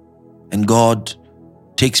and God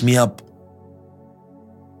takes me up,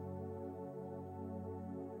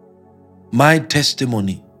 my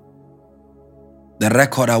testimony, the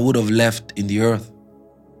record I would have left in the earth,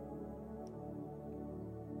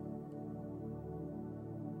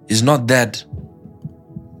 is not that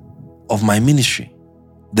of my ministry,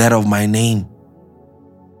 that of my name.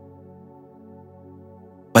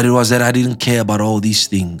 But it was that I didn't care about all these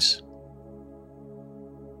things.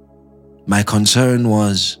 My concern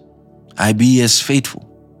was I be as faithful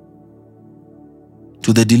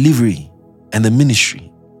to the delivery and the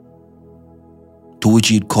ministry to which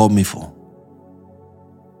He'd called me for.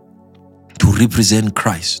 To represent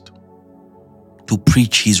Christ, to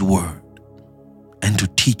preach His word, and to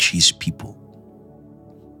teach His people.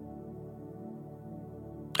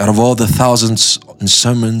 Out of all the thousands of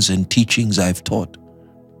sermons and teachings I've taught,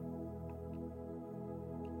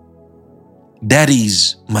 that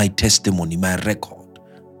is my testimony, my record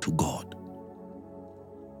to God.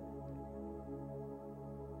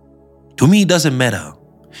 To me, it doesn't matter.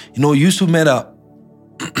 It used to matter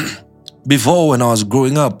before when I was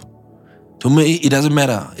growing up. To me, it doesn't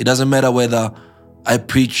matter. It doesn't matter whether I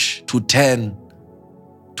preach to 10,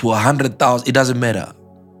 to 100,000. It doesn't matter.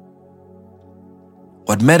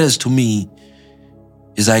 What matters to me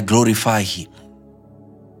is I glorify Him.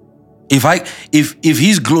 If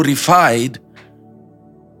He's glorified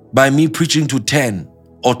by me preaching to 10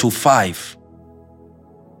 or to 5,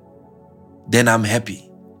 then I'm happy.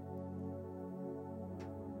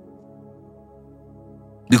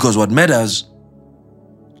 Because what matters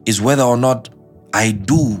is whether or not I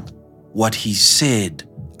do what He said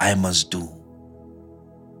I must do.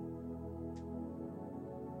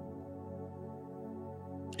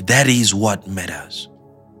 That is what matters.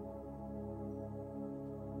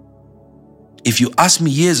 If you asked me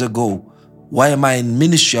years ago, why am I in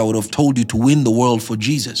ministry? I would have told you to win the world for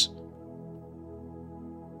Jesus.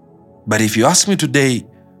 But if you ask me today,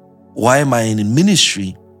 why am I in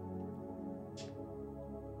ministry?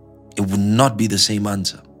 It would not be the same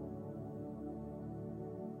answer.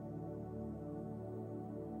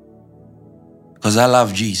 Because I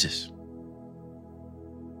love Jesus.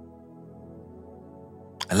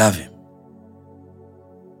 I love Him.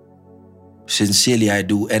 Sincerely I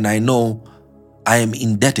do. And I know I am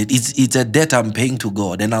indebted. It's a debt I'm paying to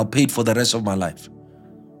God, and I'll pay it for the rest of my life.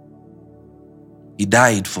 He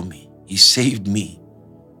died for me. He saved me.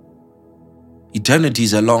 Eternity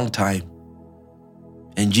is a long time.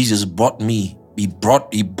 And Jesus bought me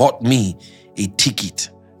a ticket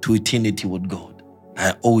to eternity with God.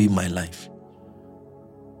 I owe Him my life.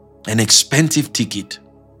 An expensive ticket.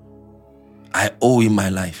 I owe Him my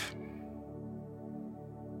life.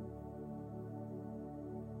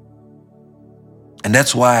 And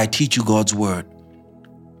that's why I teach you God's word.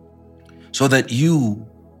 So that you,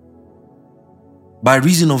 by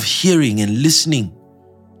reason of hearing and listening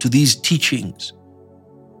to these teachings,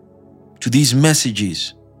 to these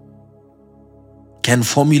messages, can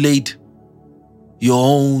formulate your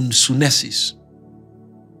own sunesis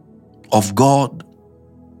of God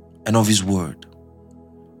and of His word.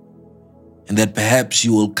 And that perhaps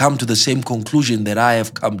you will come to the same conclusion that I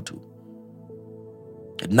have come to.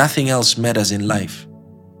 That nothing else matters in life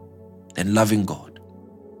than loving God.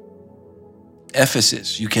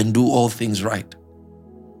 Ephesus, you can do all things right.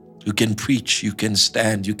 You can preach, you can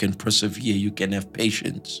stand, you can persevere, you can have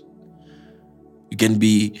patience. You can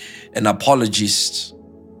be an apologist.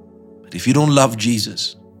 But if you don't love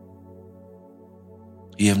Jesus,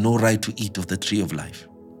 you have no right to eat of the tree of life.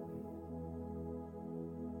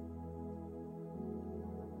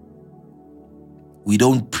 We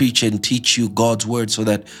don't preach and teach you God's word so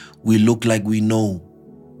that we look like we know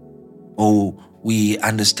or we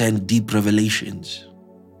understand deep revelations.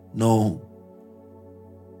 No.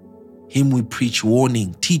 Him we preach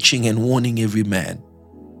warning, teaching and warning every man,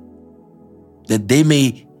 that they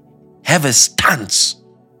may have a stance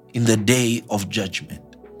in the day of judgment.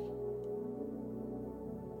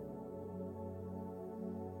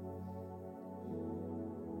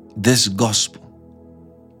 This gospel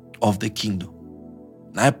of the kingdom.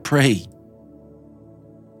 I pray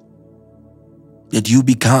that you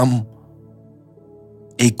become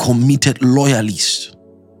a committed loyalist,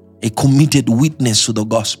 a committed witness to the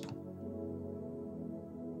gospel.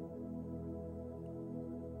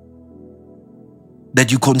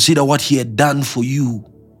 That you consider what He had done for you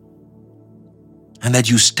and that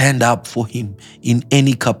you stand up for Him in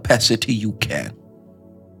any capacity you can.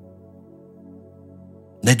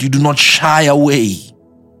 That you do not shy away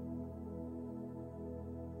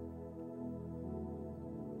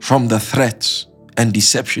from the threats and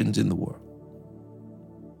deceptions in the world.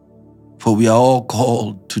 For we are all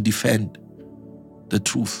called to defend the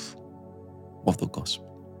truth of the gospel.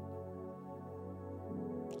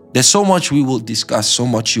 There's so much we will discuss, so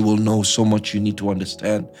much you will know, so much you need to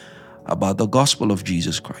understand about the gospel of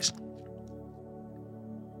Jesus Christ.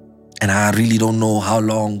 And I really don't know how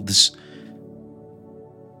long this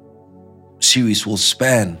series will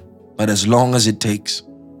span, but as long as it takes,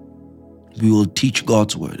 we will teach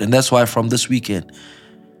God's word. And that's why from this weekend,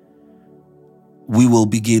 we will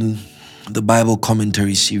begin the Bible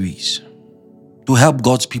commentary series to help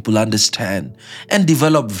God's people understand and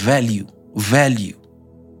develop value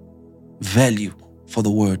for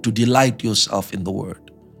the word, to delight yourself in the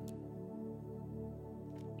word.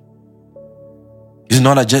 It's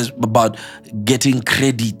not just about getting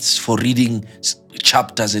credits for reading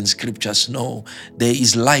chapters and scriptures. No, there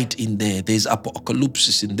is light in there. There's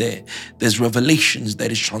apocalypse in there. There's revelations that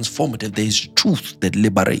is transformative. There is truth that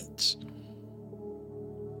liberates.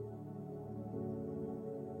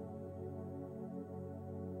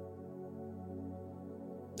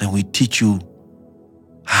 And we teach you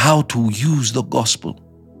how to use the gospel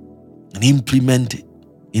and implement it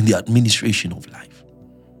in the administration of life.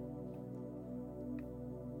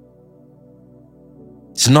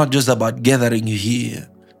 It's not just about gathering you here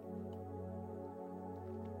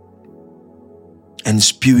and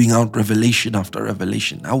spewing out revelation after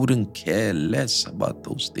revelation. I wouldn't care less about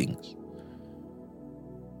those things.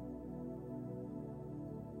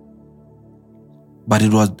 But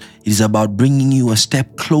it is about bringing you a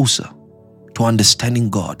step closer to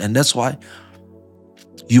understanding God. And that's why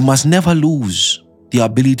you must never lose the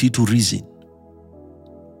ability to reason.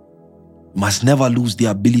 You must never lose the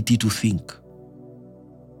ability to think.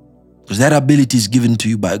 Because that ability is given to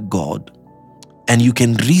you by God. And you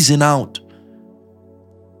can reason out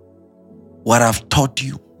what I've taught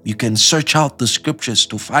you. You can search out the scriptures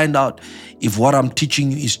to find out if what I'm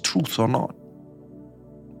teaching you is truth or not.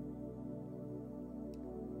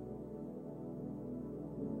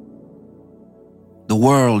 The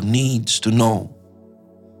world needs to know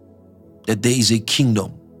that there is a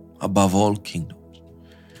kingdom above all kingdoms.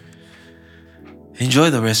 Enjoy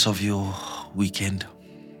the rest of your weekend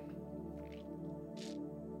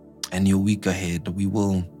and your week ahead. We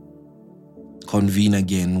will convene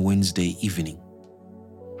again Wednesday evening.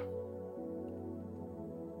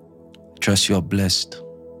 Trust you are blessed.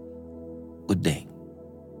 Good day.